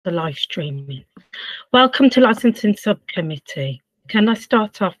the live streaming. Welcome to Licensing Subcommittee. Can I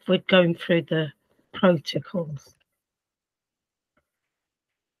start off with going through the protocols?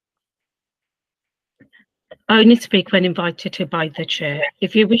 Only speak when invited to by the chair.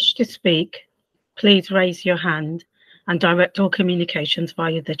 If you wish to speak, please raise your hand and direct all communications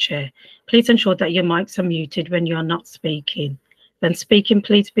via the chair. Please ensure that your mics are muted when you are not speaking. When speaking,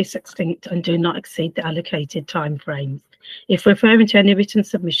 please be succinct and do not exceed the allocated time frames. If referring to any written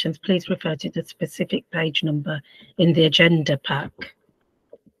submissions, please refer to the specific page number in the agenda pack.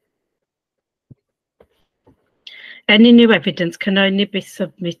 Any new evidence can only be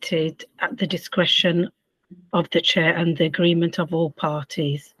submitted at the discretion of the chair and the agreement of all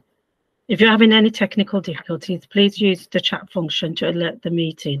parties. If you're having any technical difficulties, please use the chat function to alert the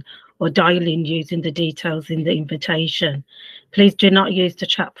meeting or dial in using the details in the invitation. Please do not use the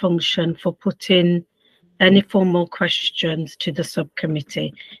chat function for putting any formal questions to the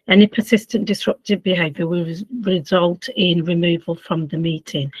subcommittee. Any persistent disruptive behaviour will result in removal from the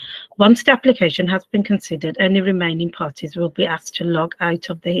meeting. Once the application has been considered, any remaining parties will be asked to log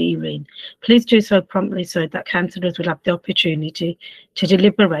out of the hearing. Please do so promptly so that councillors will have the opportunity to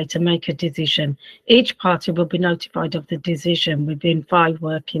deliberate and make a decision. Each party will be notified of the decision within 5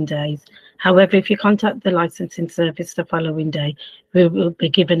 working days. However, if you contact the licensing service the following day, we will be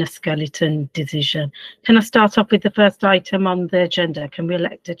given a skeleton decision. Can I start off with the first item on the agenda? Can we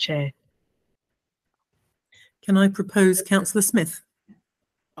elect a chair? Can I propose Councillor Smith?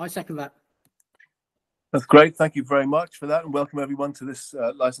 I second that. That's great. Thank you very much for that, and welcome everyone to this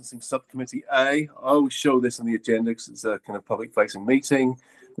licensing subcommittee A. I always show this on the agenda because it's a kind of public-facing meeting.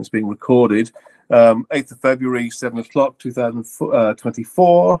 It's being recorded. 8th of February, 7 o'clock,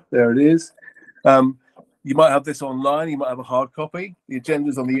 2024. There it is. You might have this online. You might have a hard copy. The agenda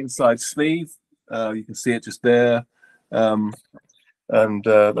is on the inside sleeve. You can see it just there. And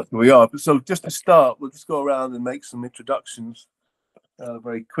that's where we are. So just to start, we'll just go around and make some introductions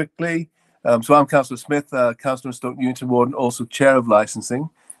very quickly. So I'm Councillor Smith, Councillor in Stoke Newington Ward, and also Chair of Licensing.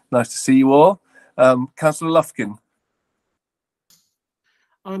 Nice to see you all. Councillor Lufkin.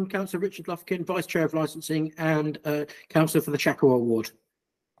 I'm Councillor Richard Lufkin, Vice Chair of Licensing and Councillor for the Chackerell Ward.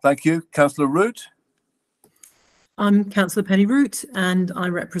 Thank you. Councillor Root. I'm Councillor Penny Root and I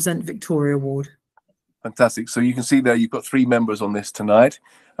represent Victoria Ward. Fantastic. So you can see there you've got 3 members on this tonight.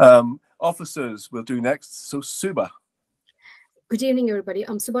 Officers we'll do next. So Suba. Good evening, everybody.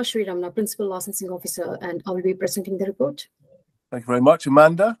 I'm Subha Sriramna, Principal Licensing Officer, and I will be presenting the report. Thank you very much.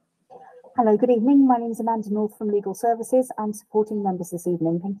 Amanda. Hello, good evening. My name is Amanda North from Legal Services. I'm supporting members this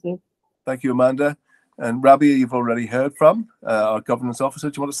evening. Thank you. Thank you, Amanda. And Rabia, you've already heard from, our Governance Officer.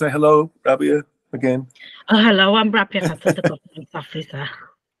 Do you want to say hello, Rabia, again? Oh, hello, I'm Rabia Hassan, the Governance Officer.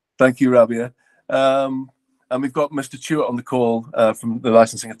 Thank you, Rabia. And we've got Mr. Stewart on the call from the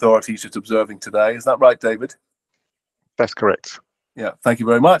Licensing Authority, just observing today. Is that right, David? That's correct. Yeah, thank you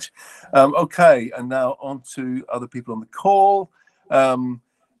very much. Okay, and now on to other people on the call.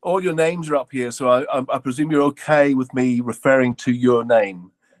 All your names are up here, so I presume you're okay with me referring to your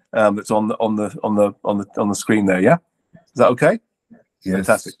name that's on the screen there. Yeah, is that okay? Yes.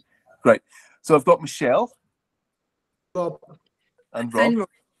 Fantastic, great. So I've got Michelle, Rob, and Rob.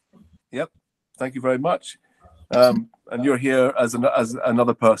 Yep, thank you very much. And you're here as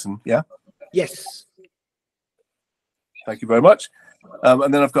another person. Yeah. yes. Thank you very much.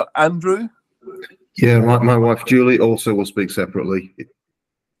 And then I've got Andrew. Yeah, my wife Julie also will speak separately.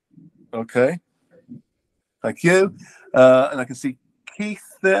 Okay. Thank you. And I can see Keith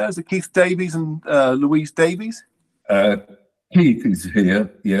there. Is it Keith Davies and Louise Davies? Keith is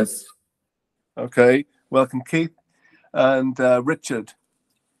here, yes. Okay. Welcome, Keith. And Richard.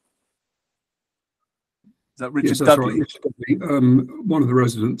 Is that Richard Yes, that's Dudley? right. Richard Dudley, one of the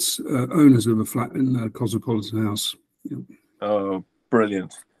residents, owners of a flat in Cosmopolitan House. Yeah. Oh,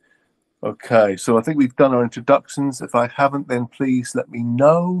 brilliant. Okay, so I think we've done our introductions. If I haven't, then please let me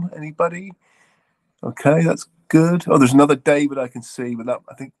know. Anybody? Okay, that's good. Oh, there's another David I can see, but that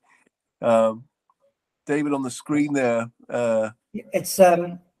I think David on the screen there. It's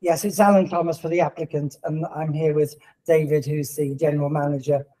yes, it's Alan Thomas for the applicant, and I'm here with David, who's the general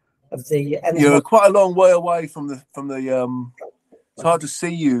manager of the. You're quite a long way away from the. It's hard to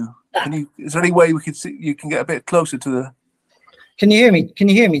see you. Can you? Is there any way we could see? You can get a bit closer to the. Can you hear me? Can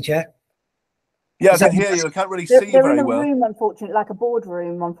you hear me, Chair? Yeah, I can hear you. I can't really see you They're very in a well. room, unfortunately, like a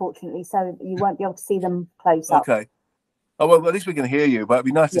boardroom, unfortunately, so you won't be able to see them close up. Okay. Oh well, at least we can hear you, but it'd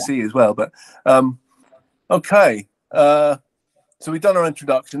be nice to see you as well. But okay. So we've done our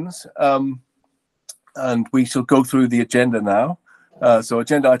introductions, and we shall go through the agenda now. So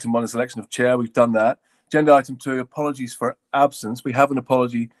agenda item 1 is election of chair. We've done that. Agenda item 2, apologies for absence. We have an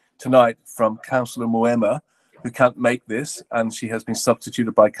apology tonight from Councillor Moema, who can't make this, and she has been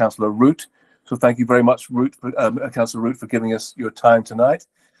substituted by Councillor Root. So thank you very much, Councillor Root, for giving us your time tonight.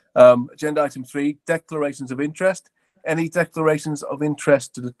 Agenda item 3, declarations of interest. Any declarations of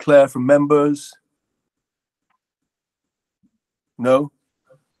interest to declare from members? No?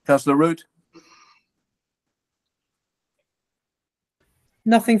 Councillor Root?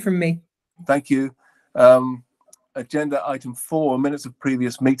 Nothing from me. Thank you. Agenda item 4, minutes of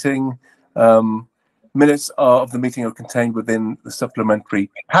previous meeting. Minutes of the meeting are contained within the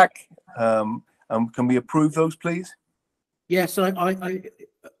supplementary pack. Can we approve those, please? Yes, the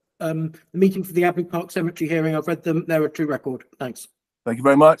meeting for the Abbey Park Cemetery hearing, I've read them. They're a true record. Thanks. Thank you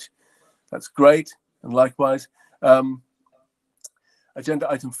very much. That's great. And likewise, agenda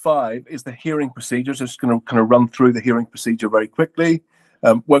item 5 is the hearing procedures. I'm just going to kind of run through the hearing procedure very quickly.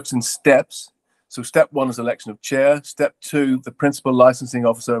 Works in steps. So step 1 is election of chair. Step 2, the principal licensing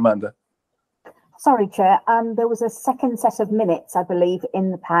officer, Amanda. Sorry, Chair. There was a second set of minutes, I believe,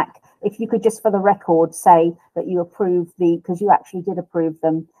 in the pack. If you could just for the record say that you approved because you actually did approve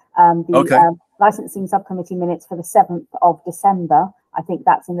them. Licensing subcommittee minutes for the 7th of December. I think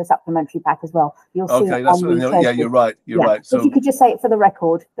that's in the supplementary pack as well. You'll see. Okay, that's yeah, you're right. You're right. So if you could just say it for the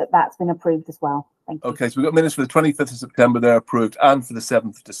record that that's been approved as well. Thank you. Okay, so we've got minutes for the 25th of September. They're approved, and for the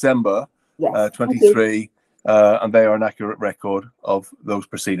 7th of December, yes, 23, and they are an accurate record of those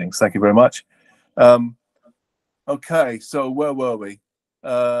proceedings. Thank you very much. Okay, so where were we?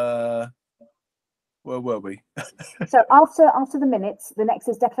 So after the minutes, the next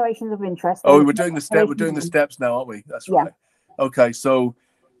is declarations of interest. Oh, we're doing the steps now, aren't we? That's right. Yeah. Okay, so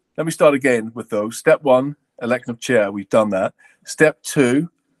let me start again with those. Step 1, election of chair. We've done that. Step 2,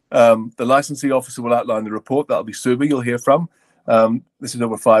 the licensing officer will outline the report. That'll be Subi. You'll hear from. This is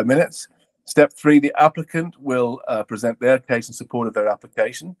over 5 minutes. Step 3, the applicant will present their case in support of their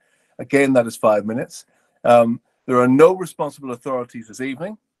application. Again, that is 5 minutes. There are no responsible authorities this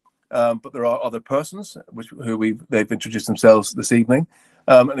evening. But there are other persons they've introduced themselves this evening.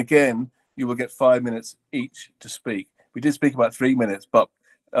 And again, you will get 5 minutes each to speak. We did speak about 3 minutes, but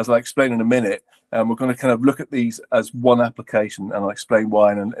as I explain in a minute, we're going to kind of look at these as one application, and I'll explain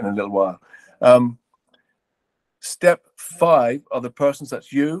why in a little while. Step 5 are the persons,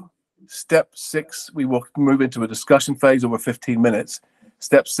 that's you. Step 6, we will move into a discussion phase over 15 minutes.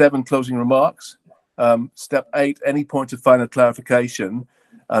 Step 7, closing remarks. Step 8, any point of final clarification.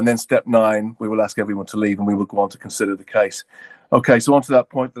 And then step 9, we will ask everyone to leave and we will go on to consider the case. Okay, so on to that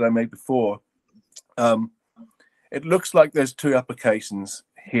point that I made before. It looks like there's 2 applications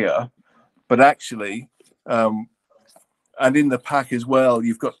here, but actually, and in the pack as well,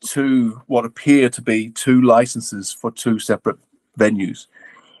 you've got what appear to be 2 licenses for 2 separate venues.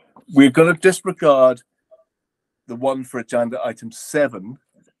 We're going to disregard the one for agenda item 7,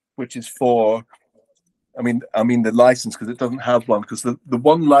 which is for I mean the license, because it doesn't have one, because the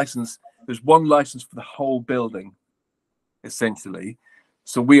one license, there's one license for the whole building, essentially.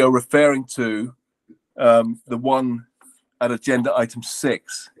 So we are referring to the one at agenda item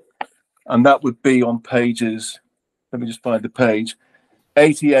 6, and that would be on pages, let me just find the page,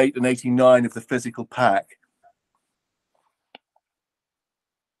 88 and 89 of the physical pack.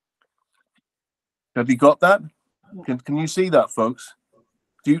 Have you got that? Can you see that, folks?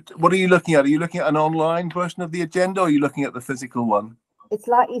 What are you looking at? Are you looking at an online version of the agenda, or are you looking at the physical one? It's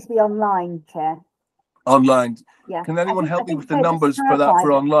likely to be online, Chair. Online. Yeah. Can anyone help me with the numbers for that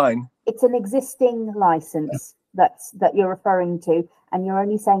for online? It's an existing license that you're referring to, and you're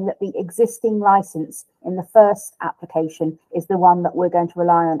only saying that the existing license in the first application is the one that we're going to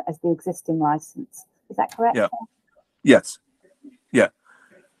rely on as the existing license. Is that correct? Yeah. Yes. Yeah.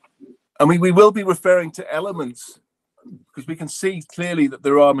 I mean, we will be referring to elements, because we can see clearly that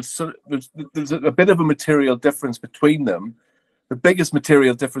there's a bit of a material difference between them. The biggest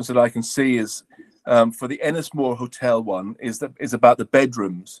material difference that I can see is for the Ennismore Hotel one is about the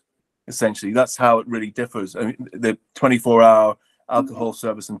bedrooms. Essentially, that's how it really differs. I mean, the 24-hour alcohol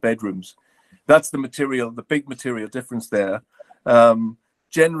service and bedrooms. That's the big material difference there.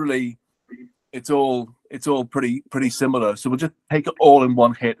 Generally, it's all pretty similar. So we'll just take it all in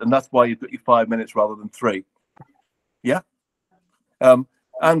one hit, and that's why you've got your 5 minutes rather than 3. Yeah.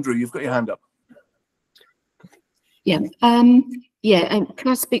 Andrew, you've got your hand up. Yeah. And can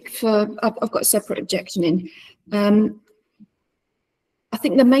I speak for? I've got a separate objection in. I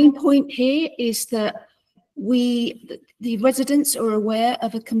think the main point here is that the residents are aware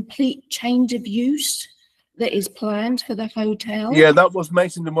of a complete change of use that is planned for the hotel. Yeah, that was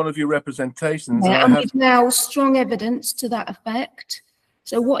mentioned in one of your representations. Yeah, and we've now strong evidence to that effect.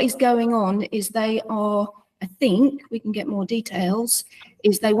 So what is going on is they are, I think we can get more details,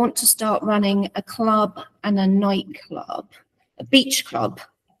 is they want to start running a club and a nightclub, a beach club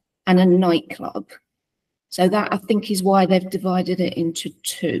and a nightclub. So that, I think, is why they've divided it into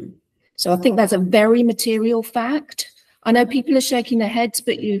two. So I think that's a very material fact. I know people are shaking their heads,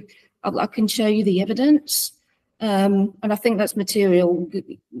 but I can show you the evidence. And I think that's material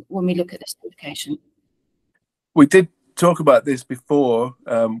when we look at this application. We did talk about this before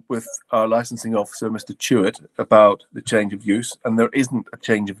with our licensing officer, Mr. Chewett, about the change of use, and there isn't a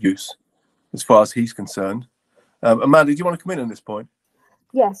change of use as far as he's concerned. Amanda, do you want to come in on this point?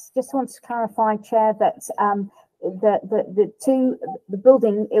 Yes, just want to clarify, Chair, that the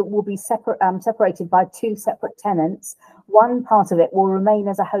building, it will be separated by two separate tenants. One part of it will remain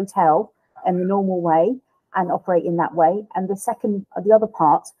as a hotel in the normal way and operate in that way, and the other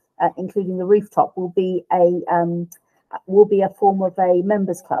part, including the rooftop, will be a form of a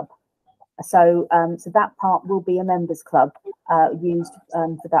members club. So that part will be a members club used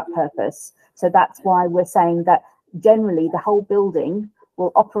for that purpose. So that's why we're saying that generally the whole building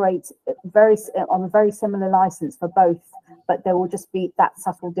will operate on a very similar license for both, but there will just be that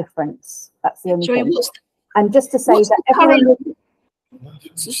subtle difference. That's the only thing. And just to say that everyone.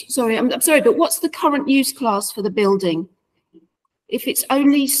 Sorry, I'm sorry, but what's the current use class for the building? If it's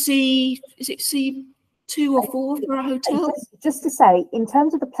only C, is it C2 or 4 for a hotel? Just to say, in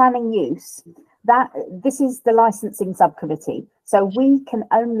terms of the planning use, that this is the licensing subcommittee. So we can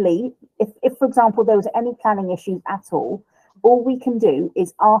only, if for example, there was any planning issues at all we can do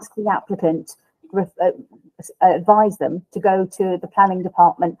is ask the applicant, advise them to go to the planning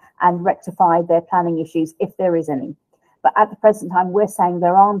department and rectify their planning issues if there is any. But at the present time, we're saying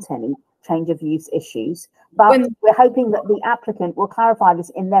there aren't any change of use issues, but we're hoping that the applicant will clarify this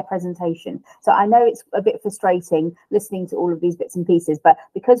in their presentation. So I know it's a bit frustrating listening to all of these bits and pieces, but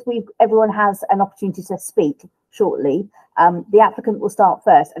because everyone has an opportunity to speak shortly, the applicant will start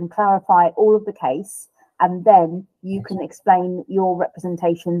first and clarify all of the case, and then you can explain your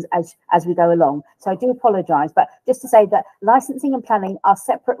representations as we go along. So I do apologise, but just to say that licensing and planning are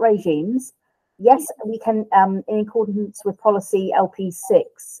separate regimes. Yes, we can, in accordance with policy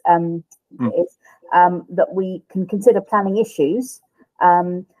LP6, that we can consider planning issues,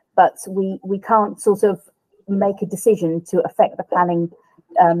 but we can't sort of make a decision to affect the planning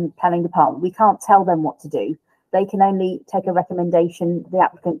department. We can't tell them what to do. They can only take a recommendation, the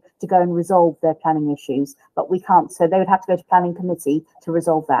applicant, to go and resolve their planning issues, but we can't. So they would have to go to planning committee to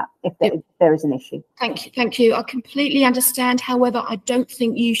resolve that if there is an issue. Thank you. I completely understand. However, I don't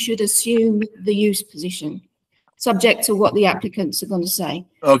think you should assume the use position, subject to what the applicants are going to say.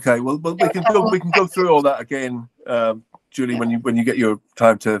 Okay, well we can go through all that again, Julie, when you get your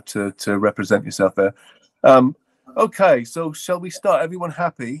time to represent yourself there. Okay, so shall we start? Everyone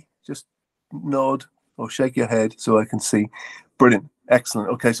happy? Just nod or shake your head so I can see. Brilliant. Excellent.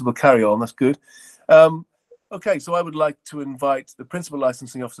 Okay, so we'll carry on. That's good. Okay, so I would like to invite the Principal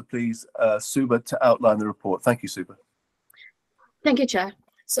Licensing Officer, please, Suba, to outline the report. Thank you, Suba. Thank you, Chair.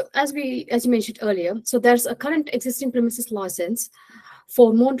 So as you mentioned earlier, so there's a current existing premises license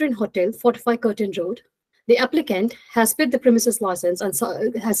for Mondrian Hotel, 45 Curtin Road. The applicant has split the premises license and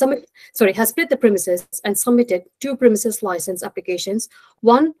has split the premises and submitted 2 premises license applications,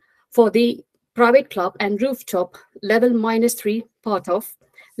 one for the private club and rooftop level -3 part of,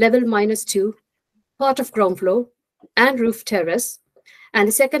 level -2 part of ground floor and roof terrace, and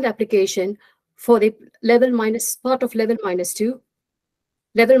the second application for the part of level -2,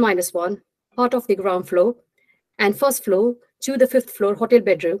 level -1 part of the ground floor and first floor to the 5th floor hotel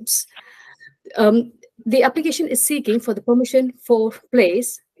bedrooms. The application is seeking for the permission for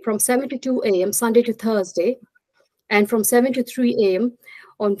place from 7 to 2 a.m. Sunday to Thursday, and from 7 to 3 a.m.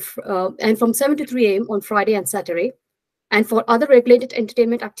 on Friday and Saturday, and for other regulated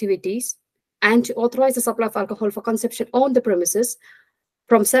entertainment activities, and to authorize the supply of alcohol for consumption on the premises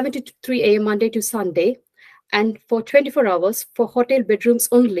from 7 to 3 a.m. Monday to Sunday, and for 24 hours for hotel bedrooms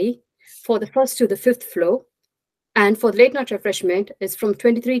only for the 1st to the 5th floor, and for the late night refreshment is from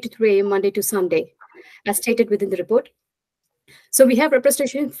 23 to 3 a.m. Monday to Sunday, as stated within the report. So we have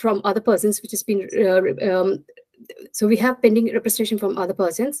representation from other persons, which has been so we have pending representation from other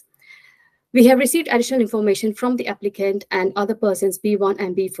persons. We have received additional information from the applicant and other persons B1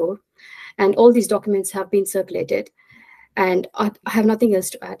 and B4, and all these documents have been circulated, and I have nothing else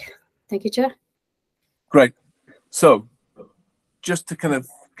to add. Thank you, Chair. Great. So just to kind of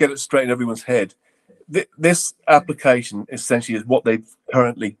get it straight in everyone's head, this application essentially is what they've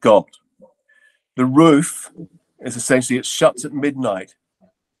currently got. The roof is essentially, it shuts at midnight.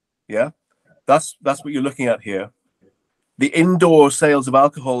 Yeah, that's what you're looking at here. the indoor sales of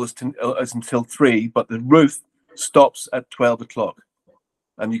alcohol is until 3, but the roof stops at 12 o'clock.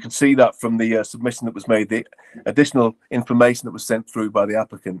 And you can see that from the submission that was made, the additional information that was sent through by the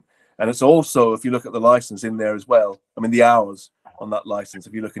applicant. And it's also, if you look at the license in there as well, I mean, the hours on that license,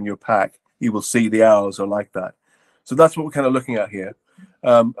 if you look in your pack, you will see the hours are like that. So that's what we're kind of looking at here.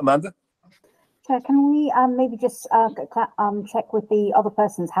 Amanda? Chair, can we maybe just check with the other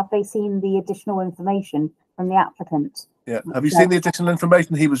persons? Have they seen the additional information from the applicant? Yeah. Have you seen the additional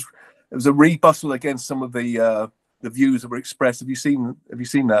information? It was a rebuttal against some of the views that were expressed. Have you seen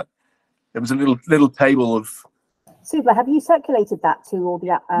that? There was a little table of. Subla, have you circulated that to all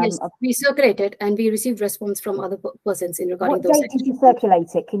the? Yes, we circulated and we received response from other persons in regarding what those. What date did you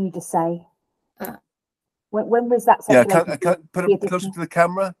circulate it? Can you just say? When was that circulated? Yeah, can put it closer to the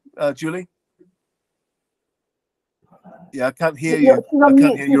camera, Julie. Yeah, I can't hear you. She's on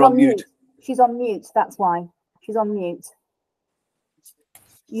mute. You're on mute. She's on mute. That's why she's on mute.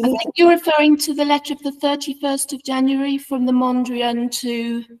 I think you're referring to the letter of the 31st of January from the Mondrian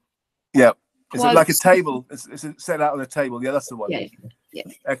to. Yeah. Is it like a table? Is it set out on a table? Yeah, that's the one. Yeah.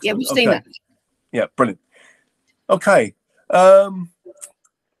 Excellent. Yeah, we've seen that. Yeah, brilliant. Okay.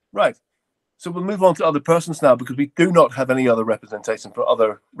 Right. So we'll move on to other persons now, because we do not have any other representation for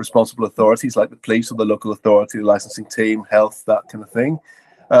other responsible authorities like the police or the local authority, the licensing team, health, that kind of thing.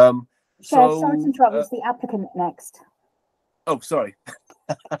 Sorry to interrupt. It's the applicant next. Oh, sorry.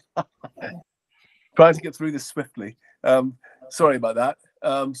 Trying to get through this swiftly. Sorry about that.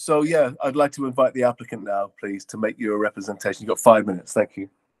 So yeah, I'd like to invite the applicant now, please, to make your representation. You've got 5 minutes. Thank you.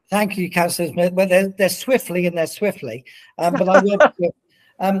 Thank you, Councillor Smith. Well, they're swiftly and they're swiftly. But I will.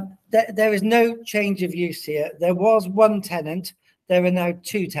 There is no change of use here. There was one tenant. There are now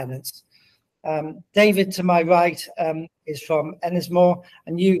 2 tenants. David to my right is from Ennismore,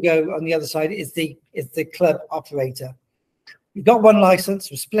 and Hugo on the other side is the club operator. We've got 1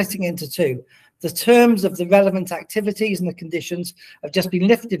 license. We're splitting into 2. The terms of the relevant activities and the conditions have just been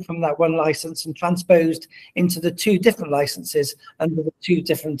lifted from that 1 license and transposed into the 2 different licenses under the 2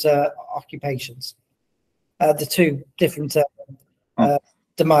 different occupations, the 2 different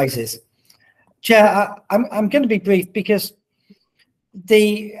demises. Chair, I'm going to be brief because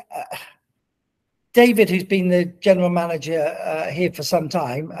the David, who's been the general manager here for some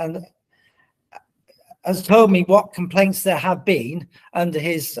time, and has told me what complaints there have been under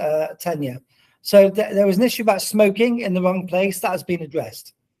his tenure. So there was an issue about smoking in the wrong place. That has been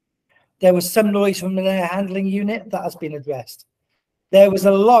addressed. There was some noise from an air handling unit. That has been addressed. There was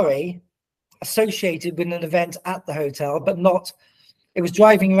a lorry associated with an event at the hotel, but not. It was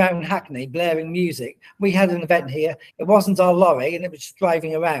driving around Hackney, blaring music. We had an event here. It wasn't our lorry, and it was just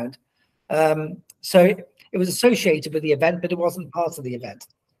driving around. So it was associated with the event, but it wasn't part of the event.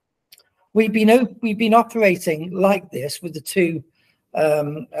 We've been operating like this with the two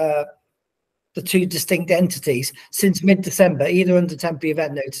distinct entities since mid-December, either under temporary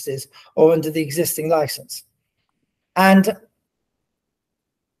event notices or under the existing license. And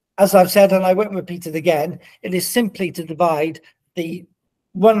as I've said, and I won't repeat it again, it is simply to divide the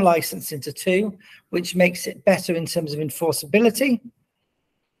 1 license into 2, which makes it better in terms of enforceability,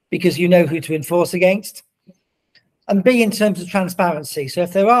 because you know who to enforce against, and B, in terms of transparency. So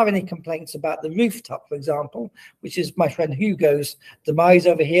if there are any complaints about the rooftop, for example, which is my friend Hugo's demise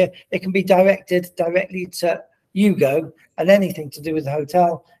over here, it can be directed directly to Hugo, and anything to do with the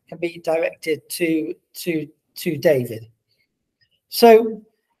hotel can be directed to David. So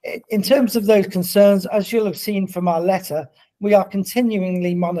in terms of those concerns, as you'll have seen from our letter, we are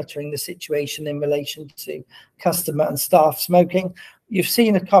continually monitoring the situation in relation to customer and staff smoking. You've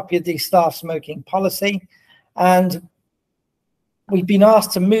seen a copy of the staff smoking policy, and we've been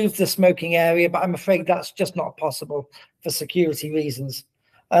asked to move the smoking area, but I'm afraid that's just not possible for security reasons.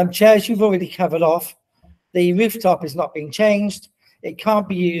 Chairs, you've already covered off. The rooftop is not being changed. It can't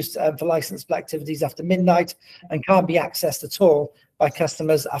be used for licensable activities after midnight, and can't be accessed at all by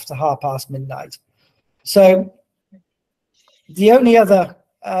customers after midnight. So the only other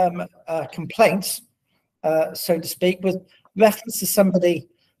complaints, so to speak, with reference to somebody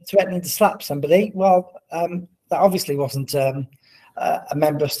threatening to slap somebody. Well, that obviously wasn't a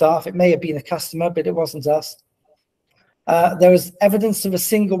member of staff. It may have been a customer, but it wasn't us. There was evidence of a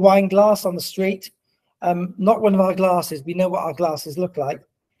single wine glass on the street. Not one of our glasses. We know what our glasses look like.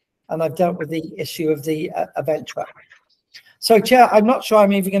 And I've dealt with the issue of the event truck. So, Chair, I'm not sure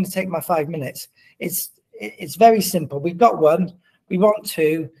I'm even going to take my 5 minutes. It's very simple. We've got 1. We want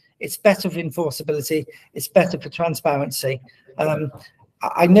 2. It's better for enforceability. It's better for transparency.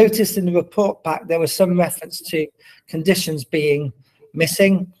 I noticed in the report back there was some reference to conditions being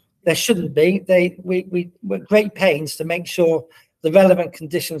missing. there shouldn't be. We were great pains to make sure the relevant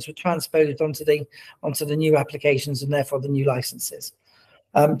conditions were transposed onto the new applications and therefore the new licenses.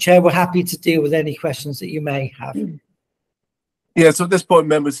 Chair, we're happy to deal with any questions that you may have. Yeah, so at this point,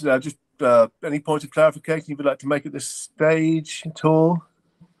 members, just any point of clarification you would like to make at this stage at all?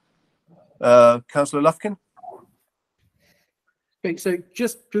 Councillor Lufkin? Okay, so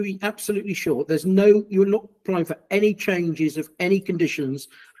just to be absolutely sure, you're not applying for any changes of any conditions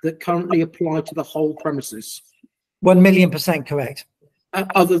that currently apply to the whole premises? 1,000,000% correct.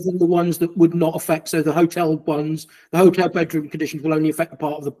 Other than the ones that would not affect, so the hotel ones, the hotel bedroom conditions will only affect the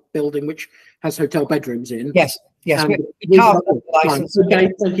part of the building which has hotel bedrooms in. Yes, yes. Okay,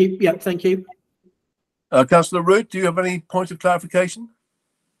 thank you. Yeah, thank you. Councillor Root, do you have any point of clarification?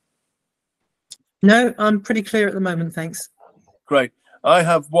 No, I'm pretty clear at the moment, thanks. Great. I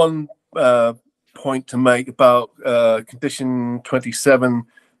have one point to make about condition 27,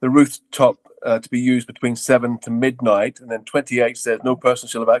 the rooftop to be used between 7 to midnight, and then 28 says no person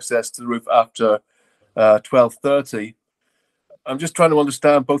shall have access to the roof after 12:30. I'm just trying to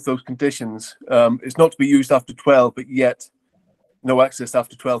understand both those conditions. It's not to be used after 12, but yet no access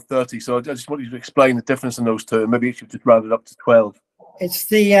after 12:30. So I just want you to explain the difference in those two. Maybe you should just round it up to 12. It's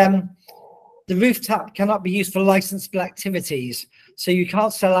the rooftop cannot be used for licensable activities, so you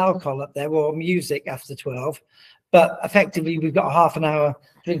can't sell alcohol up there or music after 12. But effectively, we've got a half an hour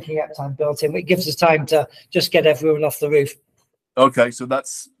drinking up time built in, which gives us time to just get everyone off the roof. Okay, so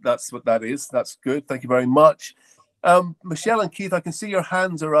that's what that is. That's good. Thank you very much. Michelle and Keith, I can see your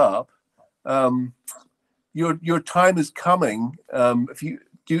hands are up. Your time is coming. If you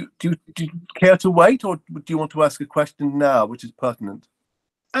do you care to wait, or do you want to ask a question now, which is pertinent?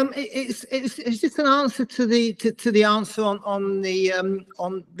 It's just an answer to the answer on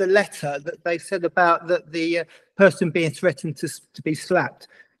the letter that they said about the person being threatened to be slapped.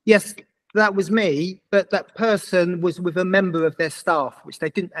 Yes, that was me, but that person was with a member of their staff, which they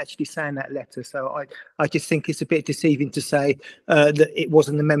didn't actually say in that letter. So I just think it's a bit deceiving to say that it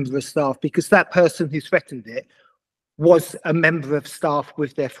wasn't a member of staff, because that person who threatened it was a member of staff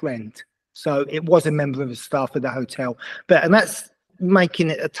with their friend. So it was a member of the staff of the hotel, and that's making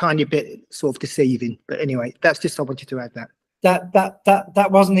it a tiny bit sort of deceiving. But anyway, that's just, I wanted to add that.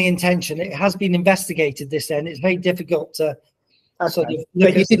 That wasn't the intention. It has been investigated this end. It's very difficult to sort of.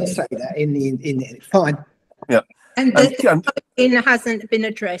 But you didn't say that in the fine. Yeah. And it hasn't been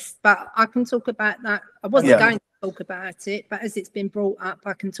addressed, but I can talk about that. I wasn't going to talk about it, but as it's been brought up,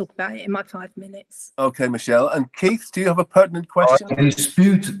 I can talk about it in my 5 minutes. Okay, Michelle. And Keith, do you have a pertinent question? I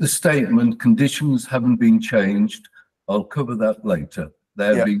dispute the statement, conditions haven't been changed. I'll cover that later.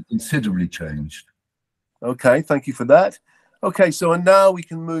 They're being considerably changed. Okay, thank you for that. Okay, so and now we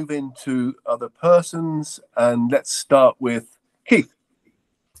can move into other persons, and let's start with Keith.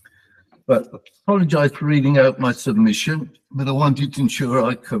 But apologise for reading out my submission, but I wanted to ensure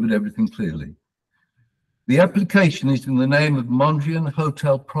I covered everything clearly. The application is in the name of Mondrian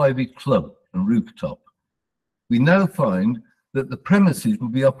Hotel Private Club and Rooftop. We now find that the premises will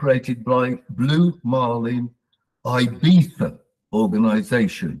be operated by Blue Marlin Ibiza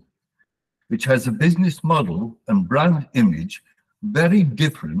organisation, which has a business model and brand image very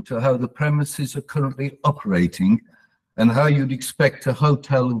different to how the premises are currently operating and how you'd expect a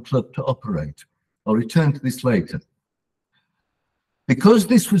hotel and club to operate. I'll return to this later. Because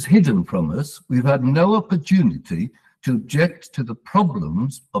this was hidden from us, we've had no opportunity to object to the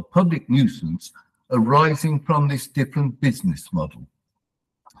problems of public nuisance arising from this different business model.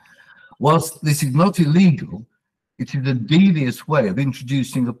 Whilst this is not illegal, it is a devious way of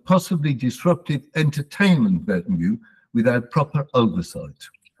introducing a possibly disruptive entertainment venue without proper oversight.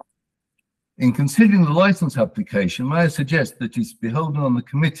 In considering the licence application, may I suggest that it's beholden on the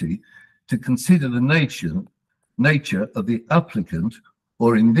committee to consider the nature of the applicant,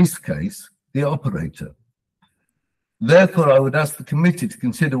 or in this case, the operator. Therefore, I would ask the committee to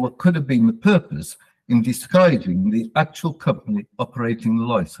consider what could have been the purpose in disguising the actual company operating the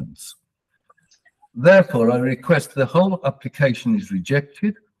licence. Therefore, I request the whole application is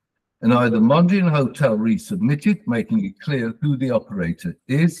rejected and either Mondrian Hotel resubmitted, making it clear who the operator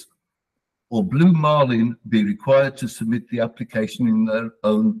is, or Blue Marlin be required to submit the application in their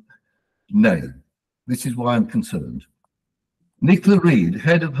own name. This is why I'm concerned. Nicola Reid,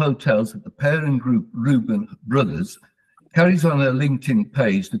 head of hotels at the parent group Reuben Brothers, carries on her LinkedIn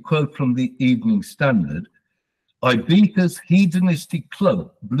page the quote from the Evening Standard: Ibiza's hedonistic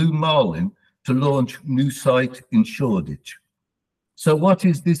club, Blue Marlin, to launch new site in Shoreditch. So what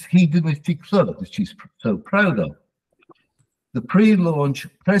is this hedonistic club that she's so proud of? The pre-launch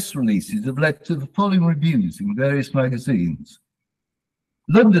press releases have led to the following reviews in various magazines.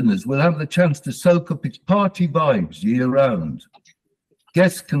 Londoners will have the chance to soak up its party vibes year round.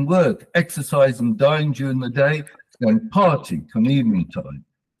 Guests can work, exercise and dine during the day, then party come evening time.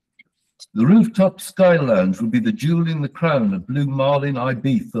 The rooftop Sky Lounge will be the jewel in the crown of Blue Marlin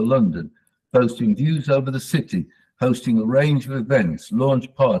Ibiza London, boasting views over the city, hosting a range of events,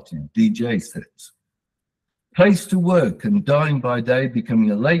 launch parties, DJ sets. Place to work and dine by day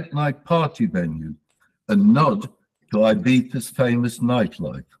becoming a late night party venue, a nod to Ibiza's famous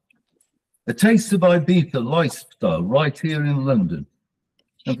nightlife. A taste of Ibiza lifestyle right here in London.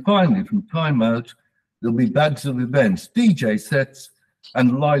 And finally, from Time Out, there'll be bags of events, DJ sets,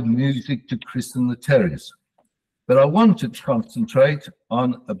 and live music to christen the terrace. But I want to concentrate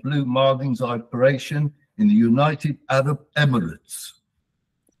on a Blue Marlin's operation in the United Arab Emirates,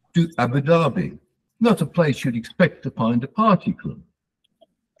 to Abu Dhabi, not a place you'd expect to find a party club.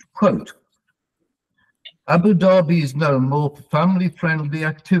 Quote, Abu Dhabi is known more for family-friendly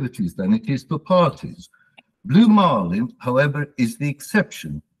activities than it is for parties. Blue Marlin, however, is the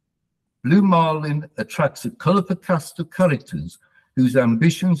exception. Blue Marlin attracts a colourful cast of characters whose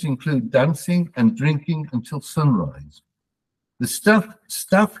ambitions include dancing and drinking until sunrise. The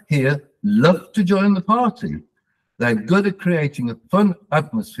staff here love to join the party. They're good at creating a fun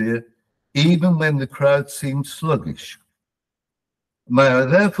atmosphere even when the crowd seems sluggish. May I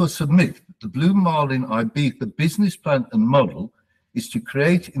therefore submit that the Blue Marlin Ibiza business plan and model is to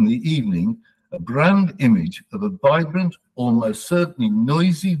create in the evening a brand image of a vibrant, almost certainly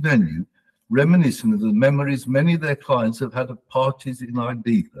noisy venue, reminiscent of the memories many of their clients have had of parties in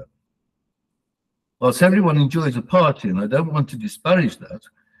Ibiza. Whilst everyone enjoys a party, and I don't want to disparage that,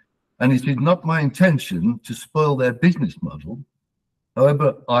 and it is not my intention to spoil their business model,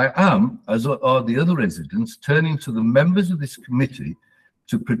 however, I am, as are the other residents, turning to the members of this committee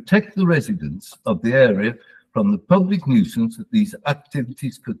to protect the residents of the area from the public nuisance that these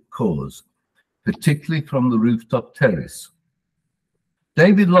activities could cause, particularly from the rooftop terrace.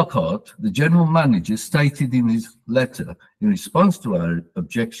 David Lockhart, the general manager, stated in his letter in response to our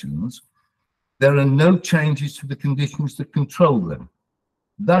objections, there are no changes to the conditions that control them.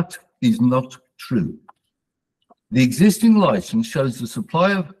 That is not true. The existing license shows the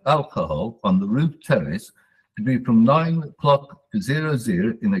supply of alcohol on the roof terrace to be from 9 o'clock to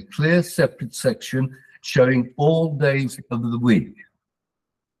 00 in a clear separate section showing all days of the week.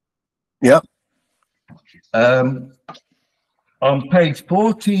 Yeah. On page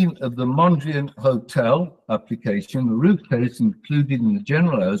 14 of the Mondrian Hotel application, the roof terrace included in the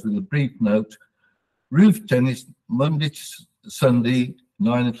general hours with a brief note, roof tennis Monday to Sunday,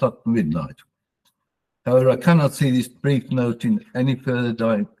 9 o'clock to midnight. However, I cannot see this brief note in any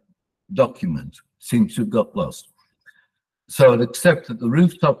further document, seems to have got lost. So I'd accept that the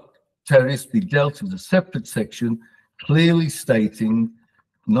rooftop terrace be dealt as a separate section, clearly stating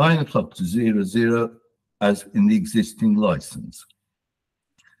 9 o'clock to 00 as in the existing license.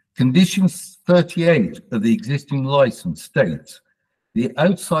 Condition 38 of the existing license states the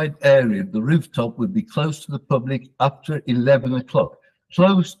outside area of the rooftop would be close to the public after 11 o'clock,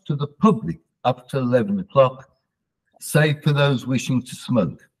 close to the public after 11 o'clock, save for those wishing to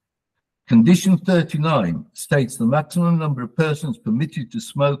smoke. Condition 39 states the maximum number of persons permitted to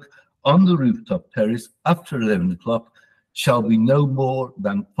smoke on the rooftop terrace after 11 o'clock shall be no more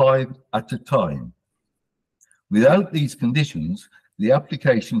than 5 at a time. Without these conditions, the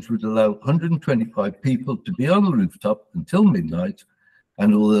applications would allow 125 people to be on the rooftop until midnight,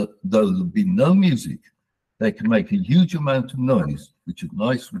 and although there'll be no music, they can make a huge amount of noise, which at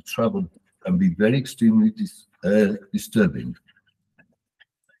night would travel and be very extremely disturbing.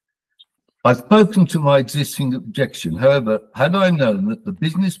 I've spoken to my existing objection. However, had I known that the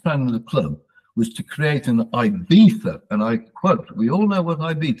business plan of the club was to create an Ibiza, and I quote, we all know what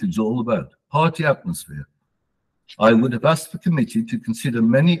Ibiza is all about, party atmosphere, I would have asked the committee to consider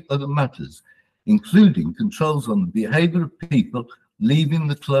many other matters, including controls on the behaviour of people leaving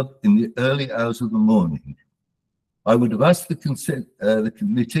the club in the early hours of the morning. I would have asked the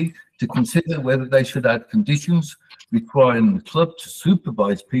committee to consider whether they should add conditions requiring the club to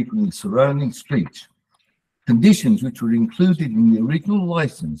supervise people in the surrounding streets, conditions which were included in the original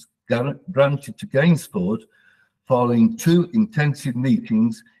licence granted to Gainsport following 2 intensive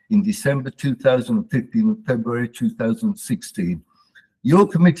meetings in December 2015 and February 2016. Your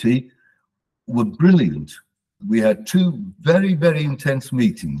committee were brilliant. We had 2 very, very intense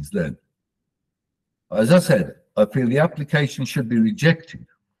meetings then. As I said, I feel the application should be rejected.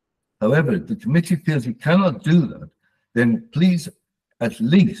 However, if the committee feels it cannot do that, then please at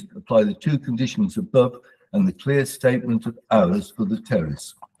least apply the 2 conditions above and the clear statement of hours for the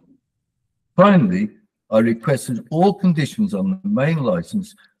terrace. Finally, I request that all conditions on the main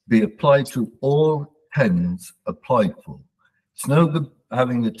license be applied to all 10s applied for. It's no good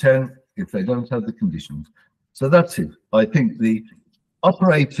having the 10 if they don't have the conditions. So that's it. I think the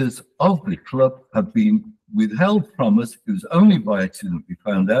operators of the club have been withheld from us. It was only by accident we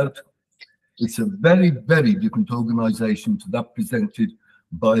found out. It's a very, very different organisation to that presented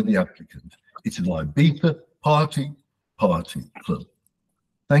by the applicant. It's an Ibiza party club.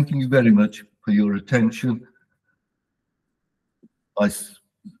 Thank you very much for your attention. I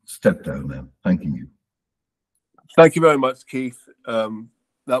step down now. Thank you. Thank you very much, Keith.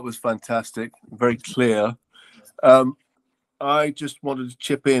 That was fantastic, very clear. I just wanted to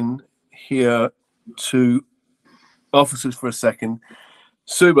chip in here to officers for a second.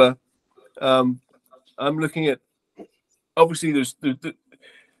 Suba, I'm looking at, obviously there's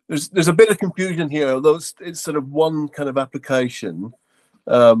a bit of confusion here, although it's sort of one kind of application.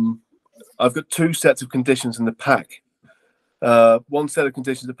 I've got two sets of conditions in the pack. One set of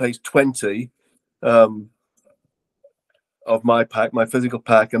conditions at page 20 of my pack, my physical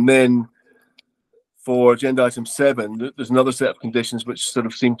pack, and then for agenda item 7, there's another set of conditions which sort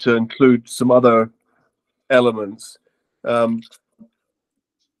of seem to include some other elements.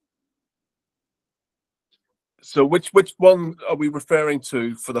 So which one are we referring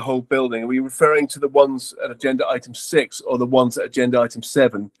to for the whole building? Are we referring to the ones at agenda item 6 or the ones at agenda item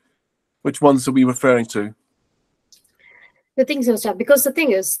 7? Which ones are we referring to? The thing is, because the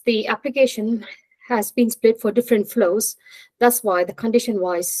thing is, the application has been split for different floors. That's why the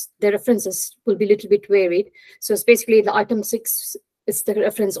condition-wise, the references will be a little bit varied. So it's basically the item 6 is the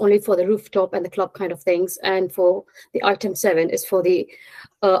reference only for the rooftop and the club kind of things, and for the item 7 is for the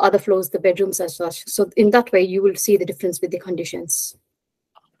other floors, the bedrooms as such. So in that way, you will see the difference with the conditions.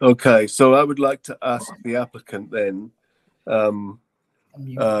 Okay, so I would like to ask the applicant then,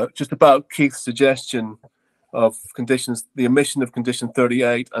 just about Keith's suggestion of conditions, the omission of condition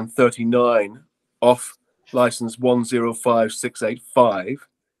 38 and 39 off license 105685.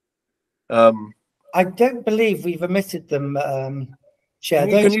 I don't believe we've omitted them, Chair.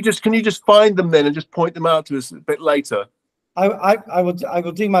 Can you just find them then and just point them out to us a bit later? I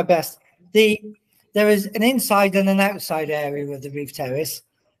will do my best. There is an inside and an outside area of the roof terrace,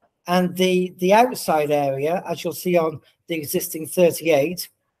 and the outside area, as you'll see on the existing 38,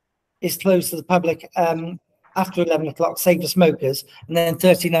 is closed to the public after 11 o'clock, save for smokers, and then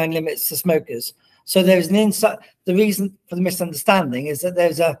 39 limits to smokers. So there's an inside. The reason for the misunderstanding is that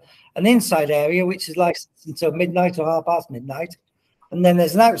there's an inside area which is licensed until midnight or half past midnight, and then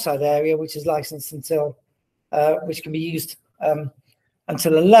there's an outside area which is licensed until which can be used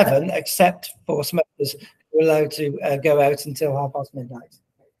until 11, except for smokers who are allowed to go out until half past midnight.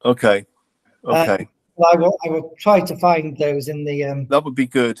 Okay. Okay. I will try to find those in the. That would be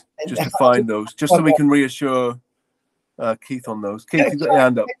good, just to find those, just so we can reassure Keith on those. Keith, you've got your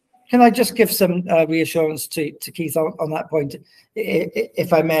hand up. Can I just give some reassurance to Keith on that point,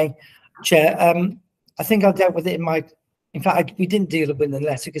 if I may, Chair? I think I dealt with it in fact, we didn't deal with it in the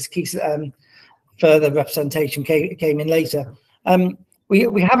letter because Keith's further representation came in later.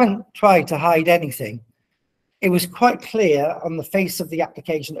 We haven't tried to hide anything. It was quite clear on the face of the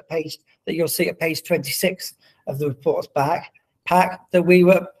application that you'll see at page 26 of the report's pack that we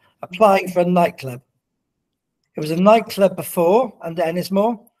were applying for a nightclub. It was a nightclub before under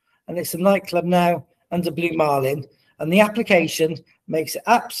Ennismore, and it's a nightclub now under Blue Marlin. And the application makes it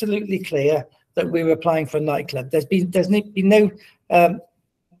absolutely clear that we were applying for a nightclub. There's been no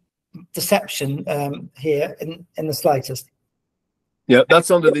deception here in the slightest. Yeah, that's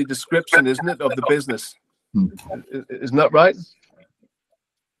under the description, isn't it, of the business? Isn't that right?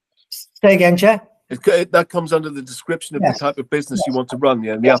 Say again, Chair. That comes under the description of the type of business you want to run,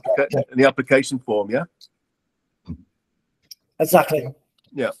 yeah, in the application form, yeah. Exactly.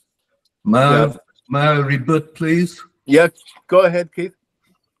 Yeah. May I rebut, please? Yeah, go ahead, Keith.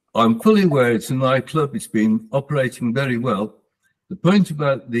 I'm fully aware it's a nightclub. It's been operating very well. The point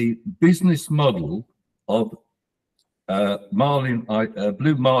about the business model of Blue Marlin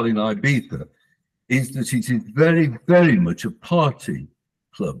Ibiza is that it is very, very much a party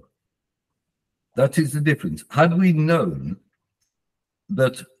club. That is the difference. Had we known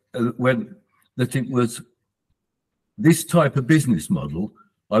that that it was this type of business model,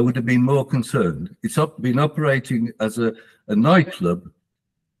 I would have been more concerned. It's been operating as a nightclub,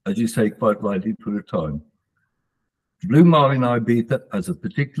 as you say quite rightly, for a time. Blue Marlin Ibiza has a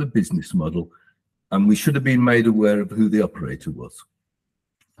particular business model, and we should have been made aware of who the operator was.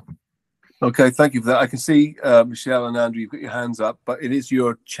 Okay, thank you for that. I can see Michelle and Andrew, you've got your hands up, but it is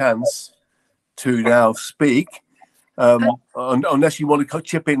your chance to now speak, unless you want to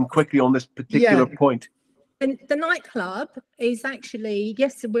chip in quickly on this particular point. And the nightclub is actually,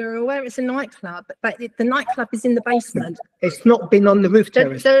 yes, we're aware it's a nightclub, but the nightclub is in the basement. It's not been on the roof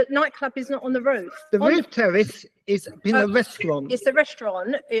terrace. The nightclub is not on the roof. The roof terrace is been a restaurant. It's a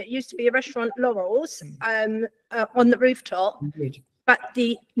restaurant. It used to be a restaurant, Laurel's, on the rooftop. But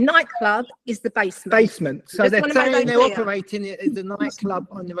the nightclub is the basement. Basement. So Just they're wanna make saying that they're clear. operating it as a nightclub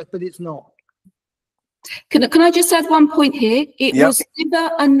on the roof, but it's not. Can I just add one point here? It Yep. was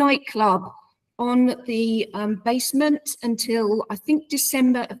never a nightclub on the basement until I think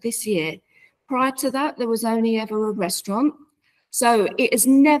December of this year. Prior to that, there was only ever a restaurant. So it has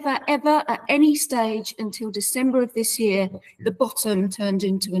never, ever at any stage until December of this year, the bottom turned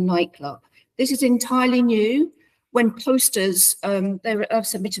into a nightclub. This is entirely new. When posters, I've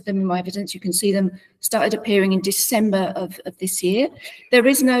submitted them in my evidence, you can see them, started appearing in December of this year. There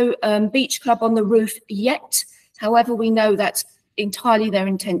is no beach club on the roof yet. However, we know that's entirely their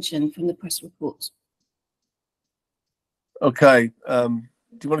intention from the press reports. Okay. Do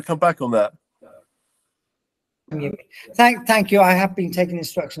you want to come back on that? Thank you. I have been taking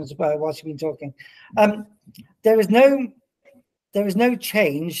instructions whilst you've been talking. There is no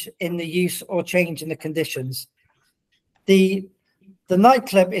change in the use or change in the conditions. The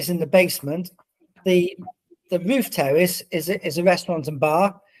nightclub is in the basement. The roof terrace is a restaurant and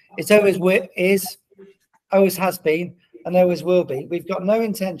bar. It's always has been, and always will be. We've got no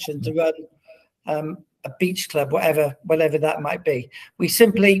intention to run a beach club, whatever that might be. We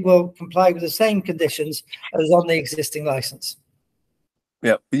simply will comply with the same conditions as on the existing license.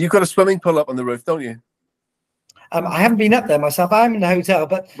 Yeah, but you've got a swimming pool up on the roof, don't you? I haven't been up there myself. I'm in the hotel,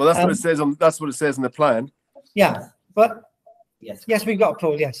 but well, that's what it says on. That's what it says in the plan. Yeah, but yes, we've got a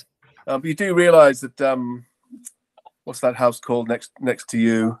pool. Yes, but you do realise that what's that house called next to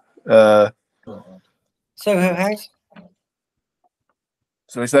you? Soho House.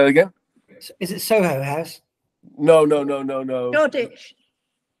 Sorry, say that again. Is it Soho House? No. Shoreditch.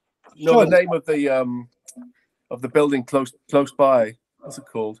 No, the name of the building close by. What's it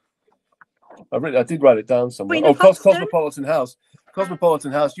called? I did write it down somewhere. Queen Oh, of Hoxton? Cosmopolitan House.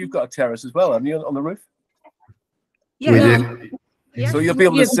 Cosmopolitan House. You've got a terrace as well, haven't you, on the roof? Yeah. We do. Yeah. So you'll be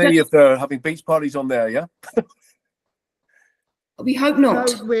able to see if they're having beach parties on there, yeah? We hope not.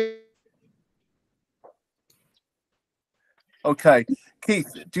 Okay.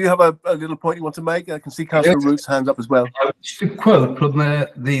 Keith, do you have a little point you want to make? I can see Councillor Root's hand up as well. Just a quote from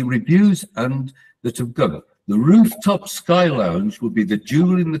the reviews and that have gone. The rooftop sky lounge will be the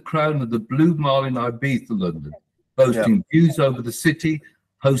jewel in the crown of the Blue Mile in Ibiza, London, boasting views over the city,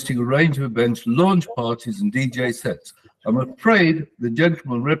 hosting a range of events, launch parties and DJ sets. I'm afraid the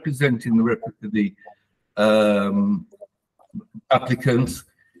gentleman representing the applicants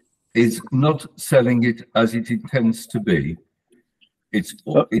is not selling it as it intends to be. It's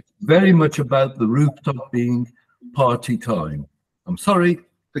very much about the rooftop being party time. I'm sorry.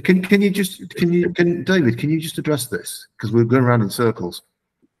 Can David, can you just address this? Because we're going around in circles.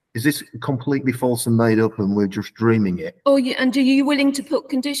 Is this completely false and made up and we're just dreaming it? Oh, yeah, and are you willing to put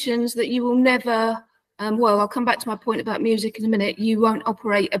conditions that you will never, well, I'll come back to my point about music in a minute, you won't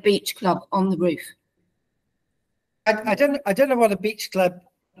operate a beach club on the roof? I don't know what a beach club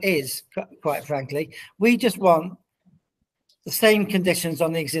is, quite frankly. We just want the same conditions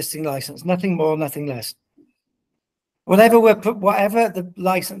on the existing license, nothing more, nothing less. Whatever the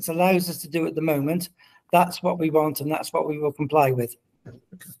license allows us to do at the moment, that's what we want and that's what we will comply with.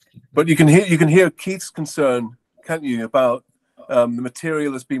 But you can hear Keith's concern, can't you, about the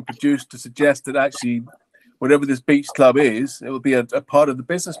material that's being produced to suggest that actually whatever this beach club is, it will be a part of the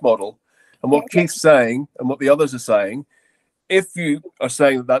business model. And what Keith's saying and what the others are saying, if you are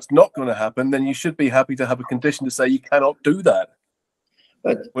saying that that's not going to happen, then you should be happy to have a condition to say you cannot do that.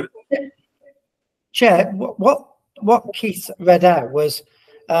 But Chair, what Keith read out was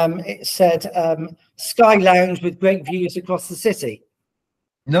it said Sky Lounge with great views across the city.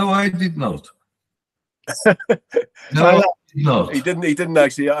 No, I did not. No, I did not. He didn't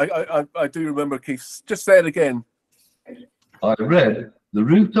actually. I do remember Keith. Just say it again. I read the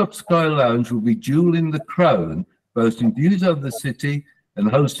rooftop Sky Lounge will be jewel in the crown, boasting views of the city and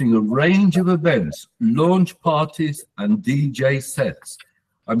hosting a range of events, launch parties and DJ sets.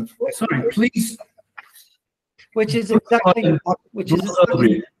 I'm sorry, please. Which is exactly.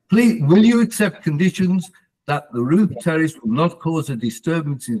 Please, will you accept conditions that the roof terrace will not cause a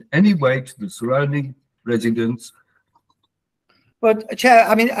disturbance in any way to the surrounding residents? Well, Chair,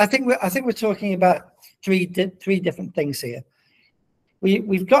 I mean, I think we're talking about three different things here.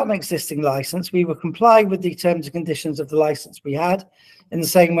 We've got an existing license. We will comply with the terms and conditions of the license we had, in the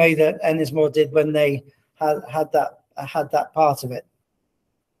same way that Ennismore did when they had that part of it.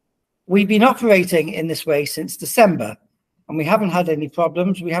 we've been operating in this way since December, and we haven't had any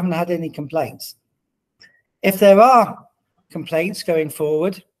problems. We haven't had any complaints. If there are complaints going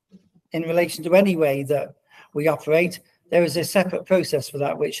forward in relation to any way that we operate, there is a separate process for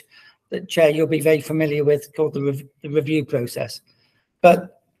that, which the Chair, you'll be very familiar with, called the review process.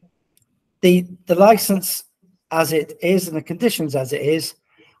 But the license as it is and the conditions as it is,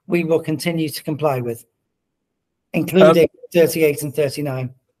 we will continue to comply with, including 38 and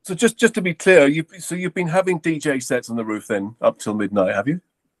 39. So just to be clear, you've been having DJ sets on the roof then up till midnight, have you?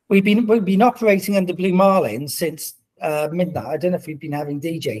 We've been operating under Blue Marlin since midnight. I don't know if we've been having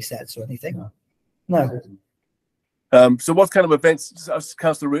DJ sets or anything. No. So what kind of events,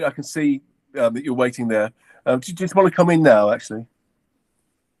 Councillor Root, I can see that you're waiting there. Do you just want to come in now, actually?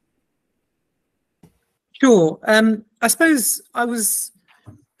 Sure. I suppose I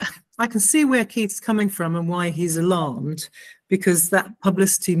can see where Keith's coming from and why he's alarmed, because that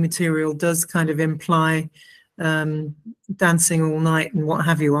publicity material does kind of imply dancing all night and what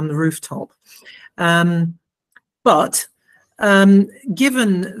have you on the rooftop. But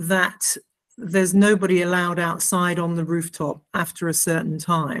given that there's nobody allowed outside on the rooftop after a certain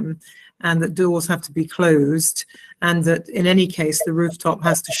time, and that doors have to be closed, and that in any case the rooftop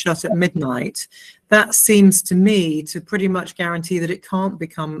has to shut at midnight, that seems to me to pretty much guarantee that it can't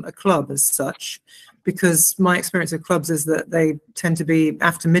become a club as such, because my experience of clubs is that they tend to be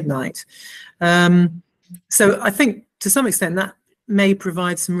after midnight. So I think to some extent that may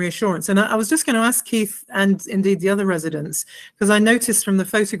provide some reassurance. And I was just going to ask Keith and indeed the other residents, because I noticed from the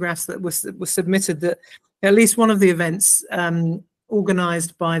photographs that were submitted that at least one of the events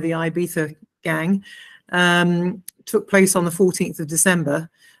organised by the Ibiza gang took place on the 14th of December,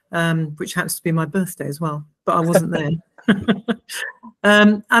 which happens to be my birthday as well, but I wasn't there.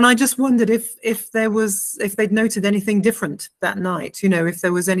 And I just wondered if they'd noted anything different that night, you know, if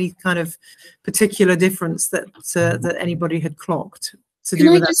there was any kind of particular difference that that anybody had clocked to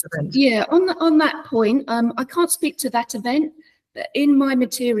do with that event. Yeah, on that point, I can't speak to that event, but in my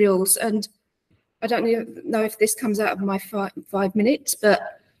materials, and I don't know if this comes out of my 5 minutes,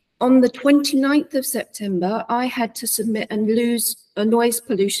 but on the 29th of September, I had to submit a noise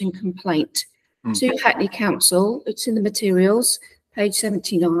pollution complaint to Hackney Council. It's in the materials, page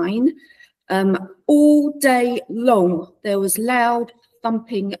 79. All day long, there was loud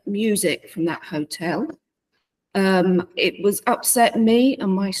thumping music from that hotel. It was upset me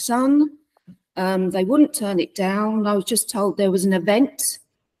and my son. They wouldn't turn it down. I was just told there was an event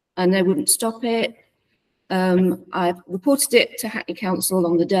and they wouldn't stop it. I've reported it to Hackney Council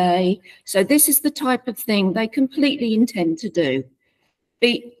on the day. So this is the type of thing they completely intend to do.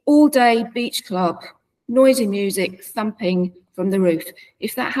 All day beach club, noisy music, thumping from the roof.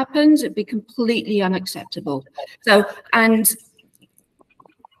 If that happens, it'd be completely unacceptable. So, and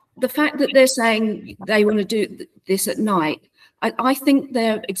the fact that they're saying they want to do this at night, I think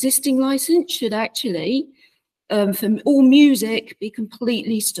their existing license should actually, for all music, be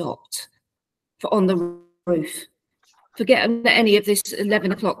completely stopped on the roof. Forget any of this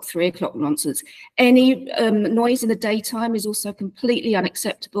 11 o'clock, 3 o'clock nonsense. Any noise in the daytime is also completely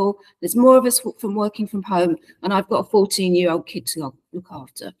unacceptable. There's more of us from working from home, and I've got a 14-year-old kid to look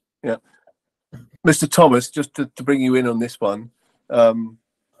after. Yeah. Mr. Thomas, just to bring you in on this one,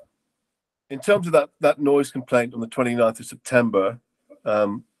 in terms of that noise complaint on the 29th of September,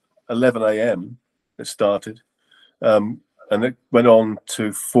 11 a.m. it started, and it went on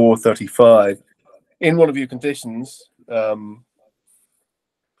to 4:35. In one of your conditions, I'll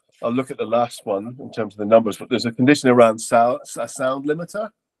look at the last one in terms of the numbers, but there's a condition around a sound limiter.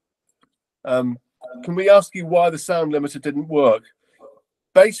 Can we ask you why the sound limiter didn't work?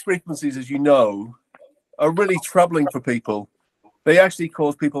 Bass frequencies, as you know, are really troubling for people. They actually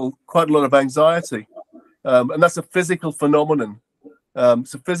cause people quite a lot of anxiety, and that's a physical phenomenon.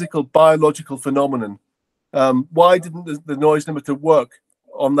 It's a physical, biological phenomenon. Why didn't the noise limiter work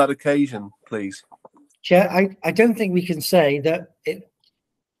on that occasion, please? Chair, I don't think we can say that it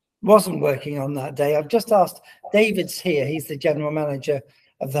wasn't working on that day. I've just asked, David's here, he's the general manager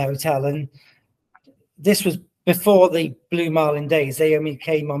of the hotel, and this was before the Blue Marlin days. They only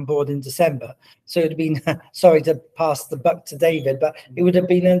came on board in December. So it'd been, sorry to pass the buck to David, but it would have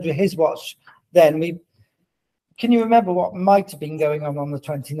been under his watch then. Can you remember what might have been going on the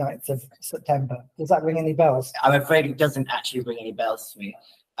 29th of September? Does that ring any bells? I'm afraid it doesn't actually ring any bells to me.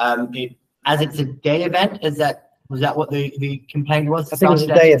 As it's a day event, was that what the complaint was? I think it was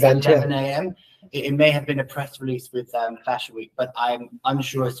a day event, 11 a.m. It may have been a press release with Fashion Week, but I'm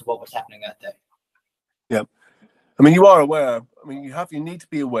unsure as to what was happening that day. Yeah, I mean, you are aware. I mean, you need to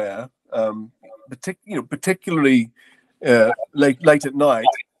be aware, particularly late at night.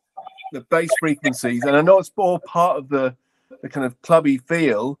 bass frequencies, and I know it's all part of the kind of clubby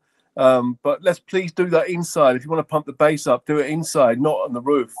feel, but let's please do that inside. If you want to pump the bass up, do it inside, not on the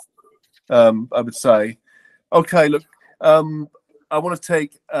roof. I would say. Okay, look, I want to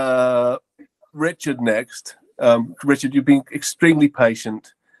take Richard next. Richard, you've been extremely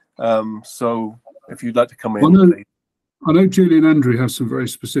patient, so if you'd like to come in, please. I know Julie and Andrew have some very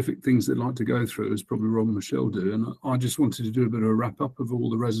specific things they'd like to go through, as probably Rob and Michelle do, and I just wanted to do a bit of a wrap-up of all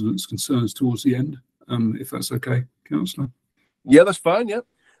the residents' concerns towards the end, if that's okay, Councillor. Yeah, that's fine, yeah.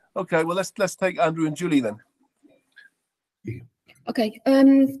 Okay, well, let's take Andrew and Julie then. Okay,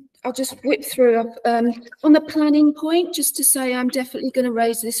 I'll just whip through. On the planning point, just to say I'm definitely going to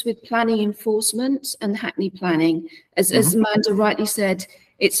raise this with planning enforcement and Hackney Planning. As Amanda rightly said,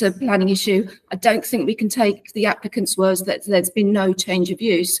 it's a planning issue. I don't think we can take the applicant's words that there's been no change of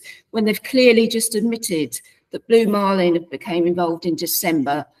use when they've clearly just admitted that Blue Marlin became involved in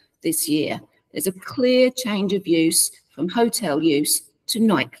December this year. There's a clear change of use from hotel use to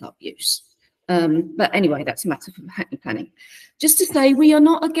nightclub use. But anyway, that's a matter for Hackney Planning. Just to say, we are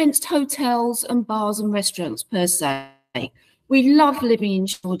not against hotels and bars and restaurants per se. We love living in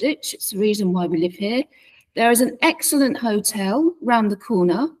Shoreditch. It's the reason why we live here. There is an excellent hotel round the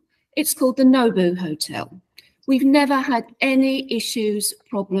corner. It's called the Nobu Hotel. We've never had any issues,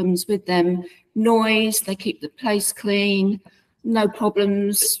 problems with them. Noise, they keep the place clean, no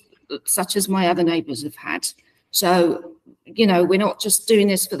problems such as my other neighbours have had. So, you know, we're not just doing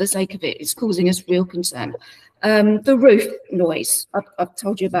this for the sake of it. It's causing us real concern. The roof noise, I've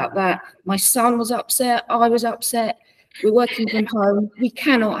told you about that. My son was upset, I was upset. We're working from home. We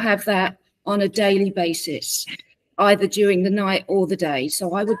cannot have that on a daily basis, either during the night or the day.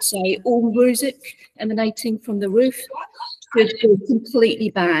 So I would say all music emanating from the roof should be completely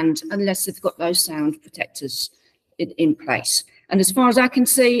banned unless they've got those sound protectors in place. And as far as I can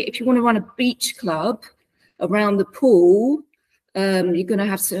see, if you want to run a beach club around the pool, you're going to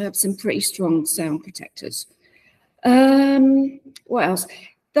have some pretty strong sound protectors. What else?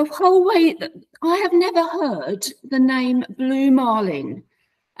 The whole way that I have never heard the name Blue Marlin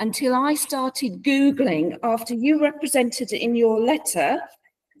until I started Googling after you represented it in your letter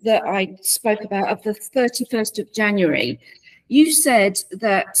that I spoke about of the 31st of January. You said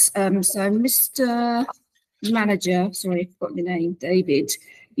that, so Mr. Manager, sorry, I've forgotten your name, David,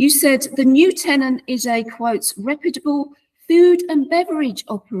 you said the new tenant is a, quote, reputable food and beverage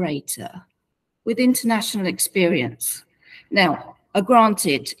operator with international experience. Now,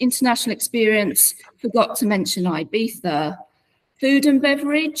 granted, international experience, forgot to mention Ibiza. Food and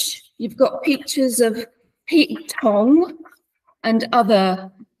beverage, you've got pictures of Pete Tong and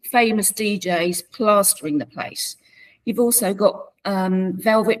other famous DJs plastering the place. You've also got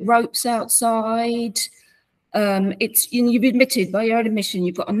velvet ropes outside. You've admitted by your own admission,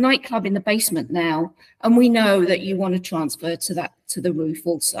 you've got a nightclub in the basement now, and we know that you want to transfer to the roof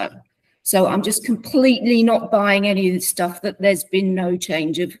also. So I'm just completely not buying any of this stuff that there's been no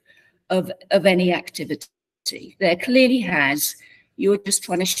change of any activity. There clearly has. You're just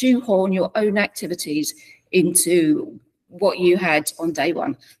trying to shoehorn your own activities into what you had on day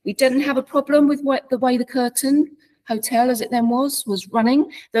one. We didn't have a problem with the way the Curtain Hotel, as it then was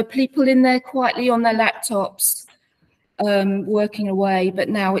running. There were people in there quietly on their laptops, working away, but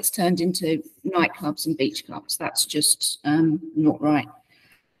now it's turned into nightclubs and beach clubs. That's just not right.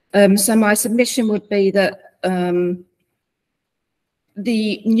 So my submission would be that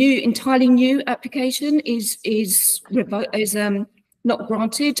the entirely new application is not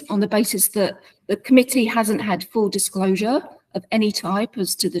granted on the basis that the committee hasn't had full disclosure of any type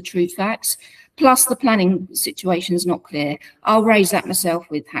as to the true facts, plus the planning situation is not clear. I'll raise that myself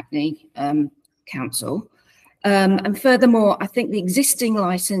with Hackney Council. And furthermore, I think the existing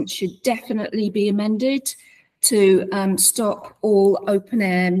licence should definitely be amended to stop all open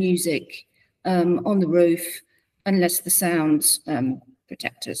air music on the roof unless the sound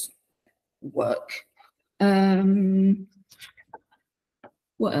protectors work.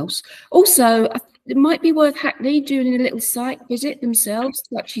 What else? Also, it might be worth Hackney doing a little site visit themselves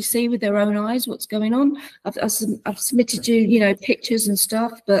to actually see with their own eyes what's going on. I've submitted you, pictures and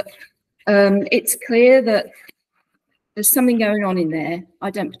stuff, but it's clear that there's something going on in there. I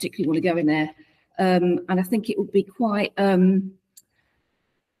don't particularly want to go in there. And I think it would be quite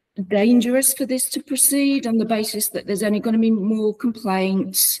dangerous for this to proceed on the basis that there's only going to be more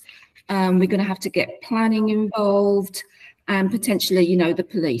complaints. We're going to have to get planning involved and potentially, the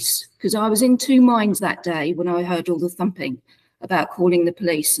police. Because I was in two minds that day when I heard all the thumping about calling the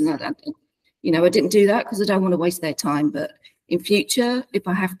police. And, I didn't do that because I don't want to waste their time. But in future, if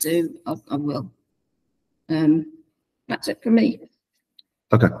I have to, I will. That's it for me.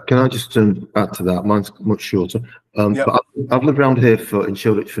 Okay, can I just add to that? Mine's much shorter. Yep. But I've lived around here in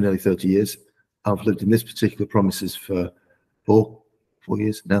Shoreditch for nearly 30 years. I've lived in this particular premises for four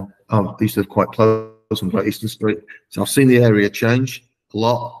years now. I used to live quite close on Great Eastern Street. So I've seen the area change a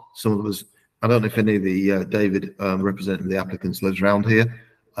lot. Some of us, I don't know if any of the David representing the applicants lives around here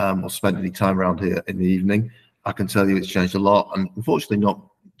or spent any time around here in the evening. I can tell you it's changed a lot, and unfortunately not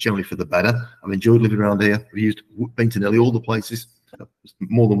generally for the better. I've enjoyed living around here. Been to nearly all the places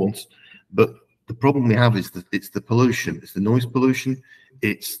more than once, but the problem we have is that it's the pollution, it's the noise pollution,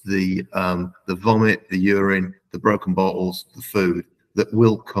 it's the vomit, the urine, the broken bottles, the food that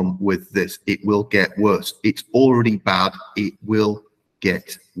will come with this. It will get worse. It's already bad. It will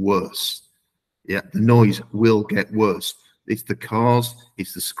get worse. Yeah, the noise will get worse. It's the cars,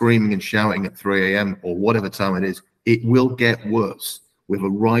 it's the screaming and shouting at 3 a.m. or whatever time it is. It will get worse. We have a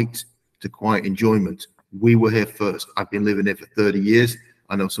right to quiet enjoyment. We were here first. I've been living here for 30 years.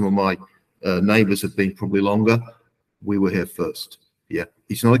 I know some of my neighbours have been probably longer. We were here first. Yeah,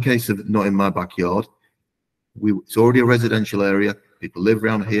 it's not a case of not in my backyard. It's already a residential area. People live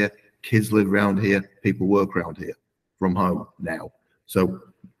around here. Kids live around here. People work around here from home now. So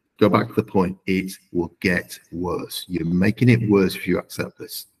go back to the point. It will get worse. You're making it worse if you accept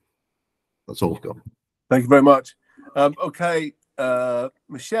this. That's all I've got. Thank you very much. Okay,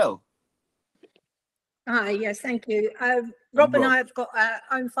 Michelle. Hi, yes, thank you. Rob and I have got our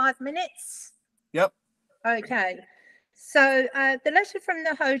own 5 minutes. Yep. Okay. So the letter from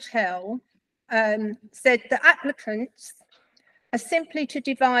the hotel said the applicants are simply to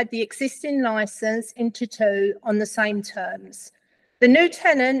divide the existing licence into two on the same terms. The new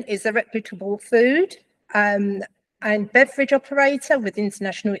tenant is a reputable food and beverage operator with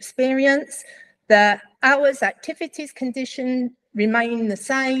international experience. The hours, activities, condition remain the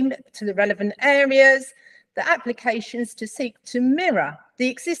same to the relevant areas. The applications to seek to mirror the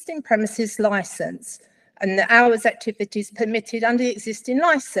existing premises licence and the hours, activities permitted under the existing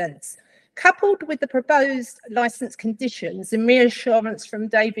licence. Coupled with the proposed licence conditions and reassurance from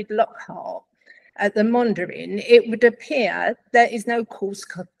David Lockhart at the Mondrian, it would appear there is no cause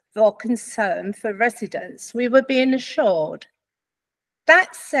for concern for residents. We were being assured.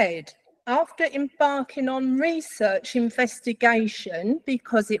 That said, after embarking on research investigation,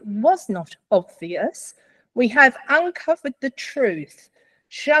 because it was not obvious, we have uncovered the truth,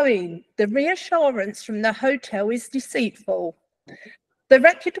 showing the reassurance from the hotel is deceitful. The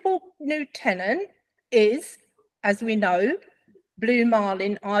reputable new tenant is, as we know, Blue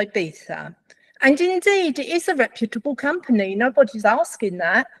Marlin Ibiza. And indeed, it is a reputable company. Nobody's asking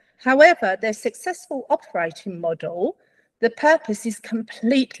that. However, their successful operating model, the purpose is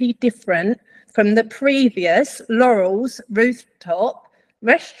completely different from the previous Laurel's rooftop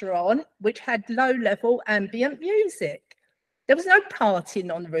restaurant, which had low-level ambient music. There was no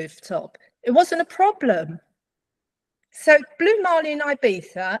partying on the rooftop. It wasn't a problem. So Blue Marlin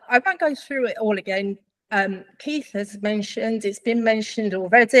Ibiza, I won't go through it all again. Keith has mentioned, it's been mentioned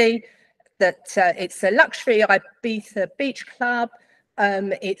already, that it's a luxury Ibiza beach club.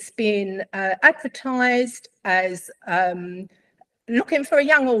 It's been advertised as looking for a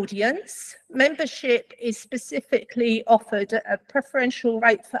young audience. Membership is specifically offered at a preferential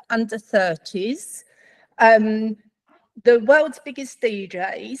rate for under 30s. The world's biggest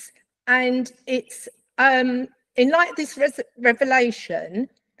DJs, and it's in light of this revelation,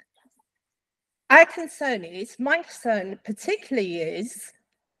 my concern particularly is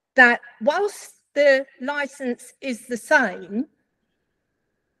that whilst the license is the same,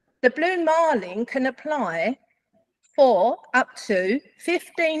 the Blue Marlin can apply for up to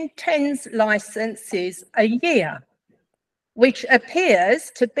 15 TENS licenses a year, which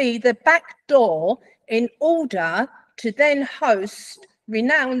appears to be the back door in order to then host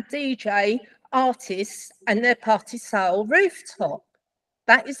renowned DJ artists and their party style rooftop.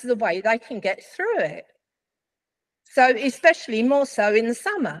 That is the way they can get through it. So especially more so in the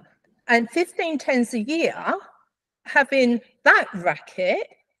summer. And 15 TENS a year, having that racket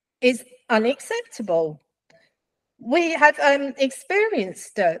is unacceptable. We have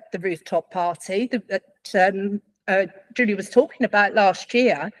experienced the rooftop party that Julie was talking about last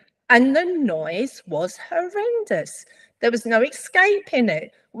year, and the noise was horrendous. There was no escaping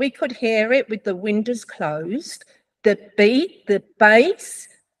it. We could hear it with the windows closed, the beat, the bass,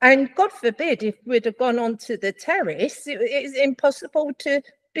 and God forbid if we'd have gone onto the terrace, it is impossible to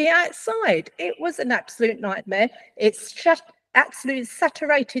be outside. It was an absolute nightmare. It's just absolutely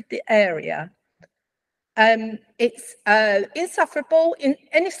saturated the area. It's insufferable,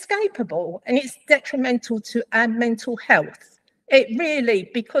 inescapable, and it's detrimental to our mental health. It really,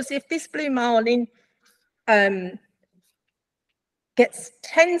 because if this Blue Marlin gets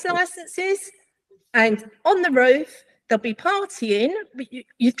 10 licenses, and on the roof, they'll be partying.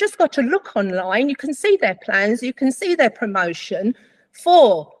 You've just got to look online. You can see their plans. You can see their promotion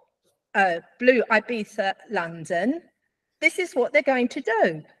for Blue Ibiza London. This is what they're going to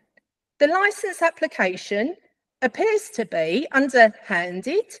do. The license application appears to be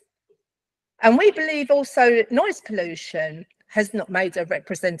underhanded, and we believe also noise pollution has not made a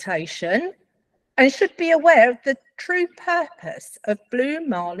representation and should be aware of the true purpose of Blue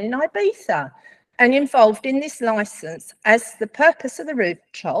Marlin Ibiza and involved in this license, as the purpose of the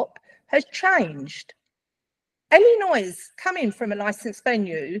rooftop has changed. Any noise coming from a licensed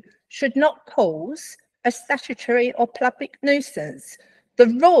venue should not cause a statutory or public nuisance. The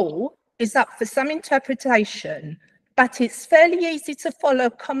rule is up for some interpretation, but it's fairly easy to follow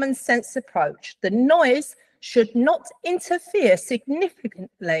a common sense approach. The noise should not interfere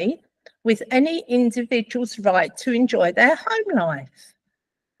significantly with any individual's right to enjoy their home life.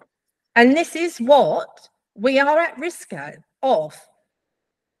 And this is what we are at risk of.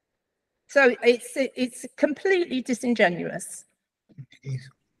 So it's completely disingenuous.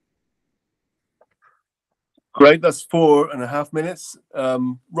 Great, that's 4.5 minutes.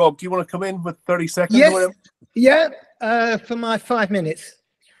 Rob, do you want to come in with 30 seconds? Yes, yeah, for my 5 minutes.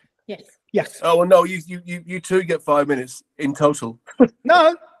 Yes. Yes. Oh, well, no, you two get 5 minutes in total.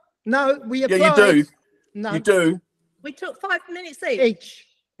 No, we applied. Yeah, you do. No. You do. We took 5 minutes Each.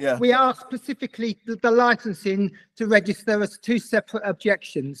 Yeah. We asked specifically the licensing to register as 2 separate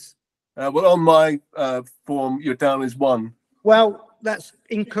objections. Well, on my form, you're down as 1. Well, that's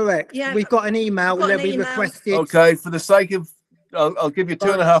incorrect. Yeah, we've got an email where we requested. Okay, for the sake of, I'll give you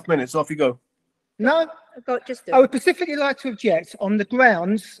 2.5 minutes. Off you go. No, I would specifically like to object on the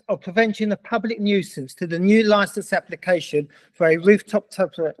grounds of prevention of public nuisance to the new license application for a rooftop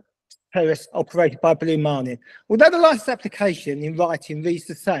terrace operated by Blue Marlin. Although the license application in writing reads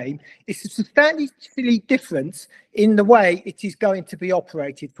the same, it's a substantially difference in the way it is going to be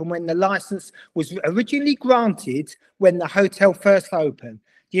operated from when the license was originally granted when the hotel first opened.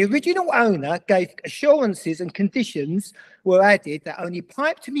 The original owner gave assurances and conditions were added that only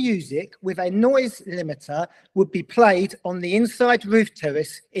piped music with a noise limiter would be played on the inside roof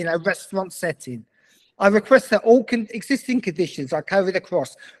terrace in a restaurant setting. I request that all existing conditions are carried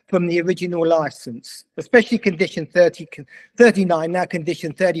across from the original license, especially condition 39, now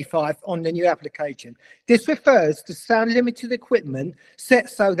condition 35 on the new application. This refers to sound limited equipment set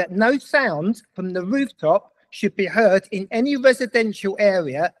so that no sound from the rooftop should be heard in any residential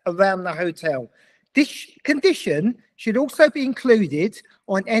area around the hotel. This condition should also be included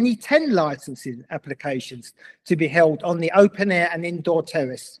on any 10 licensing applications to be held on the open air and indoor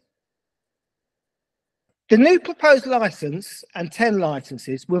terrace. The new proposed license and 10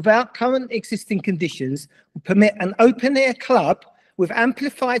 licenses without current existing conditions will permit an open air club with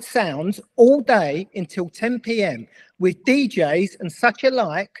amplified sound all day until 10 p.m. with DJs and such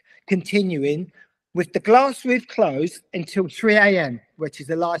alike continuing, with the glass roof closed until 3 a.m., which is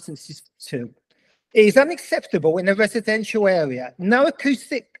the licenses to. It is unacceptable in a residential area. No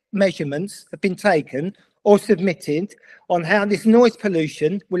acoustic measurements have been taken or submitted on how this noise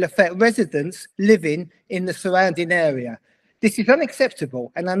pollution will affect residents living in the surrounding area. This is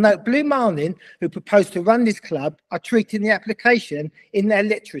unacceptable, and I note Blue Marlin, who proposed to run this club, are treating the application in their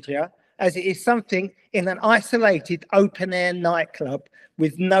literature as it is something in an isolated open-air nightclub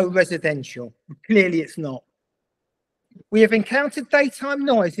with no residential. Clearly it's not. We have encountered daytime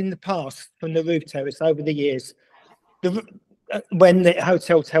noise in the past from the roof terrace over the years when the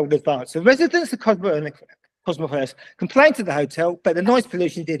hotel held advance. The residents of Cosmopolis complained to the hotel, but the noise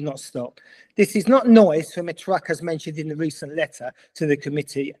pollution did not stop. This is not noise from a truck as mentioned in the recent letter to the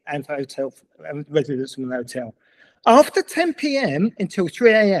committee and hotel residents from the hotel. After 10 p.m. until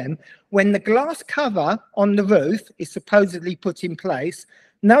 3 a.m., when the glass cover on the roof is supposedly put in place,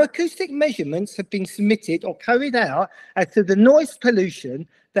 no acoustic measurements have been submitted or carried out as to the noise pollution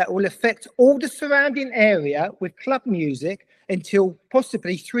that will affect all the surrounding area with club music until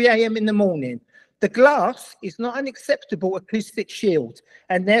possibly 3 a.m. in the morning. The glass is not an acceptable acoustic shield,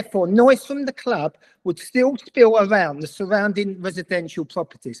 and therefore noise from the club would still spill around the surrounding residential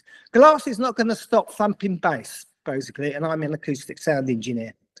properties. Glass is not going to stop thumping bass, basically, and I'm an acoustic sound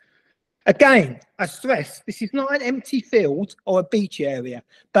engineer. Again, I stress this is not an empty field or a beach area,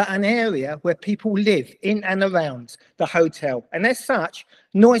 but an area where people live in and around the hotel. And as such,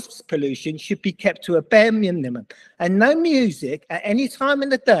 noise pollution should be kept to a bare minimum. And no music at any time in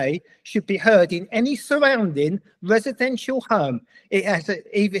the day should be heard in any surrounding residential home, even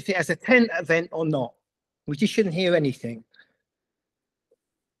if it has a tent event or not. We just shouldn't hear anything.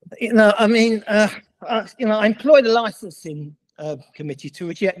 I employ the licensing committee to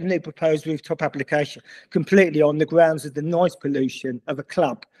reject the new proposed rooftop application completely on the grounds of the noise pollution of a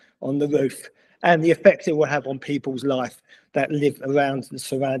club on the roof and the effect it will have on people's life that live around the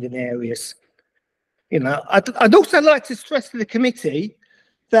surrounding areas. You know, I'd also like to stress to the committee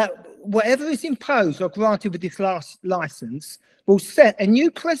that whatever is imposed or granted with this last licence will set a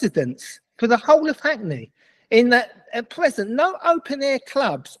new precedence for the whole of Hackney, in that at present no open air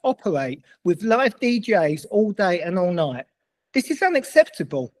clubs operate with live DJs all day and all night. This is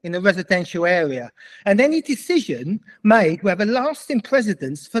unacceptable in a residential area, and any decision made will have a lasting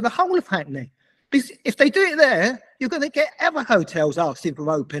precedence for the whole of Hackney. Because if they do it there, you're going to get other hotels asking for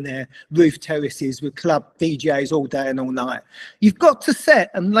open air roof terraces with club DJs all day and all night. You've got to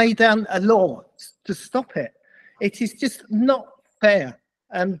set and lay down a law to stop it. It is just not fair.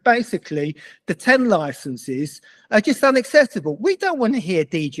 And basically, the 10 licenses are just unacceptable. We don't want to hear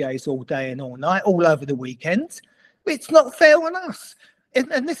DJs all day and all night, all over the weekend. It's not fair on us.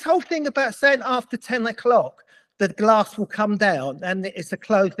 And this whole thing about saying after 10 o'clock, the glass will come down and it's a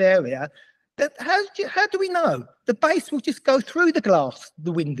closed area, that how do we know? The bass will just go through the glass,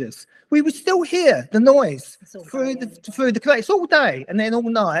 the windows. We would still hear the noise through the glass. It's all day and then all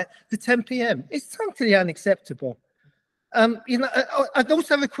night to 10 p.m. It's totally unacceptable. You know, I'd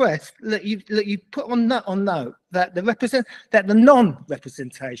also request that you put on note that the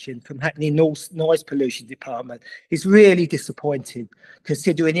non-representation from Hackney Noise Pollution Department is really disappointing,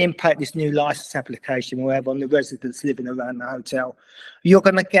 considering the impact this new licence application will have on the residents living around the hotel. You're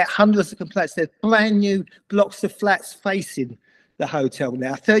going to get hundreds of complaints. There's brand new blocks of flats facing the hotel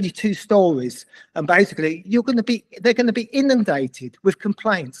now, 32 stories, and basically they're going to be inundated with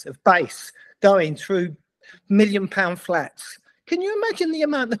complaints of bass going through £1 million flats. Can you imagine the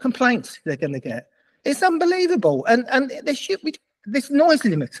amount of complaints they're going to get? It's unbelievable. And there should be, this noise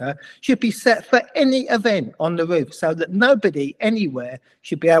limiter should be set for any event on the roof so that nobody anywhere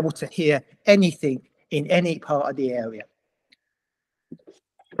should be able to hear anything in any part of the area.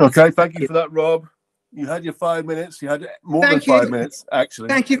 Okay, thank you for that, Rob. You had your 5 minutes. You had more than 5 minutes, actually.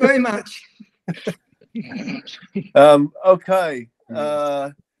 Thank you very much. Okay.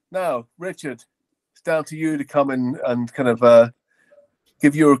 Now, Richard, it's down to you to come in and kind of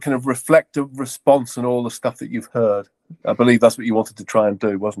give your kind of reflective response on all the stuff that you've heard. I believe that's what you wanted to try and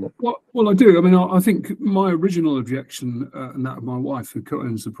do, wasn't it? Well, I do. I mean, I think my original objection, and that of my wife, who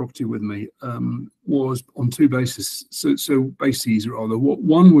co-owns the property with me, was on two bases. So bases rather.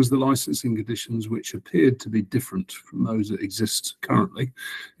 One was the licensing conditions, which appeared to be different from those that exist currently.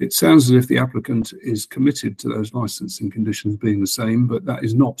 It sounds as if the applicant is committed to those licensing conditions being the same, but that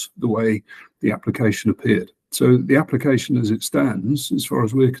is not the way the application appeared. So the application as it stands, as far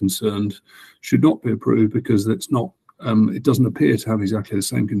as we're concerned, should not be approved because it's not. It doesn't appear to have exactly the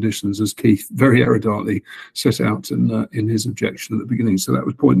same conditions as Keith very eruditely set out in his objection at the beginning. So that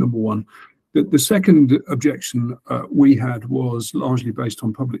was point number one. The second objection we had was largely based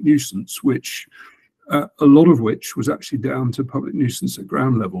on public nuisance, which a lot of which was actually down to public nuisance at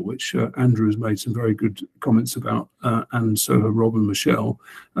ground level, which Andrew has made some very good comments about, and so have Rob and Michelle,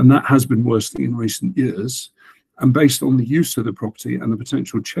 and that has been worsening in recent years. And based on the use of the property and the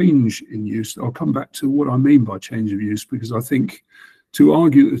potential change in use, I'll come back to what I mean by change of use, because I think to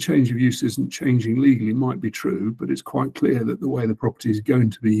argue that the change of use isn't changing legally might be true, but it's quite clear that the way the property is going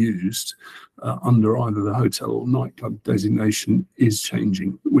to be used under either the hotel or nightclub designation is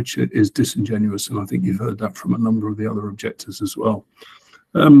changing, which is disingenuous. And I think you've heard that from a number of the other objectors as well.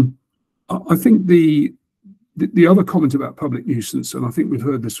 I think the other comment about public nuisance, and I think we've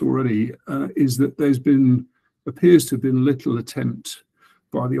heard this already, is that appears to have been little attempt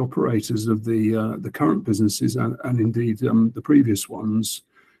by the operators of the current businesses and indeed the previous ones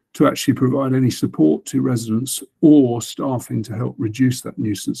to actually provide any support to residents or staffing to help reduce that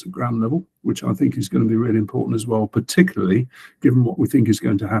nuisance at ground level, which I think is going to be really important as well, particularly given what we think is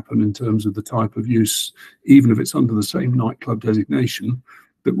going to happen in terms of the type of use, even if it's under the same nightclub designation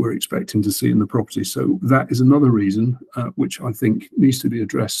that we're expecting to see in the property. So that is another reason which I think needs to be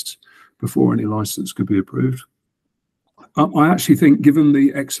addressed before any license could be approved. I actually think, given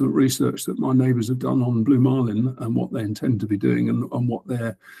the excellent research that my neighbours have done on Blue Marlin and what they intend to be doing and what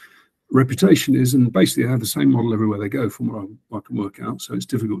their reputation is, and basically they have the same model everywhere they go from what I can work out, so it's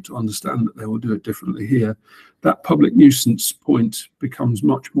difficult to understand that they will do it differently here. That public nuisance point becomes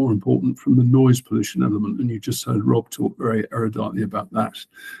much more important from the noise pollution element, and you just heard Rob talk very eruditely about that.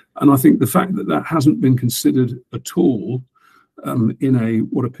 And I think the fact that that hasn't been considered at all in a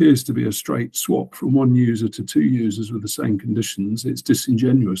what appears to be a straight swap from one user to two users with the same conditions, it's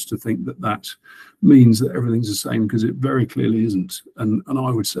disingenuous to think that that means that everything's the same, because it very clearly isn't. And I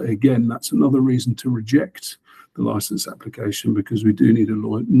would say, again, that's another reason to reject the license application, because we do need a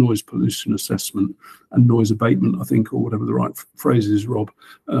noise pollution assessment and noise abatement, I think, or whatever the right phrase is, Rob,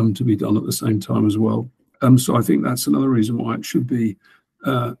 to be done at the same time as well. So I think that's another reason why it should be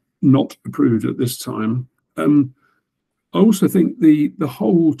not approved at this time. I also think the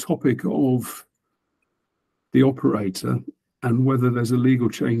whole topic of the operator and whether there's a legal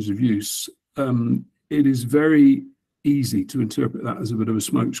change of use, it is very easy to interpret that as a bit of a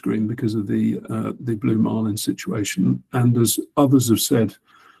smokescreen because of the Blue Marlin situation. And as others have said,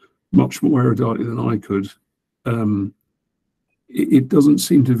 much more eruditely than I could, it doesn't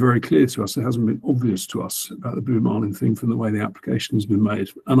seem to be very clear to us. It hasn't been obvious to us about the Blue Marlin thing from the way the application has been made.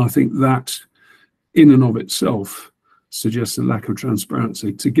 And I think that in and of itself suggests a lack of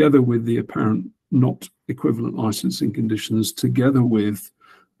transparency, together with the apparent not equivalent licensing conditions, together with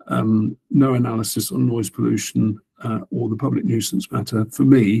no analysis on noise pollution or the public nuisance matter. For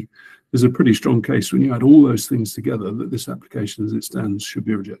me, there's a pretty strong case when you add all those things together that this application as it stands should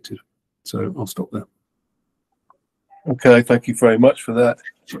be rejected. So I'll stop there. Okay, thank you very much for that,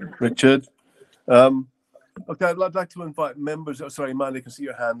 Richard. Okay, I'd like to invite members. Oh, sorry, Amanda, you can see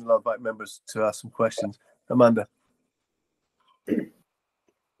your hand, and I'll invite members to ask some questions. Amanda.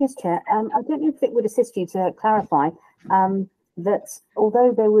 Yes, Chair. I don't know if it would assist you to clarify that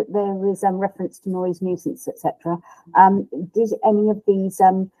although there is reference to noise nuisance, etc., did any of these,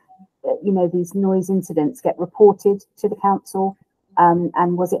 these noise incidents get reported to the council,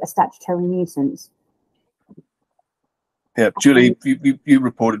 and was it a statutory nuisance? Yeah, Julie, you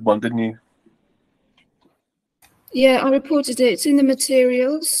reported one, didn't you? Yeah, I reported it. It's in the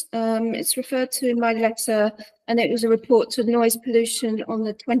materials. It's referred to in my letter, and it was a report to noise pollution on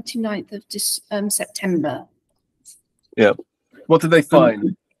the 29th of September. Yeah. What did they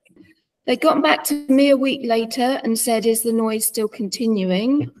find? They got back to me a week later and said, "Is the noise still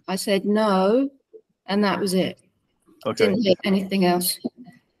continuing?" I said no, and that was it. Okay. Didn't hear anything else.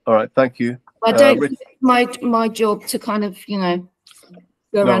 All right, thank you. I don't think it's my job to kind of, go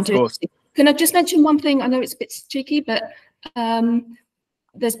around to it. Can I just mention one thing? I know it's a bit cheeky, but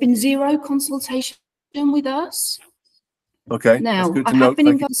there's been zero consultation with us. Okay. Now, I have been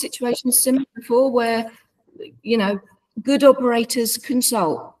involved in situations similar before where, good operators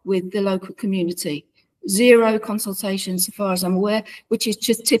consult with the local community. Zero consultation, so far as I'm aware, which is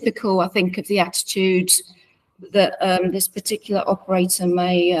just typical, I think, of the attitude that this particular operator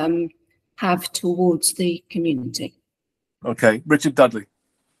may have towards the community. Okay, Richard Dudley.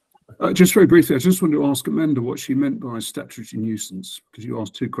 Just very briefly, I just wanted to ask Amanda what she meant by statutory nuisance, because you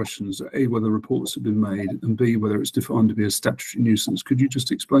asked two questions: A, whether reports have been made, and B, whether it's defined to be a statutory nuisance. Could you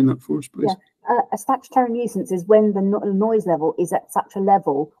just explain that for us, please? Yeah, a statutory nuisance is when the noise level is at such a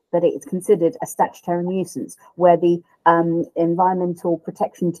level that it's considered a statutory nuisance, where the environmental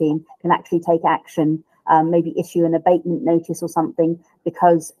protection team can actually take action, maybe issue an abatement notice or something,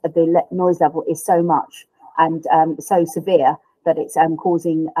 because the noise level is so much and so severe that it's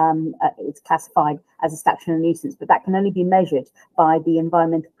causing, it's classified as a statutory nuisance, but that can only be measured by the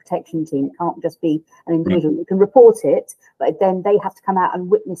environmental protection team. It can't just be an individual. You can report it, but then they have to come out and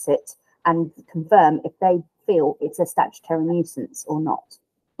witness it and confirm if they feel it's a statutory nuisance or not.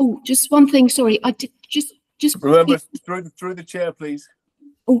 Oh, just one thing, sorry, I did just remember through the chair, please.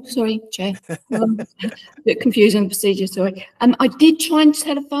 Oh, sorry, Chair. A bit confusing procedure, sorry. I did try and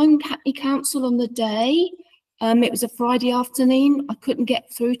telephone Hackney Council on the day. It was a Friday afternoon. I couldn't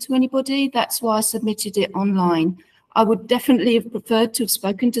get through to anybody. That's why I submitted it online. I would definitely have preferred to have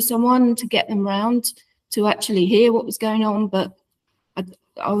spoken to someone to get them round to actually hear what was going on, but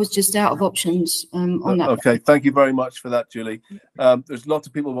I was just out of options on that. Okay, thank you very much for that, Julie. There's lots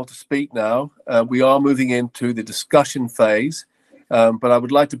of people who want to speak now. We are moving into the discussion phase, but I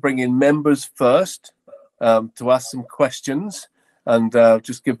would like to bring in members first to ask some questions and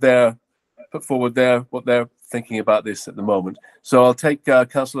just put forward what they're thinking about this at the moment. So I'll take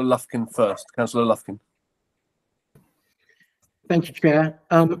Councillor Lufkin first. Councillor Lufkin. Thank you, Chair.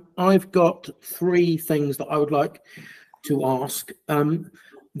 I've got three things that I would like to ask.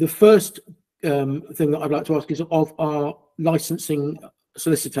 The first thing that I'd like to ask is of our licensing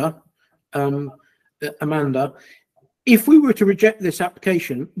solicitor, Amanda. If we were to reject this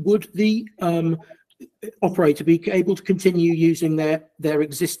application, would the operator be able to continue using their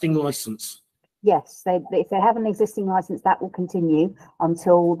existing license? Yes, if they have an existing license, that will continue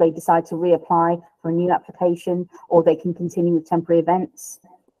until they decide to reapply for a new application, or they can continue with temporary events.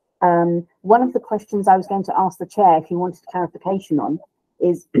 One of the questions I was going to ask the chair, if you wanted clarification on,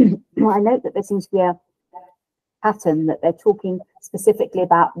 is I note that there seems to be a pattern that they're talking specifically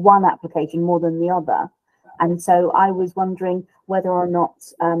about one application more than the other. And so I was wondering whether or not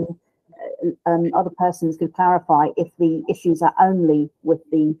other persons could clarify if the issues are only with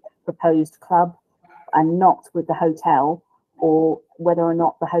the proposed club and not with the hotel, or whether or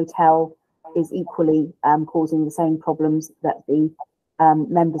not the hotel is equally causing the same problems that the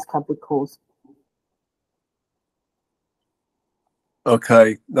members club would cause.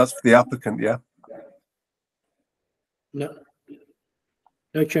 Okay, that's for the applicant, yeah? No,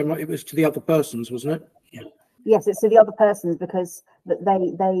 Chairman, it was to the other persons, wasn't it? Yeah. Yes, it's to the other persons because they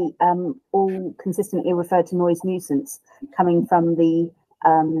all consistently refer to noise nuisance coming from the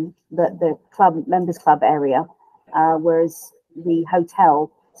club members club area, whereas the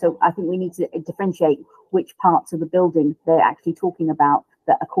hotel. So I think we need to differentiate which parts of the building they're actually talking about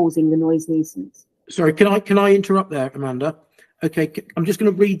that are causing the noise nuisance. Sorry, can I interrupt there, Amanda? Okay, I'm just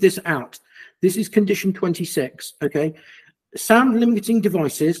going to read this out. This is condition 26. Okay. Sound limiting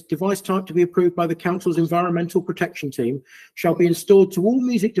devices, device type to be approved by the council's environmental protection team, shall be installed to all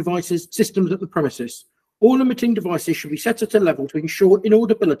music devices systems at the premises. All limiting devices should be set at a level to ensure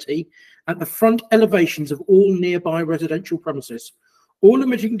inaudibility at the front elevations of all nearby residential premises. All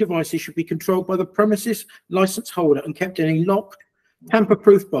limiting devices should be controlled by the premises license holder and kept in a locked,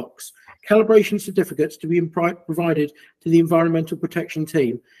 tamper-proof box. Calibration certificates to be provided to the environmental protection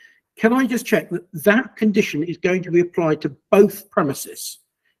team. Can I just check that that condition is going to be applied to both premises?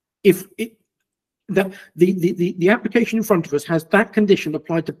 If the application in front of us has that condition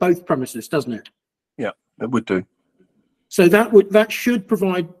applied to both premises, doesn't it? Yeah, it would do. So that should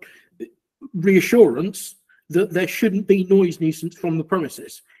provide reassurance that there shouldn't be noise nuisance from the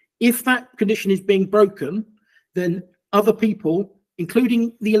premises. If that condition is being broken, then other people,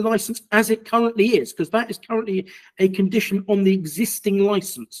 including the license as it currently is, because that is currently a condition on the existing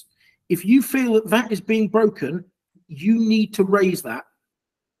license. If you feel that that is being broken, you need to raise that.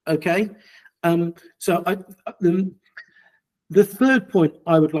 Okay. So the third point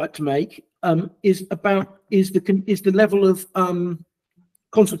I would like to make is the level of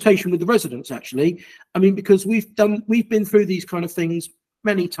consultation with the residents. Actually, I mean, because we've been through these kind of things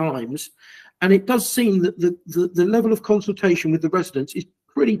many times, and it does seem that the level of consultation with the residents is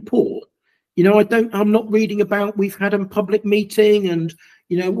pretty poor. You know, I'm not reading about we've had a public meeting and,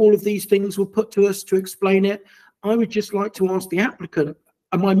 you know, all of these things were put to us to explain it. I would just like to ask the applicant,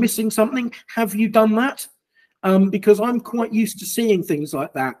 am I missing something? Have you done that? Because I'm quite used to seeing things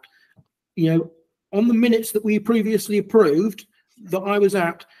like that. You know, on the minutes that we previously approved that I was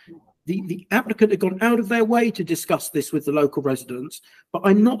at, the applicant had gone out of their way to discuss this with the local residents, but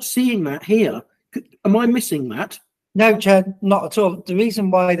I'm not seeing that here. Am I missing that? No, Chair, not at all. The reason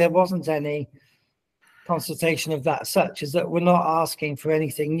why there wasn't any consultation of that such is that we're not asking for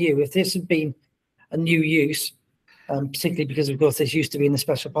anything new. If this had been a new use, particularly because, of course, this used to be in the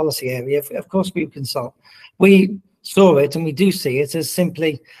special policy area, of course we would consult. We saw it, and we do see it, as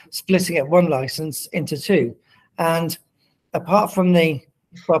simply splitting it one license into two. And apart from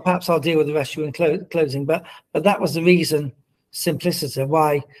well, perhaps I'll deal with the rest of you in closing, but that was the reason, simplicity,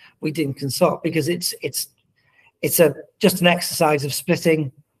 why we didn't consult, because it's just an exercise of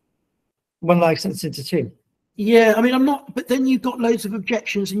splitting one license into two. Yeah, I mean, but then you got loads of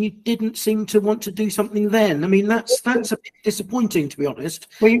objections and you didn't seem to want to do something then. I mean, that's a bit disappointing, to be honest.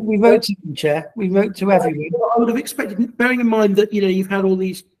 We wrote to them, Chair. We wrote to everyone. I would have expected, bearing in mind that, you know, you've had all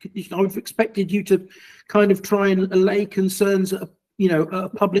these, I would have expected you to kind of try and allay concerns at a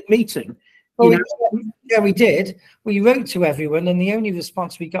public meeting. Well, yeah, we did. We wrote to everyone, and the only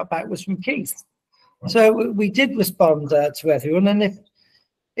response we got back was from Keith. So we did respond to everyone, and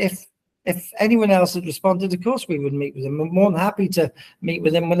if anyone else had responded, of course we would meet with them. We're more than happy to meet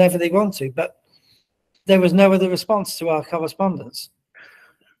with them whenever they want to, but there was no other response to our correspondence.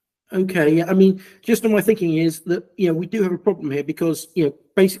 Okay, yeah, I mean, just my thinking is that, you know, we do have a problem here because, you know,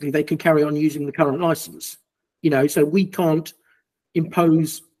 basically they can carry on using the current license, you know, so we can't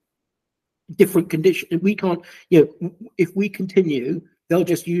impose different conditions. We can't, you know, if we continue, they'll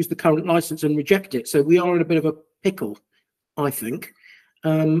just use the current license and reject it. So we are in a bit of a pickle, I think.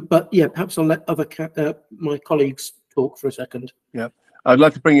 But yeah, perhaps I'll let my colleagues talk for a second. Yeah, I'd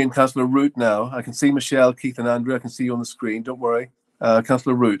like to bring in Councillor Root now. I can see Michelle, Keith and Andrew. I can see you on the screen. Don't worry.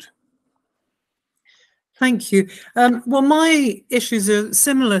 Councillor Root. Thank you. Well, my issues are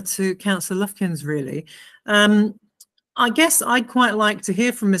similar to Councillor Lufkin's, really. I guess I'd quite like to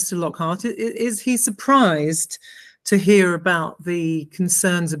hear from Mr. Lockhart. Is he surprised to hear about the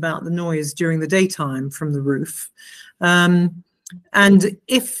concerns about the noise during the daytime from the roof? And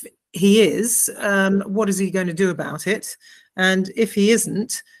if he is, what is he going to do about it? And if he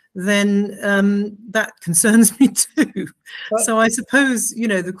isn't, then that concerns me too. So I suppose, you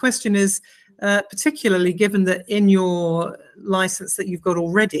know, the question is, particularly given that in your license that you've got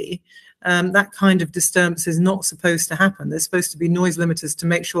already, that kind of disturbance is not supposed to happen. There's supposed to be noise limiters to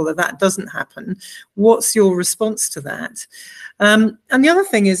make sure that that doesn't happen. What's your response to that? And the other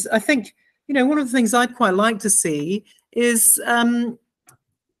thing is, I think, you know, one of the things I'd quite like to see is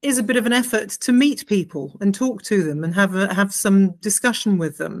a bit of an effort to meet people and talk to them and have some discussion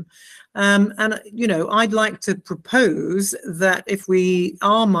with them. And, you know, I'd like to propose that if we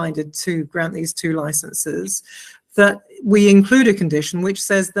are minded to grant these 2 licenses, that we include a condition which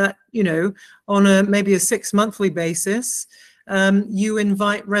says that, you know, on maybe a 6-monthly basis, you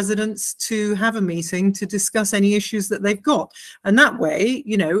invite residents to have a meeting to discuss any issues that they've got. And that way,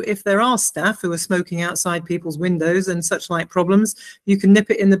 you know, if there are staff who are smoking outside people's windows and such like problems, you can nip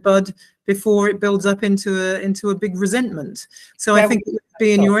it in the bud before it builds up into a big resentment. So I think it would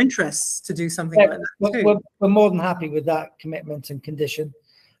be in your interests to do something like that too. We're more than happy with that commitment and condition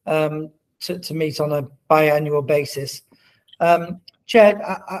to meet on a biannual basis.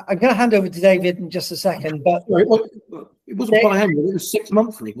 Chair, I'm going to hand over to David in just a second, but it wasn't biannual, it was 6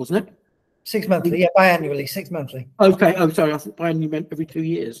 monthly, wasn't it? 6 monthly, yeah, biannually, 6 monthly. Okay, oh sorry, I thought biannually meant every 2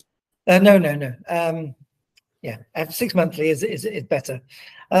 years. No. Yeah, 6 monthly is better.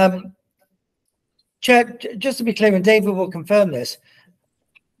 Chair, just to be clear, and David will confirm this,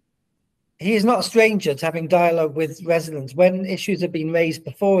 he is not a stranger to having dialogue with residents when issues have been raised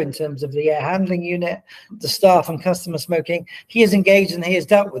before in terms of the air handling unit, the staff and customer smoking. He is engaged and he has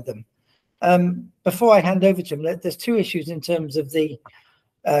dealt with them. Before I hand over to him, there's 2 issues in terms of the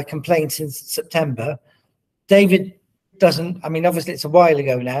complaints in September. David doesn't, I mean, obviously it's a while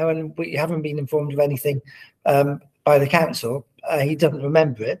ago now and we haven't been informed of anything by the council. He doesn't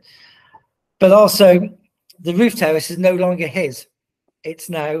remember it. But also the roof terrace is no longer his.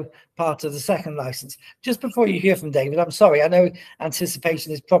 It's now part of the second license. Just before you hear from David, I'm sorry, I know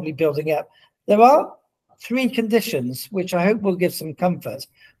anticipation is probably building up. There are 3 conditions, which I hope will give some comfort,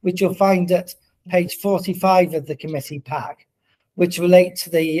 which you'll find at page 45 of the committee pack, which relate to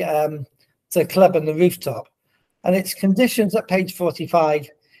the club and the rooftop. And it's conditions at page 45.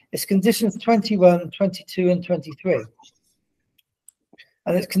 It's conditions 21, 22, and 23.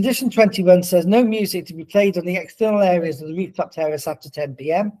 And it's condition 21 says no music to be played on the external areas of the rooftop terrace after 10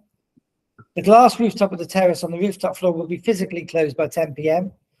 p.m. The glass rooftop of the terrace on the rooftop floor will be physically closed by 10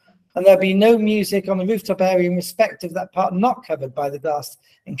 p.m. And there'll be no music on the rooftop area in respect of that part not covered by the glass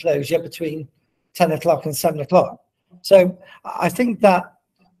enclosure between 10 o'clock and 7 o'clock. So I think that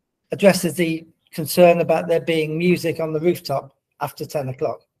addresses the concern about there being music on the rooftop after 10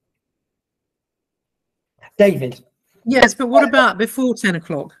 o'clock. David. Yes, but what about before 10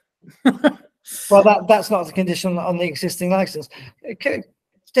 o'clock? Well, that's not the condition on the existing license.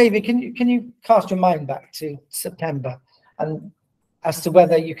 David, can you cast your mind back to September and as to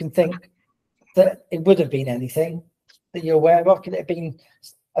whether you can think that it would have been anything that you're aware of? Could it have been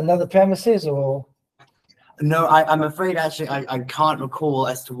another premises or? No, I'm afraid actually I can't recall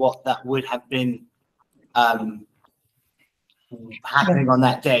as to what that would have been happening on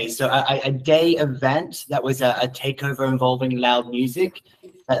that day. So a day event that was a takeover involving loud music,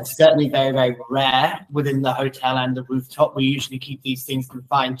 that's certainly very, very rare within the hotel and the rooftop. We usually keep these things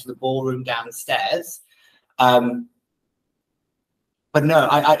confined to the ballroom downstairs. But no,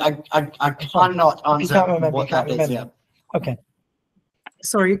 I cannot answer what that is. Yeah. Okay.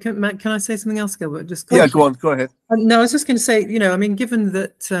 Sorry, Matt, can I say something else, Gilbert? Yeah, go on, go ahead. No, I was just going to say, you know, I mean, given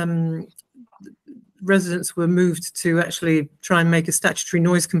that residents were moved to actually try and make a statutory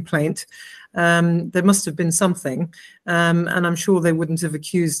noise complaint, there must have been something, and I'm sure they wouldn't have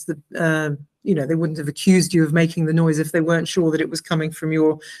accused you know, they wouldn't have accused you of making the noise if they weren't sure that it was coming from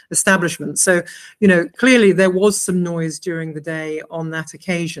your establishment. So, you know, clearly there was some noise during the day on that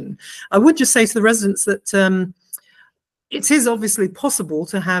occasion. I would just say to the residents that it is obviously possible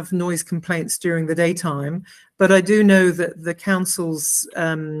to have noise complaints during the daytime, but I do know that the council's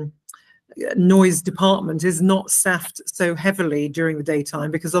noise department is not staffed so heavily during the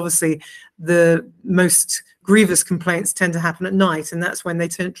daytime, because obviously the most grievous complaints tend to happen at night, and that's when they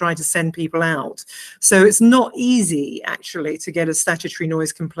try to send people out. So it's not easy actually to get a statutory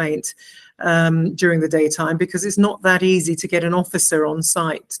noise complaint during the daytime, because it's not that easy to get an officer on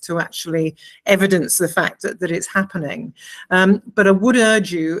site to actually evidence the fact that it's happening. But I would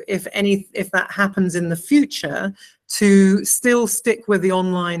urge you, if that happens in the future, to still stick with the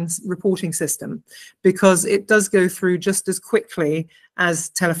online reporting system, because it does go through just as quickly as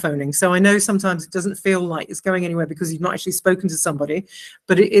telephoning. So I know sometimes it doesn't feel like it's going anywhere because you've not actually spoken to somebody,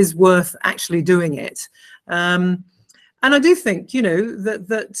 but it is worth actually doing it. And I do think, you know,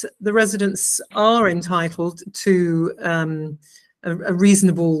 that the residents are entitled to a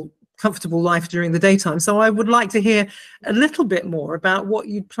reasonable, comfortable life during the daytime. So I would like to hear a little bit more about what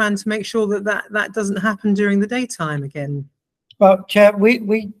you plan to make sure that doesn't happen during the daytime again. Well, Chair,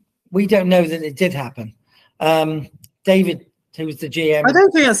 we don't know that it did happen. David, who's the GM. I don't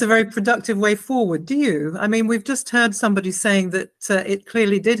think that's a very productive way forward, do you? I mean, we've just heard somebody saying that it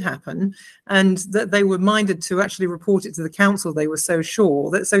clearly did happen and that they were minded to actually report it to the council. They were so sure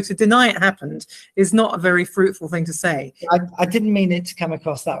that, so to deny it happened is not a very fruitful thing to say. I didn't mean it to come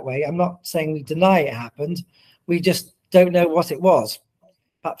across that way. I'm not saying we deny it happened. We just don't know what it was.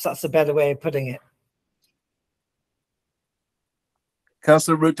 Perhaps that's a better way of putting it.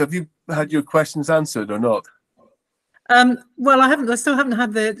 Councillor Root, have you had your questions answered or not? Well, I still haven't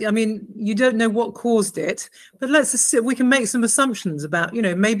had I mean, you don't know what caused it, but we can make some assumptions about, you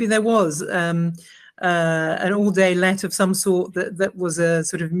know, maybe there was an all-day let of some sort that was a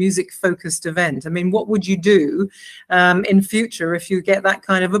sort of music-focused event. I mean, what would you do in future if you get that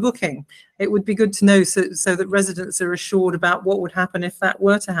kind of a booking? It would be good to know so that residents are assured about what would happen if that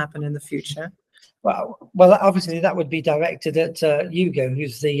were to happen in the future. Well, obviously that would be directed at Hugo,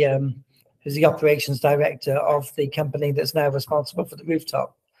 who's the operations director of the company that's now responsible for the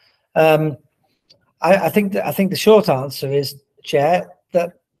rooftop. I think the short answer is, Chair,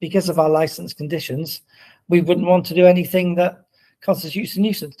 that because of our license conditions, we wouldn't want to do anything that constitutes a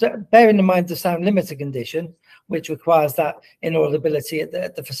nuisance. Bearing in mind the sound limiter condition, which requires that inaudibility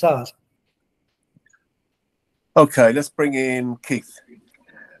at the facade. Okay, let's bring in Keith.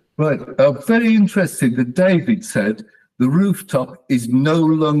 Right, I'm very interested that David said the rooftop is no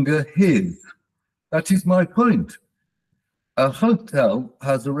longer his. That is my point. A hotel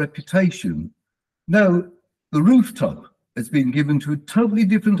has a reputation. Now, the rooftop has been given to a totally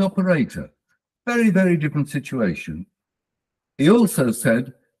different operator. Very, very different situation. He also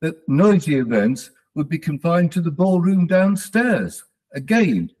said that noisy events would be confined to the ballroom downstairs.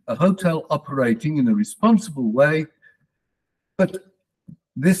 Again, a hotel operating in a responsible way, but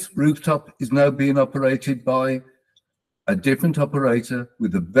this rooftop is now being operated by a different operator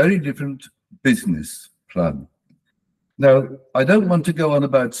with a very different business plan. Now, I don't want to go on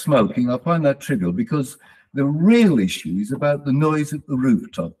about smoking. I find that trivial because the real issue is about the noise at the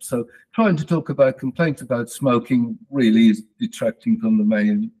rooftop. So trying to talk about complaints about smoking really is detracting from the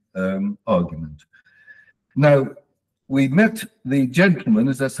main argument. Now, we met the gentleman,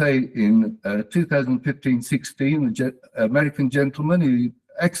 as I say, in 2015-16, the American gentleman, he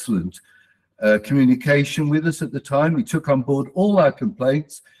excellent communication with us at the time. He took on board all our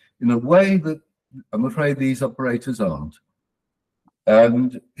complaints in a way that I'm afraid these operators aren't.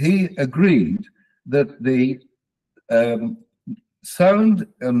 And he agreed that the sound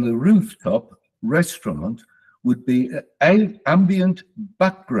on the rooftop restaurant would be ambient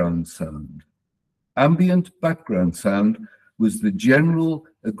background sound. Ambient background sound was the general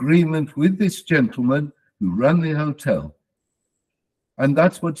agreement with this gentleman who ran the hotel. And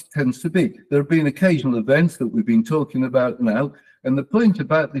that's what it tends to be. There have been occasional events that we've been talking about now. And the point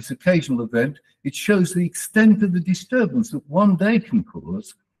about this occasional event, it shows the extent of the disturbance that one day can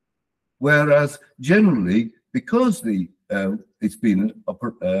cause. Whereas generally, because it's been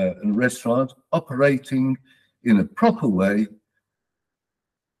a restaurant operating in a proper way,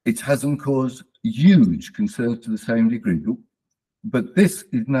 it hasn't caused huge concerns to the same degree. But this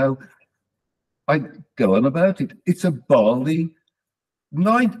is now, I go on about it, it's a Bali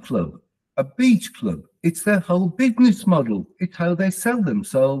nightclub, a beach club. It's their whole business model. It's how they sell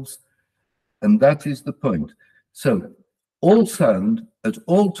themselves. And that is the point. So all sound at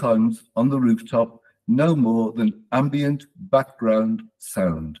all times on the rooftop, no more than ambient background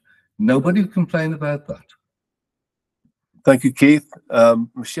sound. Nobody will complain about that. Thank you, Keith.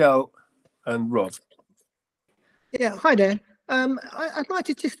 Michelle and Rod. Yeah, hi there. I'd like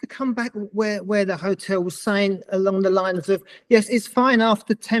to just come back where the hotel was saying along the lines of, yes, it's fine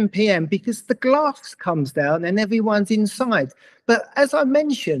after 10 p.m. because the glass comes down and everyone's inside. But as I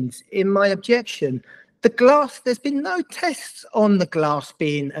mentioned in my objection, the glass, there's been no tests on the glass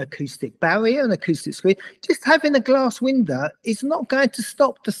being acoustic barrier and acoustic screen. Just having a glass window is not going to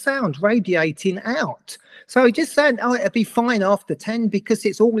stop the sound radiating out. So just saying, oh, it'll be fine after 10 because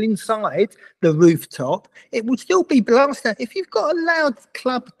it's all inside the rooftop, it will still be blasted. If you've got a loud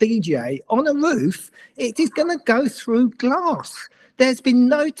club DJ on a roof, it is going to go through glass. there's been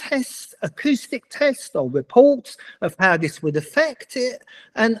no tests, acoustic tests or reports of how this would affect it.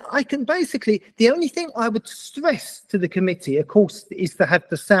 And I can basically, the only thing I would stress to the committee, of course, is to have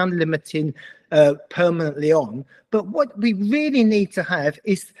the sound limiting permanently on. But what we really need to have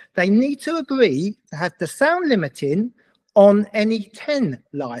is they need to agree to have the sound limiting on any 10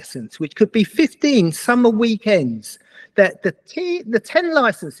 license, which could be 15 summer weekends, that the 10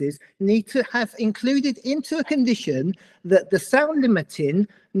 licenses need to have included into a condition that the sound limiting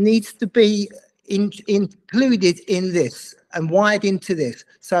needs to be included in this and wired into this,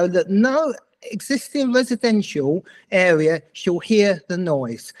 so that no existing residential area shall hear the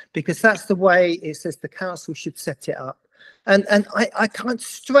noise, because that's the way it says the council should set it up. And I can't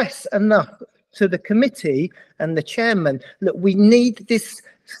stress enough to the committee and the chairman that we need this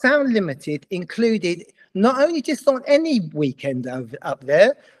sound limited included not only just on any weekend up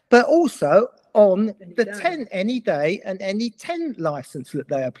there, but also on the 10 any day and any 10 license that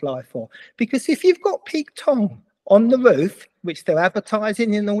they apply for. Because if you've got Peak Tom on the roof, which they're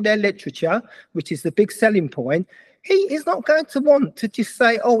advertising in all their literature, which is the big selling point, he is not going to want to just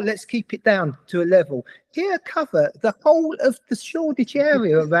say, oh, let's keep it down to a level. He'll cover the whole of the Shoreditch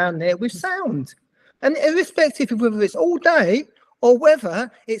area around there with sound. And irrespective of whether it's all day or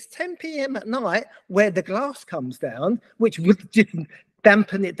whether it's 10 p.m. at night where the glass comes down, which would just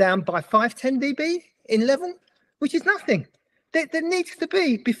dampen it down by 5-10 dB in level, which is nothing. There needs to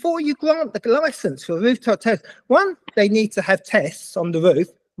be, before you grant the license for rooftop test, one, they need to have tests on the roof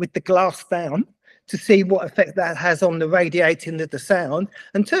with the glass down to see what effect that has on the radiating of the sound.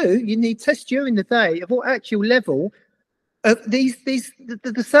 And two, you need tests during the day of what actual level of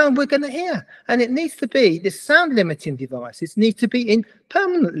the sound we're going to hear. And it needs to be, the sound limiting devices need to be in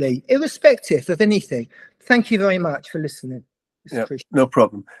permanently, irrespective of anything. Thank you very much for listening. Yeah, no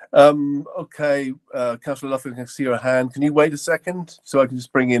problem. Okay, Councillor Loughlin, I can see your hand. Can you wait a second so I can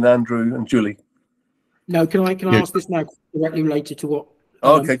just bring in Andrew and Julie? No, can I ask this now directly related to what?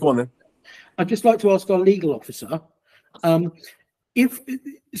 Okay, go on then. I'd just like to ask our legal officer, if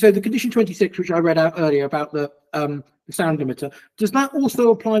so, the condition 26, which I read out earlier about the sound limiter, does that also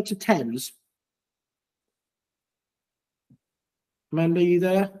apply to 10s? Amanda, are you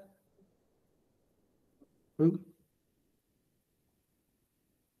there? Ooh.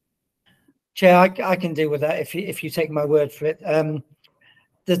 Chair, I can deal with that if you take my word for it.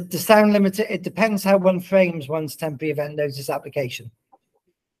 The sound limiter, it depends how one frames one's temporary event notice application.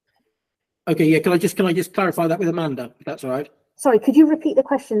 Okay, yeah. Can I just clarify that with Amanda, if that's all right? Sorry, could you repeat the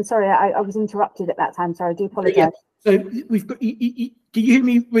question? Sorry, I was interrupted at that time. Sorry, I do apologise. Yeah. So we've got. Did you hear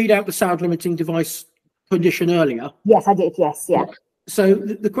me read out the sound limiting device condition earlier? Yes, I did. Yes, yeah. So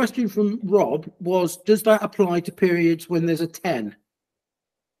the question from Rob was, does that apply to periods when there's a 10?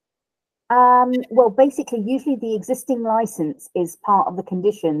 Well, basically, usually the existing license is part of the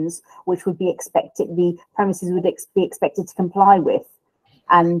conditions which would be expected, the premises would be expected to comply with.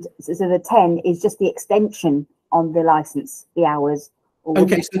 And so the 10 is just the extension on the license, the hours.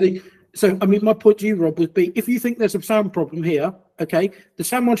 Okay, so I mean, my point to you, Rob, would be if you think there's a sound problem here, okay, the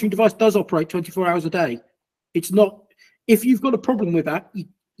sound monitoring device does operate 24 hours a day. It's not, if you've got a problem with that,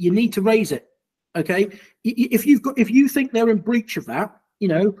 you need to raise it. Okay, if you think they're in breach of that, you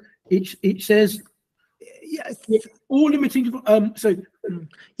know, it says, yes, all limiting.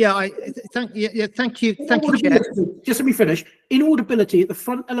 Yeah, thank you, Chair. Just let me finish. Inaudibility at the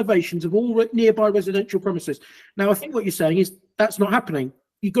front elevations of all nearby residential premises. Now, I think what you're saying is that's not happening.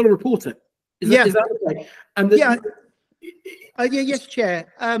 You've got to report it. Is that okay? And yes, Chair.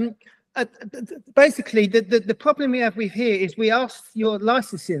 Basically, the problem we have with here is we asked your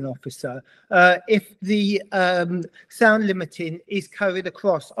licensing officer if the sound limiting is carried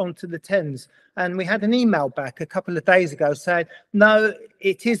across onto the 10s, and we had an email back a couple of days ago saying no,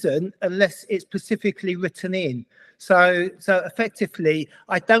 it isn't unless it's specifically written in. So effectively,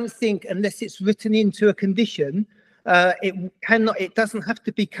 I don't think unless it's written into a condition, it doesn't have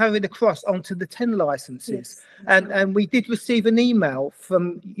to be carried across onto the 10 licenses. Yes. And we did receive an email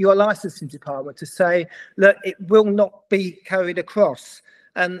from your licensing department to say that it will not be carried across,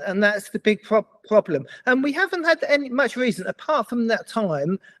 and that's the big problem. And we haven't had much reason apart from that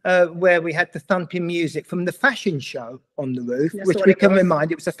time where we had the thumping music from the fashion show on the roof, which we can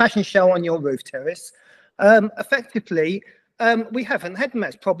remind, it was a fashion show on your roof terrace. Effectively, we haven't had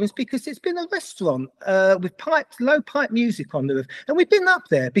much problems because it's been a restaurant with low pipe music on the roof. And we've been up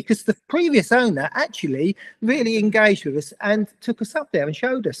there because the previous owner actually really engaged with us and took us up there and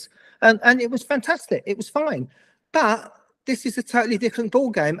showed us. And it was fantastic. It was fine. But this is a totally different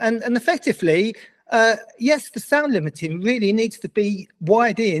ballgame. And effectively, yes, the sound limiting really needs to be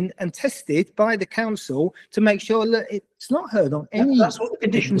wired in and tested by the council to make sure that it's not heard on any. That's what the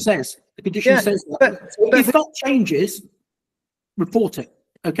condition says. The condition says that. But If that changes, report it.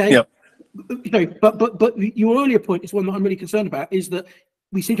 Okay. Yeah. Okay. But your earlier point is one that I'm really concerned about, is that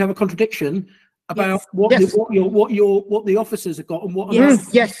we seem to have a contradiction about what the officers have got and what.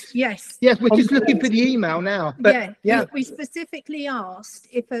 Yes. Yes. We're just looking for the email now. But We specifically asked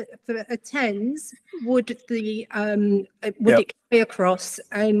if for attends would the it carry across,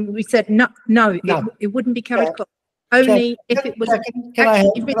 and we said no, it wouldn't be carried across. Only if it was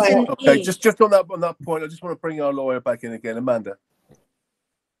actually written in. Okay, just on that point, I just want to bring our lawyer back in again, Amanda.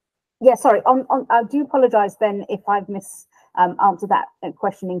 Yeah, sorry. I do apologise then if I've answered that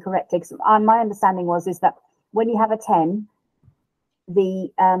question incorrectly. Because my understanding is that when you have a 10, the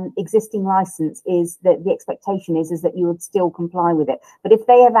existing license is that the expectation is that you would still comply with it. But if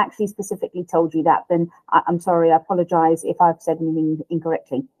they have actually specifically told you that, then I'm sorry. I apologise if I've said anything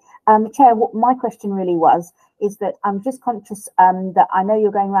incorrectly. Chair, what my question really is that I'm just conscious that I know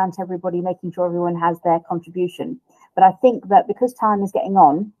you're going around to everybody, making sure everyone has their contribution. But I think that because time is getting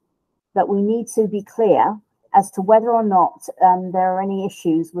on, that we need to be clear as to whether or not there are any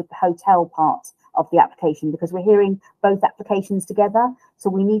issues with the hotel part of the application, because we're hearing both applications together. So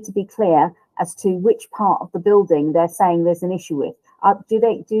we need to be clear as to which part of the building they're saying there's an issue with.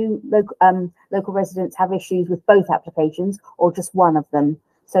 Do local residents have issues with both applications or just one of them?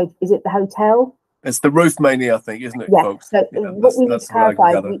 So is it the hotel? It's the roof mainly, I think, isn't it, yeah, folks? So what we need to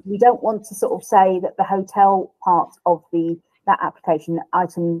clarify, we don't want to sort of say that the hotel part of that application,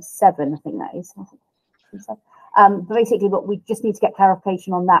 item 7, I think that is. Basically, but we just need to get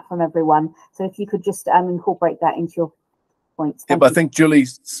clarification on that from everyone. So if you could just incorporate that into your points. Yeah, but I think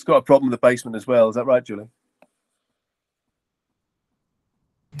Julie's got a problem with the basement as well. Is that right, Julie?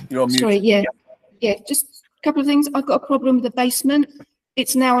 You're on mute. Sorry, yeah, just a couple of things. I've got a problem with the basement.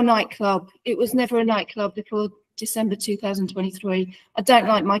 It's now a nightclub. It was never a nightclub before December 2023. I don't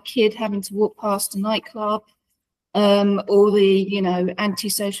like my kid having to walk past a nightclub. All the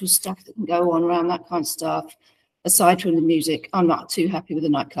antisocial stuff that can go on around that kind of stuff. Aside from the music, I'm not too happy with the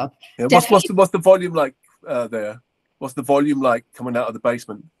nightclub. Yeah, what's the volume like there? What's the volume like coming out of the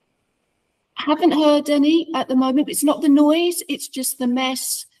basement? I haven't heard any at the moment. It's not the noise. It's just the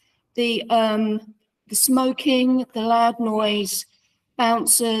mess, the smoking, the loud noise,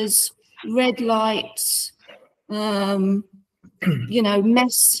 bouncers, red lights.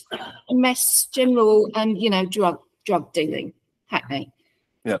 Mess general, and drug dealing, Hackney.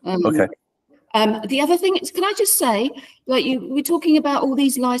 Yeah. Okay. The other thing is, can I just say, we're talking about all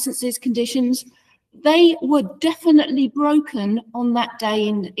these licenses, conditions. They were definitely broken on that day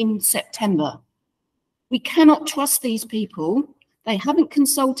in September. We cannot trust these people. They haven't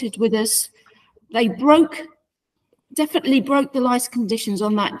consulted with us. They definitely broke the license conditions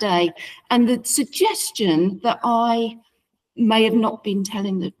on that day. And the suggestion that I may have not been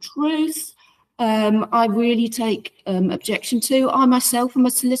telling the truth, I really take objection to. I myself am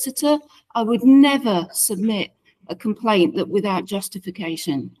a solicitor. I would never submit a complaint without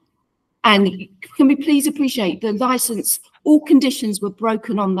justification. And can we please appreciate the license, all conditions were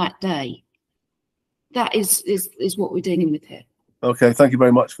broken on that day. That is what we're dealing with here. Okay, thank you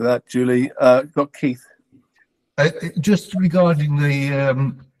very much for that, Julie. Got Keith. Just regarding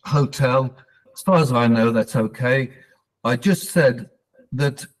the hotel, as far as I know, that's okay. I just said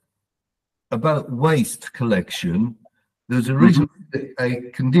that about waste collection, there's originally a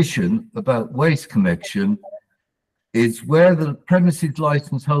condition about waste collection is where the premises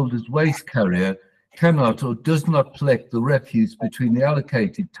license holder's waste carrier cannot or does not collect the refuse between the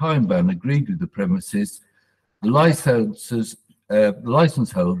allocated time band agreed with the premises, the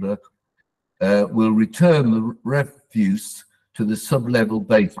license holder will return the refuse to the sub-level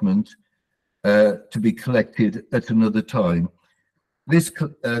basement to be collected at another time. This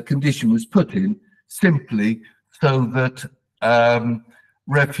condition was put in simply so that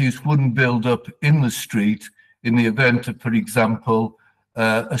refuse wouldn't build up in the street in the event of, for example,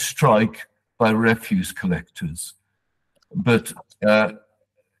 a strike by refuse collectors. But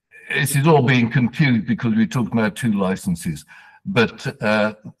this is all being confused because we're talking about 2 licenses. But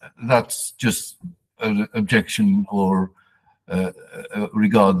that's just an objection or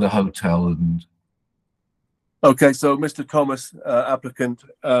regard the hotel. And okay, so Mr. Thomas, applicant,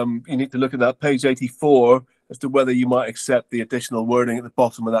 you need to look at that page 84 as to whether you might accept the additional wording at the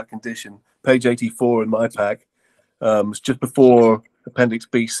bottom of that condition. Page 84 in my pack. It's just before Appendix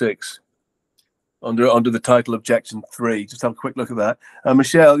B6. under the title Objection 3. Just have a quick look at that.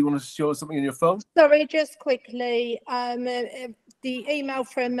 Michelle, you want to show us something on your phone? Sorry, just quickly. The email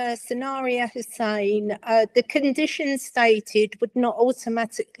from Scenaria Hussain, the conditions stated would not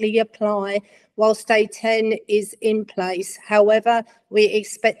automatically apply whilst A10 is in place. However, we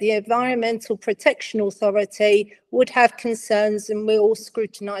expect the Environmental Protection Authority would have concerns and will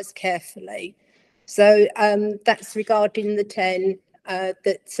scrutinise carefully. So that's regarding the 10,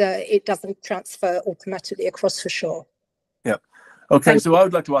 that it doesn't transfer automatically across for sure. Yeah. Okay, so I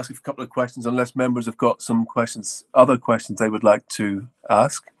would like to ask a couple of questions, unless members have got some questions, other questions they would like to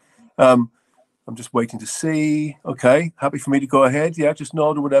ask. I'm just waiting to see. Okay, happy for me to go ahead. Yeah, just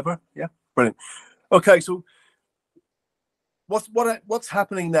nod or whatever. Yeah, brilliant. Okay, so what's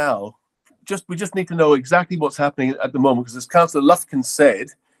happening now? We just need to know exactly what's happening at the moment, because as Councillor Lufkin said,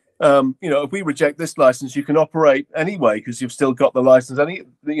 you know, if we reject this license, you can operate anyway because you've still got the license,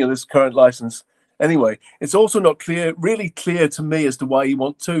 this current license. Anyway, it's also not really clear to me as to why you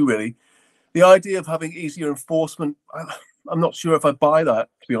want to, really. The idea of having easier enforcement, I'm not sure if I buy that,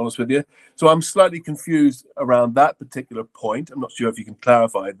 to be honest with you. So I'm slightly confused around that particular point. I'm not sure if you can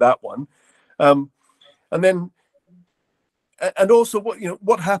clarify that one. And also,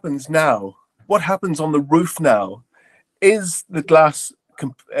 what happens now? What happens on the roof now? Is the glass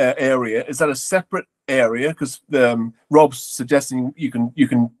area, is that a separate area? Because Rob's suggesting you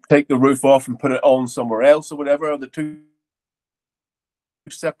can take the roof off and put it on somewhere else or whatever. Are the two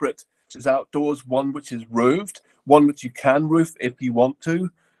separate, which is outdoors, one which is roofed, one which you can roof if you want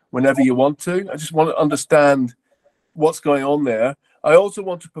to, whenever you want to? I just want to understand what's going on there. I also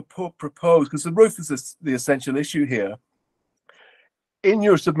want to propose, because the roof is the essential issue here. In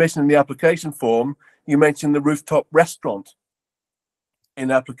your submission in the application form, you mentioned the rooftop restaurant in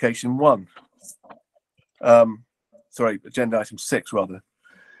application 1. Sorry, agenda item 6 rather.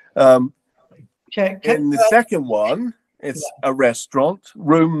 In the second one, it's a restaurant,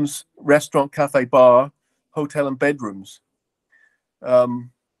 rooms, restaurant, cafe, bar, hotel and bedrooms.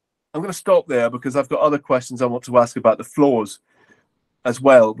 I'm going to stop there because I've got other questions I want to ask about the floors as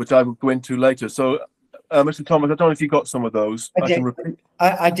well, which I will go into later. So, Mr. Thomas, I don't know if you got some of those. I can repeat.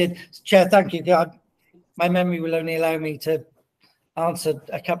 I did. Chair, thank you. My memory will only allow me to answer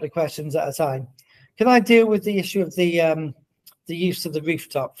a couple of questions at a time. Can I deal with the issue of the use of the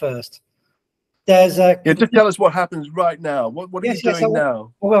rooftop first? There's a just tell us what happens right now. What are you doing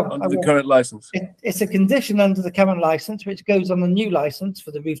now under the current license? It's a condition under the current license, which goes on the new license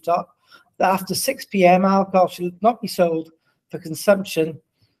for the rooftop, that after 6 p.m. alcohol should not be sold for consumption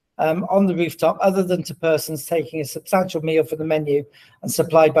on the rooftop, other than to persons taking a substantial meal from the menu and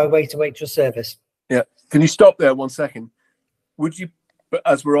supplied by waiter waitress service. Yeah. Can you stop there 1 second? Would you,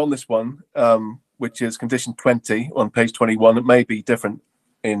 as we're on this one, which is condition 20 on page 21, it may be different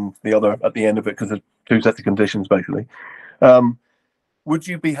in the other at the end of it because there's 2 sets of conditions basically. Would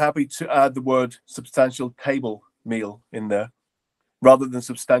you be happy to add the word substantial table meal in there rather than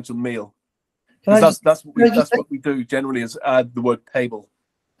substantial meal? Because that's what we do generally, is add the word table.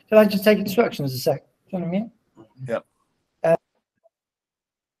 Can I just take instructions a sec? Do you know what I mean? Yeah.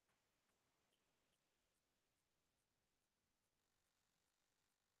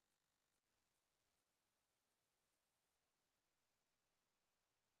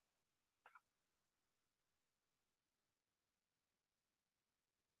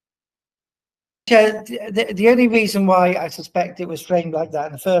 The only reason why I suspect it was framed like that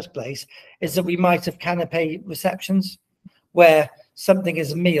in the first place is that we might have canapé receptions where something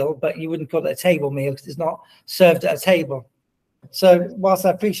is a meal, but you wouldn't call it a table meal because it's not served at a table. So whilst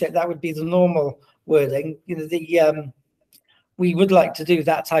I appreciate that would be the normal wording, we would like to do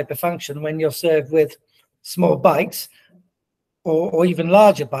that type of function when you're served with small bites or even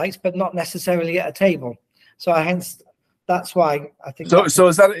larger bites, but not necessarily at a table. So hence, that's why I think. So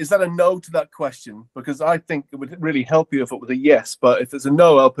is that a no to that question? Because I think it would really help you if it was a yes, but if it's a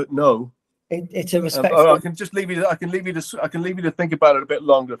no, I'll put no. It's a respectful. I can just leave you. I can leave you to think about it a bit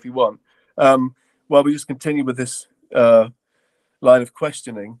longer if you want. While we just continue with this line of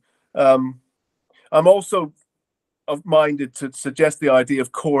questioning, I'm also minded to suggest the idea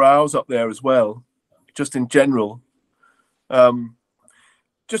of core hours up there as well, just in general.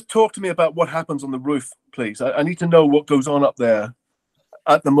 Just talk to me about what happens on the roof, please. I need to know what goes on up there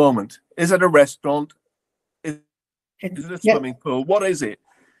at the moment. Is it a restaurant? Is it a swimming pool? What is it?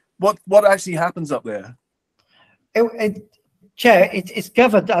 What actually happens up there? Chair, it's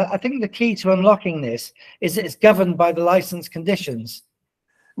governed. I think the key to unlocking this is that it's governed by the license conditions.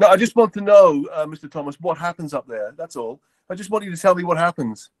 No, I just want to know, Mr. Thomas, what happens up there. That's all. I just want you to tell me what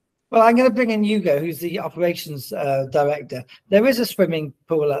happens. Well, I'm going to bring in Hugo, who's the operations director. There is a swimming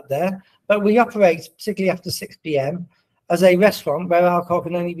pool up there, but we operate, particularly after 6 p.m, as a restaurant where alcohol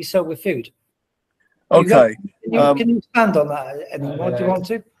can only be sold with food. Okay. Can you expand on that anymore? Do you want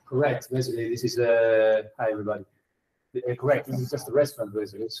to? Correct. Basically, this is hi everybody. Correct. This is just a restaurant,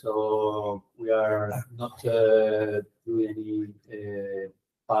 basically. So we are not doing any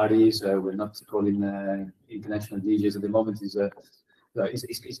parties. We're not calling international DJs at the moment.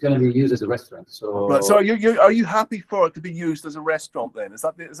 It's going to be used as a restaurant. So right. So are you happy for it to be used as a restaurant then? Is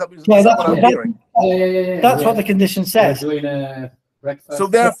that what I'm hearing? Yeah. That's what the condition says. Doing breakfast. So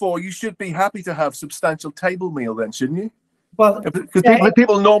therefore, you should be happy to have substantial table meal then, shouldn't you? Well, because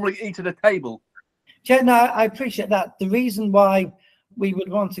people normally eat at a table. Yeah, no, I appreciate that. The reason why we would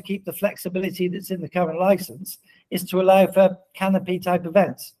want to keep the flexibility that's in the current license is to allow for canopy type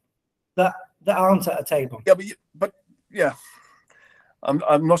events that aren't at a table. Yeah, but yeah,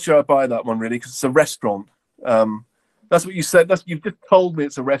 I'm not sure I buy that one really, because it's a restaurant. That's what you said. You've just told me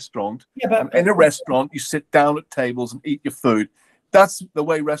it's a restaurant. Yeah, but in a restaurant, you sit down at tables and eat your food. That's the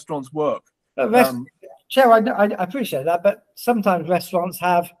way restaurants work. Chair, I appreciate that, but sometimes restaurants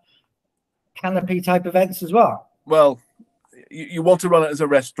have canopy type events as well. Well, you want to run it as a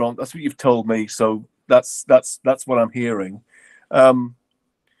restaurant. That's what you've told me. So that's what I'm hearing. So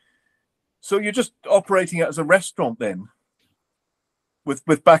you're just operating it as a restaurant then,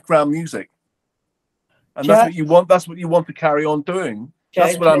 with background music, and Chair, that's what you want. That's what you want to carry on doing. Chair,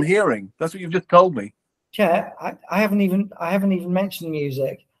 that's what I'm hearing. That's what you've just told me. Chair, I haven't even mentioned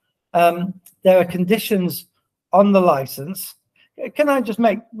music. There are conditions on the license. Can I just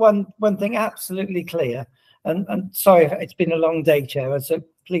make one thing absolutely clear? And sorry if it's been a long day, Chair, so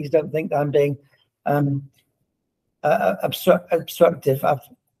please don't think that I'm being obstructive.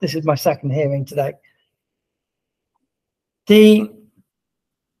 This is my second hearing today. There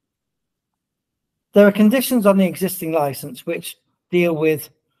are conditions on the existing license which deal with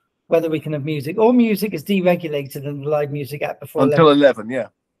whether we can have music. All music is deregulated in the Live Music Act before until 11, yeah.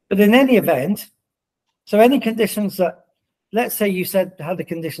 But in any event, so any conditions that, let's say you had the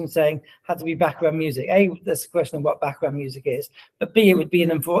condition saying had to be background music. A, there's a question of what background music is, but B, it would be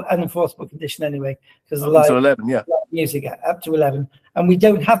an enforceable condition anyway, because the up to 11, yeah, music up to 11, and we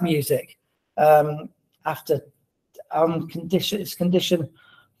don't have music after condition. It's condition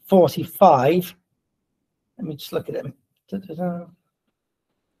 45. Let me just look at it.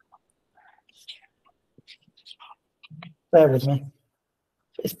 Bear with me.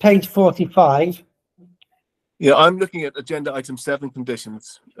 It's page 45. Yeah, I'm looking at agenda item 7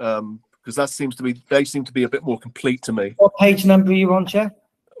 conditions, because they seem to be a bit more complete to me. What page number are you on, Chair?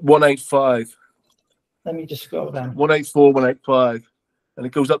 185. Let me just scroll down. 184, 185, and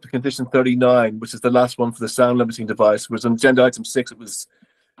it goes up to condition 39, which is the last one for the sound limiting device. Whereas on agenda item 6, it was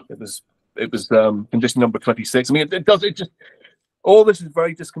condition number 26. I mean, it just all this is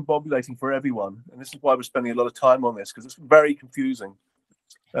very discombobulating for everyone, and this is why we're spending a lot of time on this, because it's very confusing.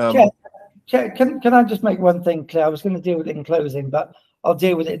 Chair, can I just make one thing clear? I was going to deal with it in closing, but I'll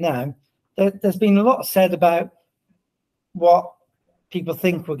deal with it now. There's been a lot said about what people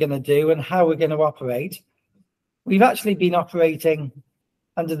think we're going to do and how we're going to operate. We've actually been operating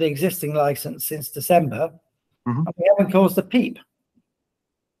under the existing license since December, and we haven't caused a peep.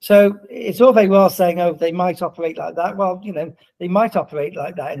 So it's all very well saying, oh, they might operate like that. Well, you know, they might operate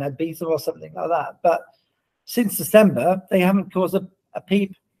like that in Ibiza or something like that. But since December, they haven't caused a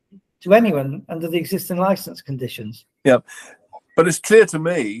peep to anyone under the existing license conditions. Yeah, but it's clear to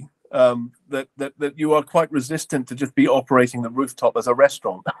me that you are quite resistant to just be operating the rooftop as a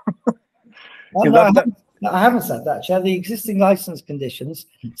restaurant. I haven't said that, Chair. The existing license conditions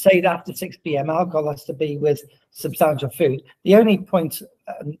say that after 6 p.m. alcohol has to be with substantial food. The only point,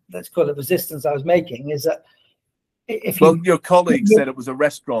 let's call it resistance, I was making is that your colleague said it was a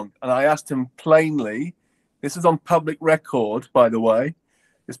restaurant, and I asked him plainly, this is on public record, by the way,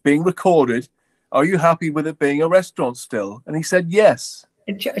 it's being recorded, are you happy with it being a restaurant still? And he said yes.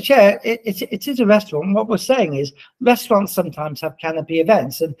 Chair, it is a restaurant. What we're saying is restaurants sometimes have canopy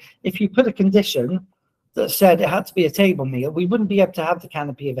events, and if you put a condition that said it had to be a table meal, we wouldn't be able to have the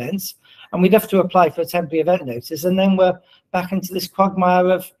canopy events, and we'd have to apply for a temporary event notice, and then we're back into this quagmire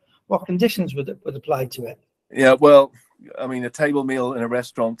of what conditions would apply to it. Yeah, well, I mean, a table meal in a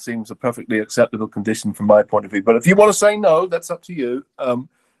restaurant seems a perfectly acceptable condition from my point of view, but if you want to say no, that's up to you. I'm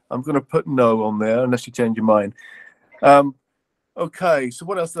going to put no on there unless you change your mind. Okay, so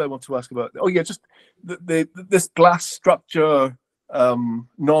what else did I want to ask about? Oh yeah, just this glass structure,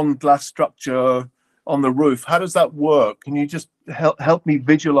 non-glass structure on the roof. How does that work? Can you just help me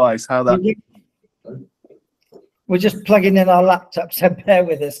visualize how that? We're just plugging in our laptops, so bear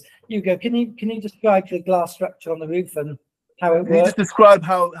with us. Hugo, can you describe the glass structure on the roof and how it Can you works? just describe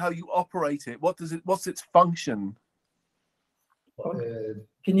how you operate it? What's its function?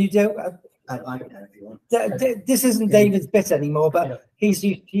 Can you do? This isn't David's bit anymore, but he's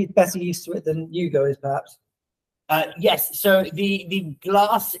better used to it than Hugo is, perhaps. Yes, so the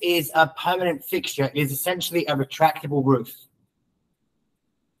glass is a permanent fixture. It is essentially a retractable roof.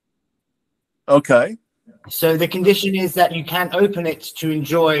 Okay. So the condition is that you can open it to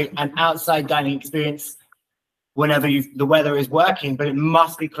enjoy an outside dining experience whenever the weather is working, but it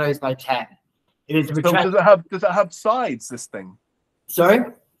must be closed by 10. It is So does it have sides, this thing? Sorry?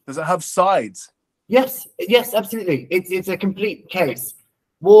 Does it have sides? Yes, absolutely. It's a complete case.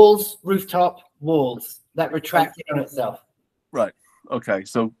 Walls, rooftop, walls that retract on itself. Right. Okay.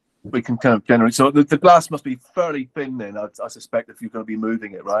 So we can kind of generate. So the glass must be fairly thin then, I suspect, if you're going to be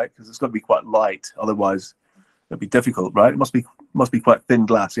moving it, right? Because it's got to be quite light. Otherwise, it'd be difficult, right? It must be quite thin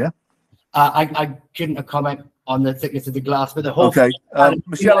glass, yeah? I couldn't comment on the thickness of the glass, but the whole... Okay.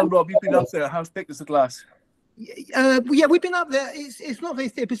 Michelle and Rob, you've been up there. How thick is the glass? Yeah, we've been up there. It's not very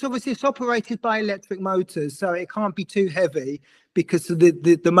thick, because obviously it's operated by electric motors, so it can't be too heavy because of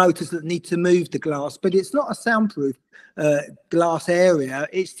the motors that need to move the glass. But it's not a soundproof glass area.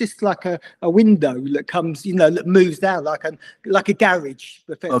 It's just like a window that comes, that moves down like a garage.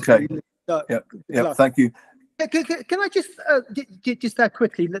 Okay. Yeah. Thank you. Can I just add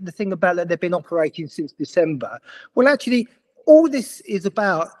quickly the thing about that they've been operating since December? Well, actually, all this is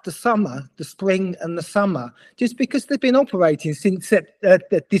about the summer, the spring and the summer. Just because they've been operating since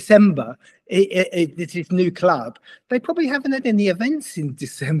December, this new club, they probably haven't had any events in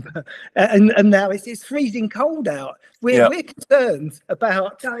December. And now it's freezing cold out. We're concerned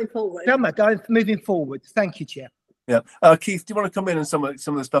about going forward. Moving forward. Thank you, Chair. Yeah. Keith, do you want to come in on some of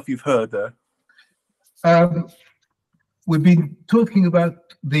the stuff you've heard there? We've been talking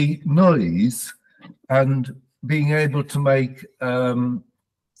about the noise and being able to make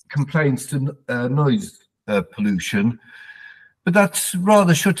complaints to noise pollution, but that's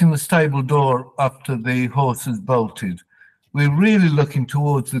rather shutting the stable door after the horse has bolted. We're really looking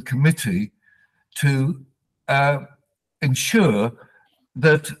towards the committee to ensure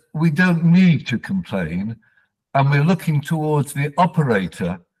that we don't need to complain, and we're looking towards the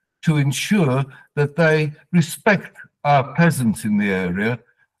operator to ensure that they respect our presence in the area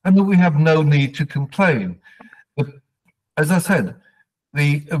and that we have no need to complain. But as I said,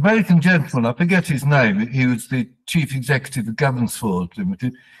 the American gentleman, I forget his name, he was the chief executive of Gavansford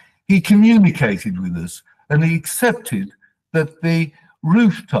Limited, he communicated with us and he accepted that the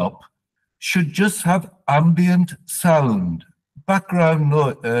rooftop should just have ambient sound, background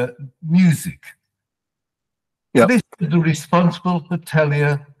music. Yeah. This is the responsible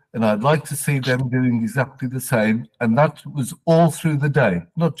hotelier, and I'd like to see them doing exactly the same. And that was all through the day,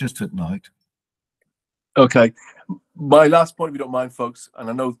 not just at night. Okay. My last point, if you don't mind, folks, and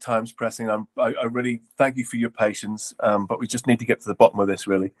I know time's pressing, I really thank you for your patience, but we just need to get to the bottom of this,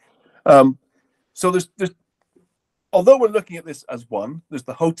 really. So there's although we're looking at this as one, there's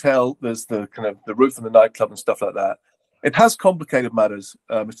the hotel, there's the kind of the roof and the nightclub and stuff like that. It has complicated matters,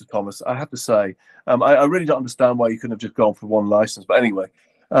 Mr. Thomas, I have to say. I really don't understand why you couldn't have just gone for one license. But anyway,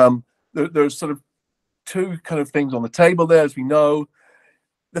 there's sort of two kind of things on the table there, as we know.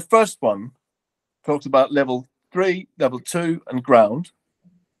 The first one talks about level 3, level 2, and ground,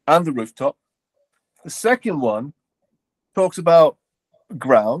 and the rooftop. The second one talks about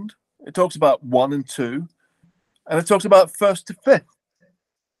ground. It talks about 1 and 2, and it talks about 1st to 5th.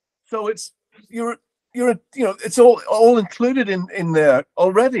 So it's it's all included in there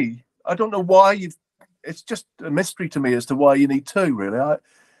already. I don't know why it's just a mystery to me as to why you need 2, really.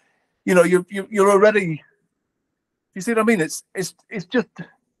 You're already, you see what I mean? It's just,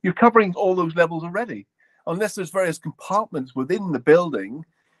 you're covering all those levels already, unless there's various compartments within the building,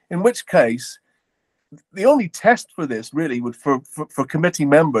 in which case the only test for this really would for committee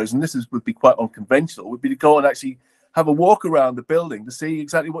members, and would be quite unconventional, would be to go and actually have a walk around the building to see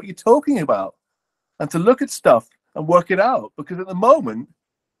exactly what you're talking about and to look at stuff and work it out, because at the moment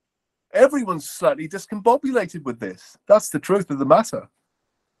everyone's slightly discombobulated with this. That's the truth of the matter.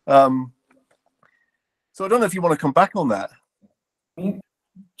 So I don't know if you want to come back on that.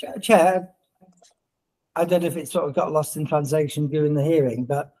 Chair, I don't know if it sort of got lost in translation during the hearing,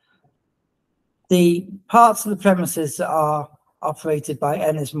 but the parts of the premises that are operated by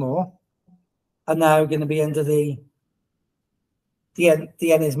Ennismore are now going to be under the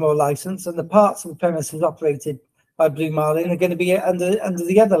Ennismore license, and the parts of the premises operated by Blue Marlin are going to be under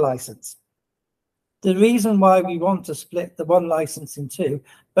the other license. the reason why we want to split the one license in two,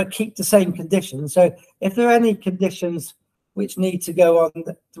 but keep the same conditions. So if there are any conditions which need to go on,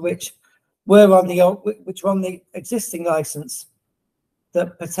 which were on the existing license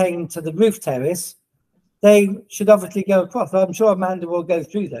that pertain to the roof terrace, they should obviously go across. I'm sure Amanda will go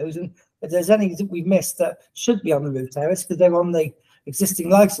through those, and if there's any that we missed that should be on the roof terrace because they're on the existing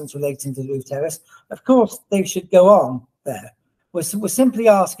license relating to the roof terrace, of course they should go on there. We're simply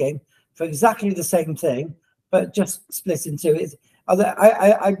asking for exactly the same thing, but just split into it.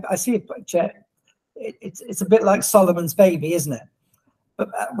 I see it, Chair. It's a bit like Solomon's baby, isn't it? But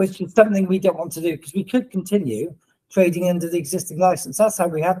which is something we don't want to do, because we could continue trading under the existing license. That's how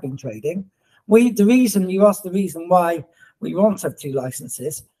we have been trading. You asked the reason why we want to have two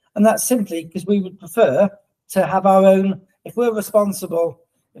licenses, and that's simply because we would prefer to have our own. If we're responsible,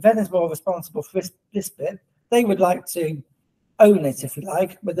 if Ennismore are responsible for this bit, they would like to own it, if you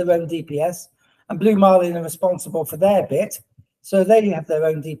like, with their own DPS, and Blue Marlin are responsible for their bit, so they have their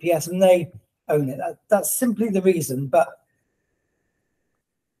own DPS and they own it. That's simply the reason. But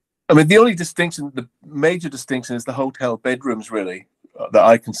I mean, the only distinction, the major distinction, is the hotel bedrooms, really, that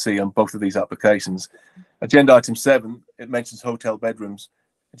I can see on both of these applications. Agenda item 7, it mentions hotel bedrooms.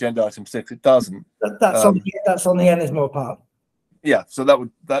 Agenda item 6, it doesn't. That's on the Ennismore part. Yeah, so that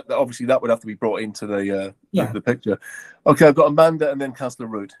would have to be brought into the picture. Okay, I've got Amanda and then Councillor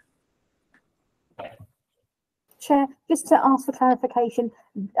Root. Chair, just to ask for clarification,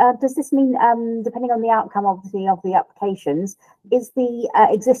 does this mean, depending on the outcome, obviously, of the applications, is the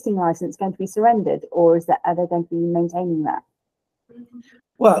existing licence going to be surrendered, or are they going to be maintaining that?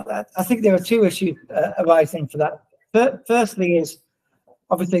 Well, I think there are two issues arising for that. Firstly is,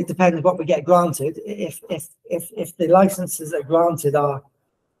 obviously, it depends what we get granted. If the licenses that are granted are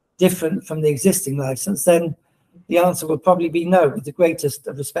different from the existing license, then the answer would probably be no, with the greatest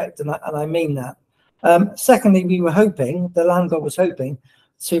of respect, and I mean that. Secondly, the landlord was hoping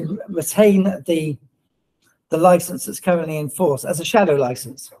to retain the license that's currently in force as a shadow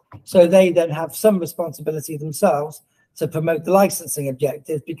license. So they then have some responsibility themselves to promote the licensing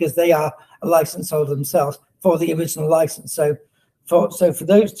objectives, because they are a license holder themselves for the original license. So for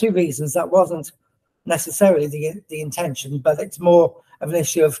those two reasons, that wasn't necessarily the intention, but it's more of an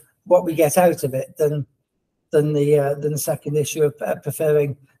issue of what we get out of it than the second issue of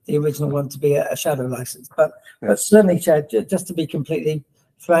preferring the original one to be a shadow license. But certainly, Chair, just to be completely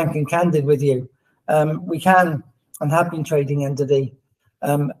frank and candid with you, we can and have been trading under the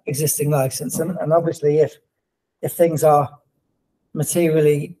existing license, and obviously if things are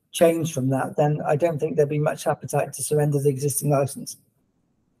materially changed from that, then I don't think there'd be much appetite to surrender the existing license.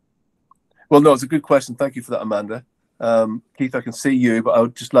 Well, no, it's a good question. Thank you for that, Amanda. Keith, I can see you, but I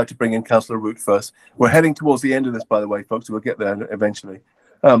would just like to bring in Councillor Root first. We're heading towards the end of this, by the way, folks, so we'll get there eventually.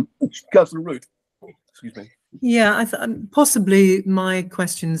 Councillor Root, excuse me. Yeah, possibly my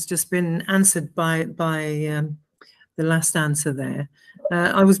question's just been answered by the last answer there.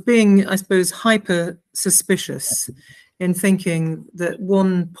 I was being, I suppose, hyper suspicious in thinking that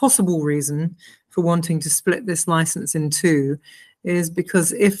one possible reason for wanting to split this license in two is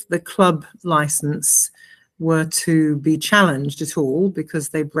because if the club license were to be challenged at all because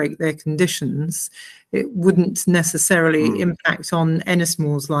they break their conditions, it wouldn't necessarily impact on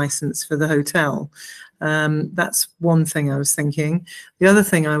Ennismore's license for the hotel. That's one thing I was thinking. The other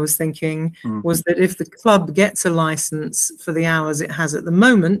thing I was thinking was that if the club gets a license for the hours it has at the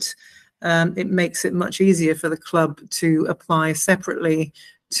moment, it makes it much easier for the club to apply separately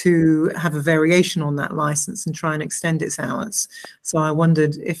to have a variation on that license and try and extend its hours. So I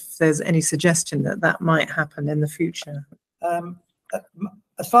wondered if there's any suggestion that that might happen in the future.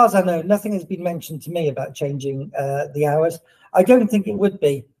 As far as I know, nothing has been mentioned to me about changing the hours. I don't think it would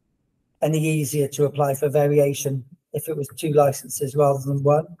be any easier to apply for variation if it was two licenses rather than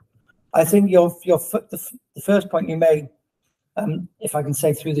one. I think the first point you made, if I can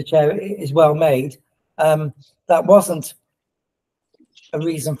say through the chair, is well made. That wasn't a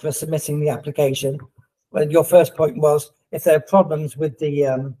reason for submitting the application. Well, your first point was if there are problems with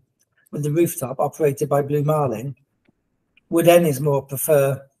the rooftop operated by Blue Marlin, would Ennismore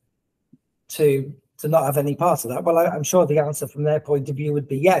prefer to not have any part of that? Well, I'm sure the answer from their point of view would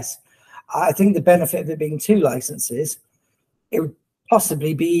be yes. I think the benefit of it being two licenses, it would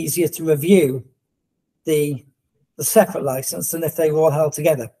possibly be easier to review the separate license than if they were all held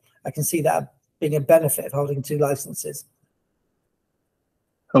together. I can see that being a benefit of holding two licenses.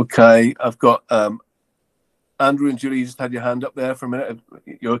 Okay, I've got Andrew and Julie. You just had your hand up there for a minute.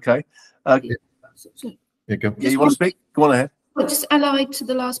 You're okay? Yeah, go. Yeah, you want to speak? Go on ahead. Well, just allied to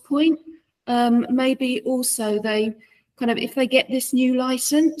the last point, maybe also they kind of, if they get this new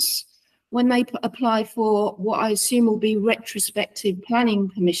license, when they apply for what I assume will be retrospective planning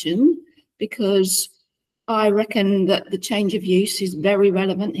permission, because I reckon that the change of use is very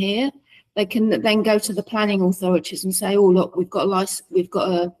relevant here. They can then go to the planning authorities and say, "Oh, look, we've got a license. We've got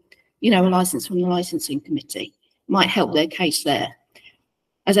a license from the licensing committee." Might help their case there.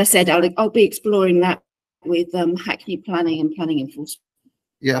 As I said, I'll be exploring that with Hackney Planning and Planning Enforcement.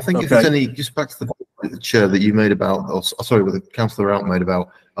 Yeah, I think if there's any, just back to the point, the chair, that you made about, or sorry, what the councillor out made about,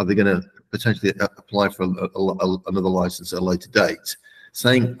 are they going to potentially apply for another license at a later date?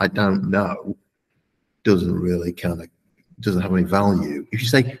 Saying I don't know doesn't really doesn't have any value. If you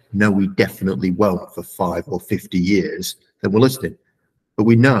say no, we definitely won't for 5 or 50 years, then we're listening. But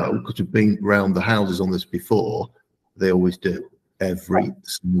we know, because we've been around the houses on this before, they always do every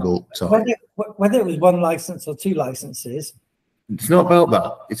single time. Whether it was 1 license or 2 licenses. It's not about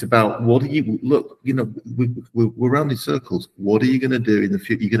that. It's about, what do you look? You know, we're around in circles. What are you going to do in the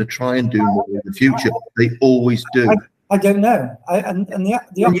future? You're going to try and do more in the future. They always do. I don't know. And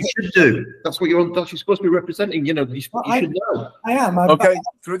you should do. That's what you're supposed to be representing. You know, you should know. I am. Okay,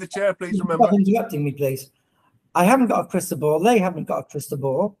 through the chair, please remember. Stop interrupting me, please. I haven't got a crystal ball. They haven't got a crystal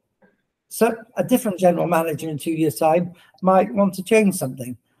ball. So a different general manager in 2 years' time might want to change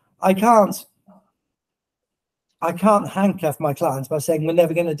something. I can't handcuff my clients by saying we're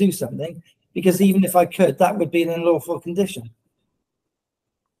never going to do something, because even if I could, that would be an unlawful condition.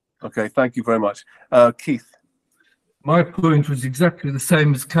 Okay, thank you very much. Keith. My point was exactly the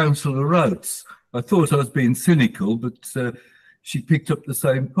same as Councillor Rhodes. I thought I was being cynical, but she picked up the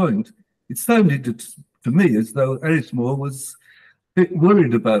same point. It sounded to me as though Erismore was a bit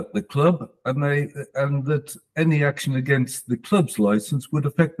worried about the club, and that any action against the club's licence would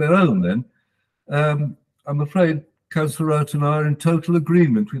affect their own then. I'm afraid Councillor Rhodes and I are in total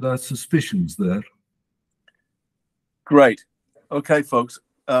agreement with our suspicions there. Great. Okay, folks.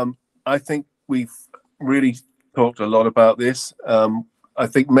 I think we've really talked a lot about this. I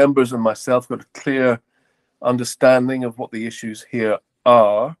think members and myself got a clear understanding of what the issues here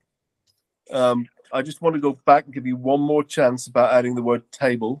are. I just want to go back and give you one more chance about adding the word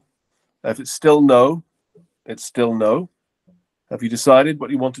table. If it's still no, it's still no. Have you decided what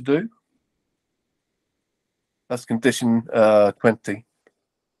you want to do? That's condition 20.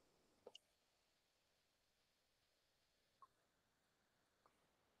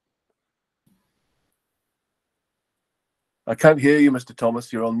 I can't hear you, Mr.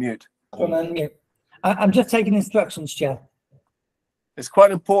 Thomas. You're on mute. I'm just taking instructions, Chair. It's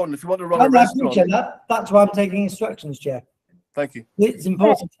quite important if you want to run a restaurant. That's why I'm taking instructions, Chair. Thank you. It's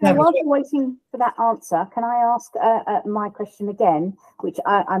important. While we're waiting for that answer, can I ask my question again, which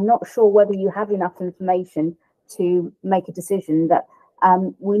I'm not sure whether you have enough information to make a decision, that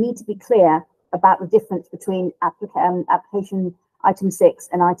we need to be clear about the difference between application item 6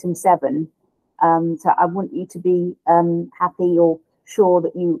 and item 7. So I want you to be happy or sure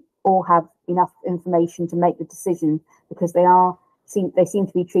that you all have enough information to make the decision, because they seem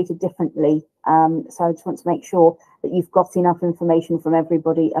to be treated differently. So I just want to make sure that you've got enough information from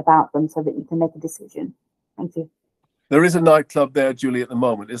everybody about them so that you can make a decision. Thank you. There is a nightclub there, Julie, at the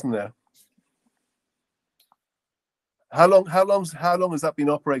moment, isn't there? How long has that been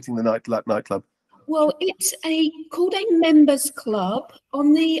operating, the nightclub? Well, it's called a members club.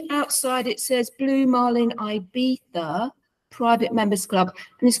 On the outside, it says Blue Marlin Ibiza Private Members Club,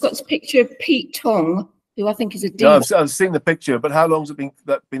 and it's got this picture of Pete Tong, who I think is a dealer. No, I've seen the picture, but how long has it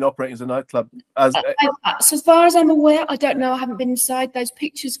been operating as a nightclub? So as far as I'm aware, I don't know. I haven't been inside. Those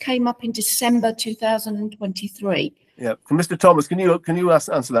pictures came up in December 2023. Yeah, Mr. Thomas, can you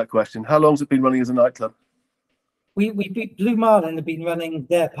answer that question? How long has it been running as a nightclub? Blue Marlin have been running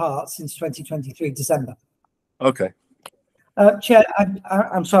their part since 2023 December. Okay. Chair,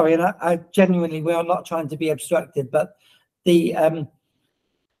 I'm sorry, and I genuinely, we are not trying to be obstructive, but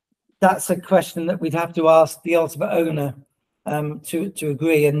that's a question that we'd have to ask the ultimate owner to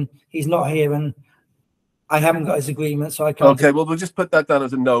agree, and he's not here, and I haven't got his agreement, so I can't. Okay, well, we'll just put that down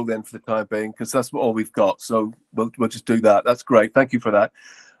as a no then for the time being, because that's all we've got. So we'll just do that. That's great. Thank you for that.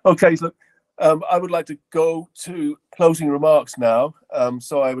 Okay, so I would like to go to closing remarks now.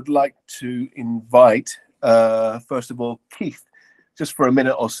 So I would like to invite, first of all, Keith, just for a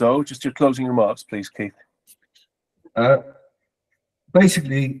minute or so, just your closing remarks, please, Keith.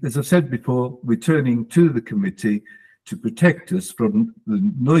 Basically, as I've said before, we're turning to the committee to protect us from the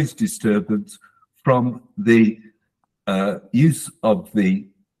noise disturbance from the use of the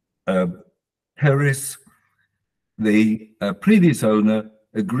terrace. The previous owner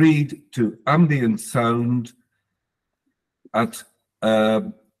agreed to ambient sound at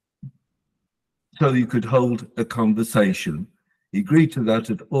so you could hold a conversation. He agreed to that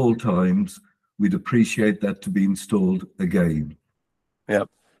at all times. We'd appreciate that to be installed again. Yeah.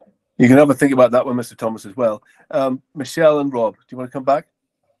 You can have a think about that one, Mr. Thomas, as well. Michelle and Rob, do you want to come back?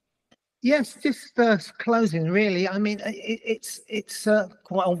 Yes, just closing, really. I mean, it's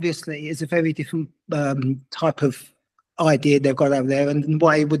quite obviously is a very different type of idea they've got over there, and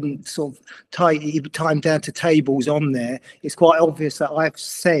why it wouldn't sort of tie them down to tables on there. It's quite obvious that I've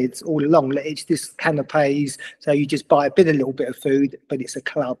said all along that it's just canapes, so you just buy a little bit of food, but it's a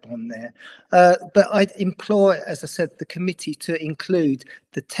club on there. But I'd implore, as I said, the committee to include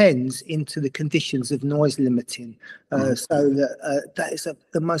the TENS into the conditions of noise limiting, so that that is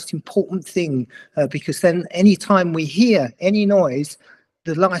the most important thing, because then any time we hear any noise,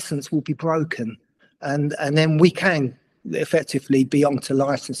 the license will be broken, and then we can effectively be onto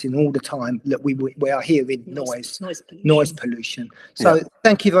licensing all the time that we are hearing noise pollution. So yeah.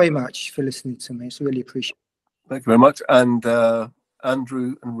 Thank you very much for listening to me. It's really appreciated. Thank you very much. And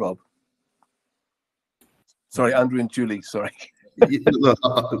Andrew and Rob. Sorry, Andrew and Julie, sorry.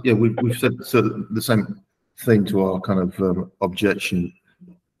 Yeah, we've said the same thing to our kind of objection.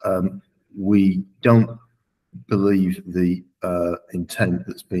 We don't believe the intent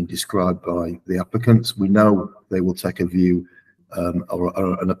that's been described by the applicants. We know they will take a view or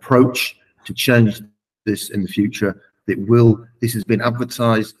an approach to change this in the future. This has been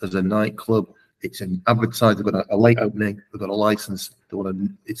advertised as a nightclub. It's advertised, they've got a late opening, they've got a license,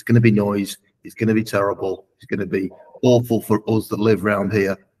 it's going to be noise, it's going to be terrible, it's going to be awful for us that live around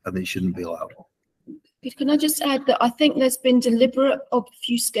here, and they shouldn't be allowed. Can I just add that I think there's been deliberate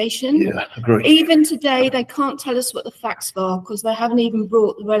obfuscation. Yeah, agree. Even today, they can't tell us what the facts are because they haven't even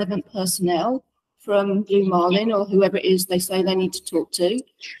brought the relevant personnel from Blue Marlin or whoever it is they say they need to talk to.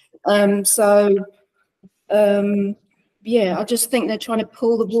 Yeah, I just think they're trying to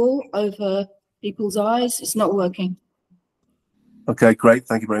pull the wool over people's eyes. It's not working. Okay, great.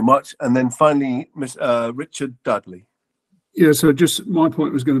 Thank you very much. And then finally, Richard Dudley. Yeah, so just my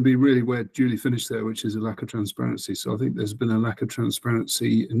point was going to be really where Julie finished there, which is a lack of transparency. So I think there's been a lack of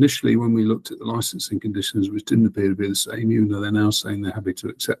transparency initially when we looked at the licensing conditions, which didn't appear to be the same, even though they're now saying they're happy to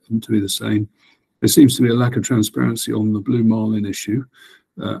accept them to be the same. There seems to be a lack of transparency on the Blue Marlin issue,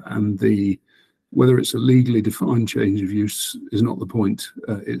 and whether it's a legally defined change of use is not the point.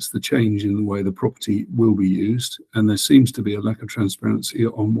 It's the change in the way the property will be used. And there seems to be a lack of transparency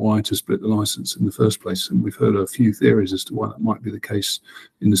on why to split the license in the first place. And we've heard a few theories as to why that might be the case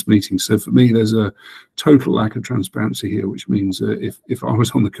in this meeting. So for me, there's a total lack of transparency here, which means if I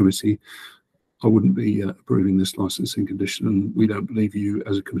was on the committee, I wouldn't be approving this licensing condition. And we don't believe you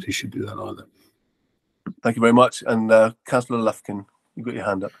as a committee should do that either. Thank you very much. And Councillor Lufkin, you've got your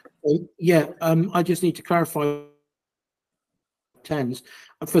hand up. Yeah, I just need to clarify TENS.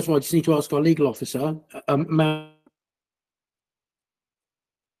 First of all, I just need to ask our legal officer. Yeah,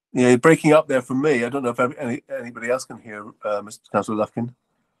 you're breaking up there for me. I don't know if anybody else can hear Mr. Councillor Lufkin.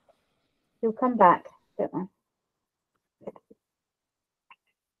 He'll come back, don't worry.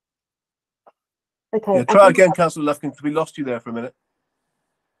 Okay. Yeah, try again, Councillor Lufkin, because we lost you there for a minute.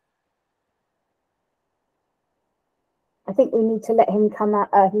 I think we need to let him come out.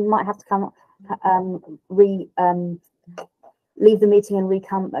 He might have to come leave the meeting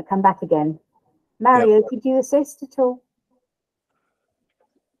and come back again. Mario, yep. Could you assist at all?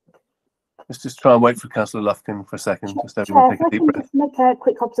 Let's just try and wait for Councillor Lufkin for a second. Just everyone take a deep breath. Just make a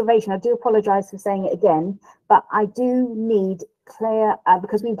quick observation. I do apologise for saying it again, but I do need clear,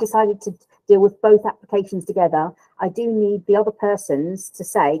 because we've decided to deal with both applications together, I do need the other persons to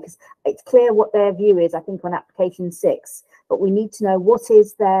say, because it's clear what their view is, I think, on application 6, but we need to know what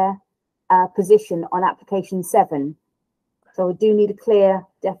is their position on application 7. So we do need a clear,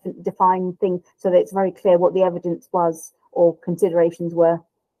 defined thing so that it's very clear what the evidence was or considerations were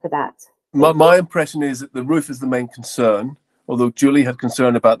for that. My impression is that the roof is the main concern, although Julie had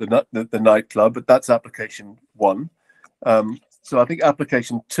concern about the nightclub, but that's application 1. So I think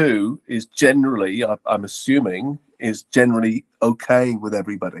application 2 is generally, I'm assuming, is generally okay with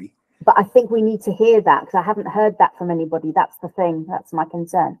everybody. But I think we need to hear that because I haven't heard that from anybody. That's the thing. That's my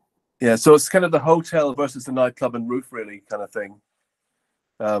concern. Yeah, so it's kind of the hotel versus the nightclub and roof, really, kind of thing.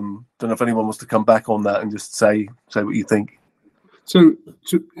 Don't know if anyone wants to come back on that and just say what you think. So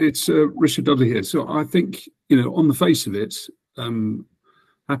it's Richard Dudley here. So I think, on the face of it,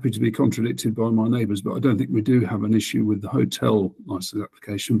 happy to be contradicted by my neighbours, but I don't think we do have an issue with the hotel licence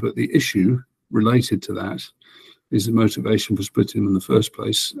application. But the issue related to that is the motivation for splitting them in the first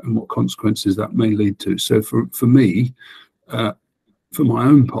place and what consequences that may lead to. So for me, for my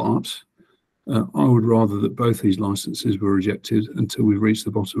own part, I would rather that both these licenses were rejected until we've reached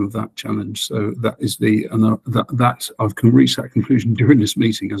the bottom of that challenge. So that is I can reach that conclusion during this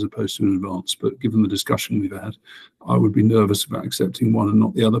meeting as opposed to in advance. But given the discussion we've had, I would be nervous about accepting one and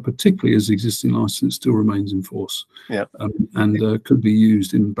not the other, particularly as the existing license still remains in force. Yeah. And could be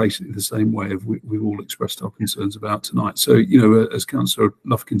used in basically the same way of we've all expressed our concerns about tonight. So, you know, as Councillor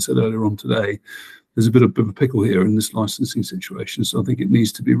Lufkin said earlier on today, there's a bit of a pickle here in this licensing situation. So I think it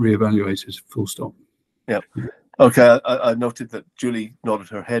needs to be reevaluated, full stop. Yeah. Okay. I noted that Julie nodded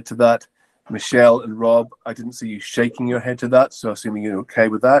her head to that. Michelle and Rob, I didn't see you shaking your head to that. So assuming you're okay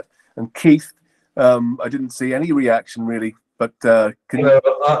with that. And Keith, I didn't see any reaction really, but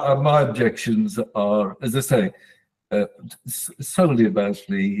my objections are, as I say, solely about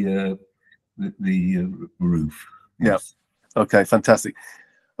the roof. Yeah. Okay, fantastic.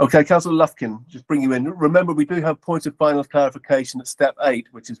 Okay, Councillor Lufkin, just bring you in. Remember, we do have points of final clarification at step 8,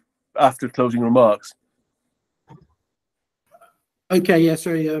 which is after closing remarks. Okay, yeah,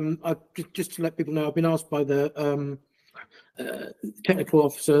 sorry. Just to let people know, I've been asked by the technical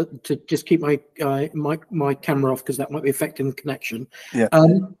officer to just keep my camera off because that might be affecting the connection. Yeah.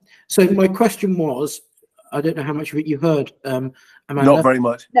 So my question was, I don't know how much of it you heard, Amanda. Not very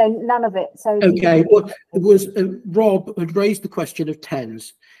much. No, none of it. So okay, well, it was Rob had raised the question of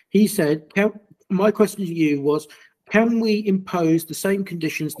TENS. He said, my question to you was, can we impose the same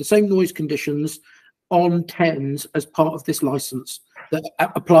conditions, the same noise conditions on TENS as part of this license that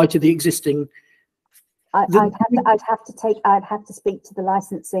apply to the existing? I'd have to speak to the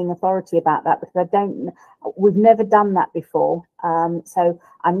licensing authority about that because we've never done that before. So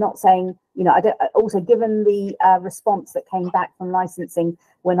I'm not saying, you know, also given the response that came back from licensing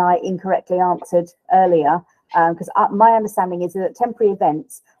when I incorrectly answered earlier, because my understanding is that temporary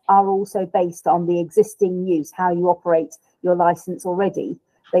events are also based on the existing use, how you operate your license already.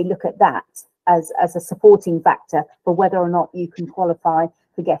 They look at that as a supporting factor for whether or not you can qualify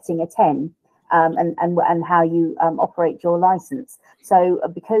for getting a 10. And how you operate your license. So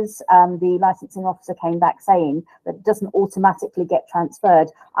because the licensing officer came back saying that it doesn't automatically get transferred,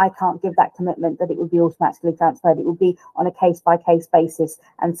 I can't give that commitment that it would be automatically transferred. It would be on a case-by-case basis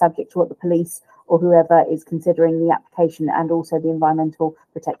and subject to what the police or whoever is considering the application and also the environmental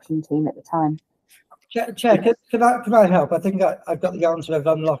protection team at the time. Chair, can I help? I think I've got the answer of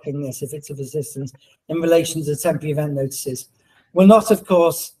unlocking this if it's of assistance in relation to temporary event notices. We're not, of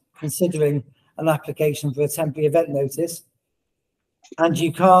course, considering an application for a temporary event notice, and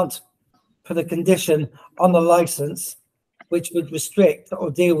you can't put a condition on a license which would restrict or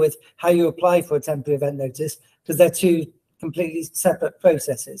deal with how you apply for a temporary event notice because they're two completely separate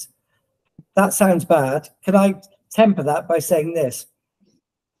processes. That sounds bad. Can I temper that by saying this?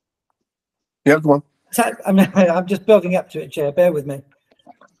 Yeah, go on. I'm just building up to it, Chair, bear with me.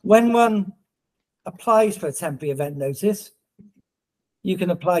 When one applies for a temporary event notice, you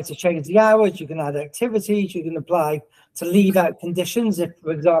can apply to change the hours, you can add activities, you can apply to leave out conditions if, for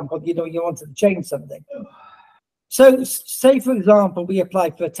example, you wanted to change something. So say, for example, we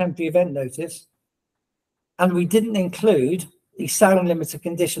applied for a temporary event notice and we didn't include the sound limiter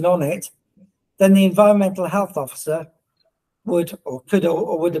condition on it, then the environmental health officer would or could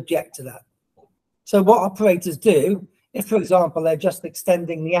or would object to that. So what operators do, if, for example, they're just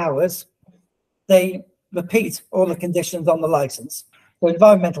extending the hours, they repeat all the conditions on the license. So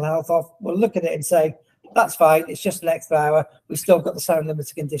environmental health will look at it and say, that's fine, it's just an extra hour, we've still got the sound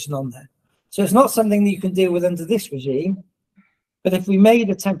limiter condition on there. So it's not something that you can deal with under this regime, but if we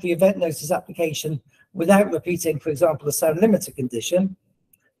made a temporary event notice application without repeating, for example, the sound limiter condition,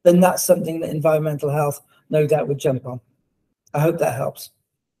 then that's something that environmental health no doubt would jump on. I hope that helps.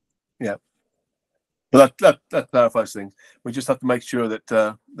 Yeah. Well, that clarifies things. We just have to make sure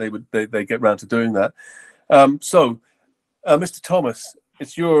that they get round to doing that. Mr. Thomas,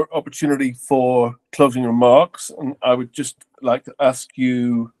 it's your opportunity for closing remarks, and I would just like to ask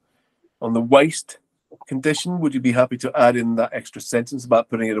you on the waste condition, would you be happy to add in that extra sentence about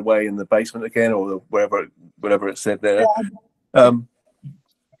putting it away in the basement again or whatever it said there? Yeah.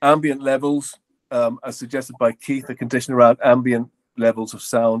 Ambient levels, as suggested by Keith, a condition around ambient levels of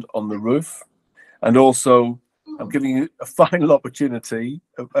sound on the roof. And also, I'm giving you a final opportunity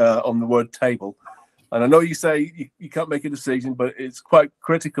on the word table. And I know you say you can't make a decision, but it's quite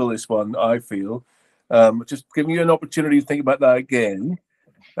critical, this one, I feel. Just giving you an opportunity to think about that again.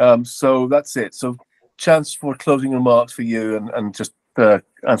 So that's it. So chance for closing remarks for you and just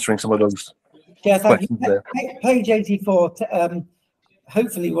answering some of those questions there. Page 84,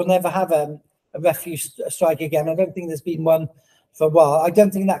 hopefully we'll never have a refuse strike again. I don't think there's been one for a while. I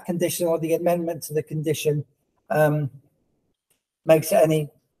don't think that condition or the amendment to the condition makes it any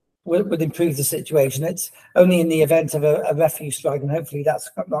would improve the situation. It's only in the event of a refuse strike, and hopefully that's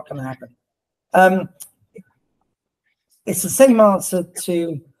not going to happen. It's the same answer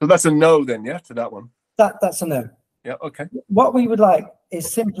to. So that's a no then, yeah, to that one. That's a no. Yeah. Okay. What we would like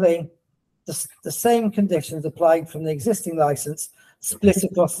is simply the same conditions applied from the existing license, split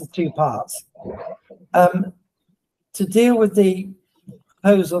across the two parts. To deal with the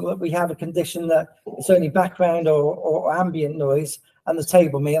proposal that we have a condition that it's only background or ambient noise and the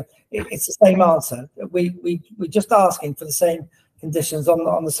table meal, it's the same answer. We're just asking for the same conditions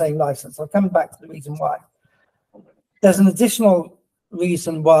on the same license. I'll come back to the reason why. There's an additional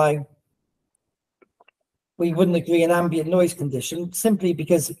reason why we wouldn't agree an ambient noise condition, simply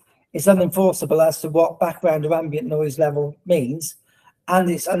because it's unenforceable as to what background or ambient noise level means, and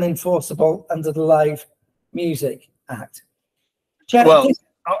it's unenforceable under the Live Music Act. Chair, well,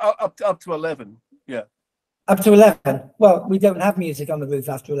 up to 11, yeah. Up to 11. Well, we don't have music on the roof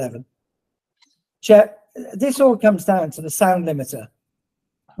after 11. Chair, this all comes down to the sound limiter.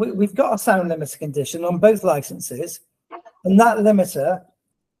 We've got a sound limiter condition on both licenses, and that limiter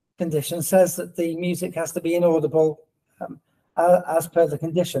condition says that the music has to be inaudible as per the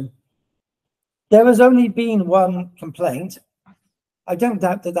condition. There has only been one complaint. I don't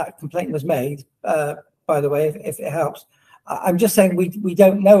doubt that complaint was made, by the way, if it helps. I'm just saying we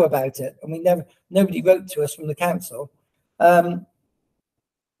don't know about it, and nobody wrote to us from the council. But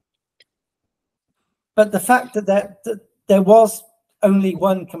the fact that there was only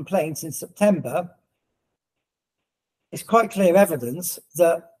one complaint in September is quite clear evidence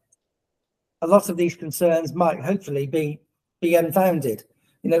that a lot of these concerns might hopefully be unfounded.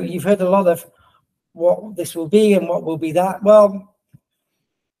 You know, you've heard a lot of what this will be and what will be that. Well,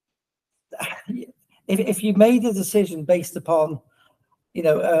 if you made a decision based upon, you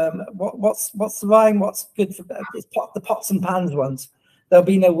know, what's the rhyme, what's good for the pots and pans ones, there'll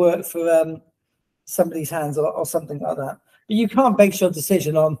be no work for somebody's hands or something like that. But you can't base your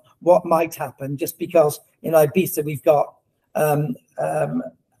decision on what might happen just because in Ibiza we've got a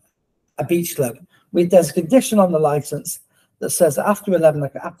beach club. There's a condition on the license that says after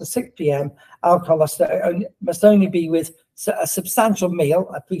 6 p.m. alcohol must only be with a substantial meal.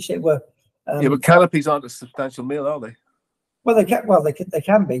 I appreciate we're yeah, but canopies aren't a substantial meal, are they? Well, they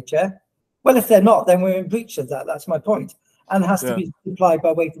can be, Chair. Well, if they're not, then we're in breach of that. That's my point. And has to be supplied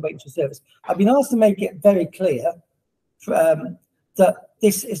by waiter waitress service. I've been asked to make it very clear that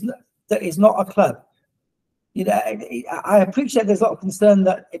this is not a club. You know, I appreciate there's a lot of concern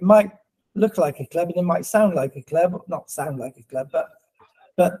that it might look like a club and it might sound like a club, not sound like a club,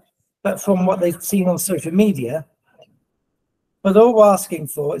 but from what they've seen on social media. But all we're asking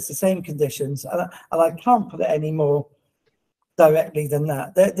for is the same conditions, and I can't put it any more directly than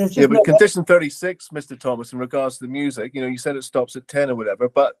that. There's just but condition 36, Mr. Thomas, in regards to the music, you know, you said it stops at 10 or whatever,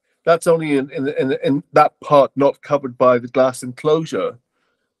 but that's only in that part not covered by the glass enclosure.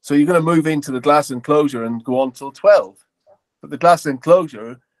 So you're going to move into the glass enclosure and go on till 12. But the glass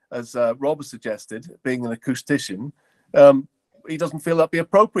enclosure, as Rob has suggested, being an acoustician, he doesn't feel that'd be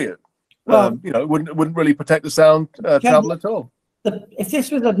appropriate. Well, you know, it wouldn't really protect the sound travel at all. If this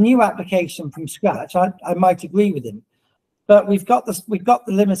was a new application from scratch, I might agree with him. But we've got the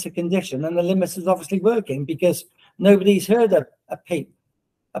limiter condition, and the limiter's obviously working because nobody's heard a peep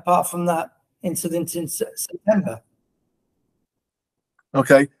apart from that incident in September.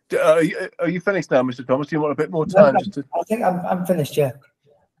 Okay, are you finished now, Mr. Thomas? Do you want a bit more time? No, I think I'm finished. Yeah.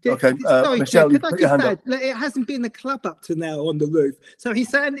 Okay, Sorry, Michelle, could I put your just hand add, up. it hasn't been a club up to now on the roof. So he's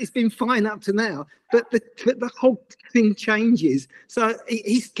saying it's been fine up to now, but the whole thing changes. So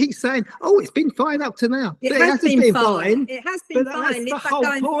he keeps saying, "Oh, it's been fine up to now." It but has been fine. It has been but fine. That's It's the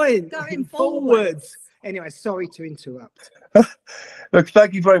whole point. Going forwards. Anyway, sorry to interrupt. Look,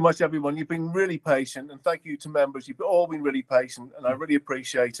 thank you very much, everyone. You've been really patient, and thank you to members. You've all been really patient, and I really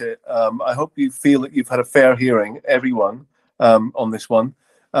appreciate it. I hope you feel that you've had a fair hearing, everyone, on this one.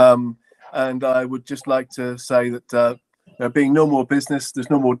 And I would just like to say that there being no more business, there's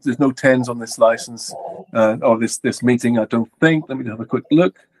no 10s on this license or this meeting. I don't think. Let me have a quick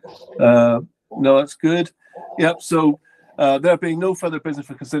look. No, that's good. Yep. So there being no further business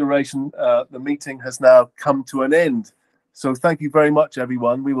for consideration, the meeting has now come to an end. So thank you very much,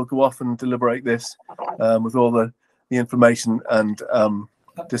 everyone. We will go off and deliberate this with all the information and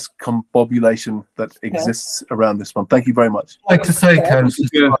discombobulation that exists around this one. Thank you very much. I'd like to say,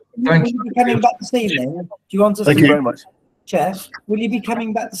 Councillor, thank you. Will you be coming back this evening? Do you want us Thank you very much. Chair, will you be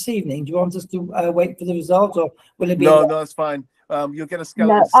coming back this evening? Do you want us to wait for the result, or will it be? No, that's fine. You'll get a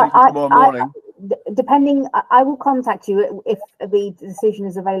skeleton tomorrow morning. Depending, I will contact you if the decision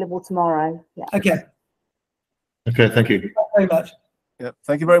is available tomorrow. Yeah. Okay. Okay, thank you. Thank you very much. Yeah.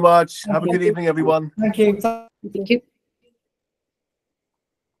 Thank you very much. Have a good evening, everyone. Thank you. Thank you.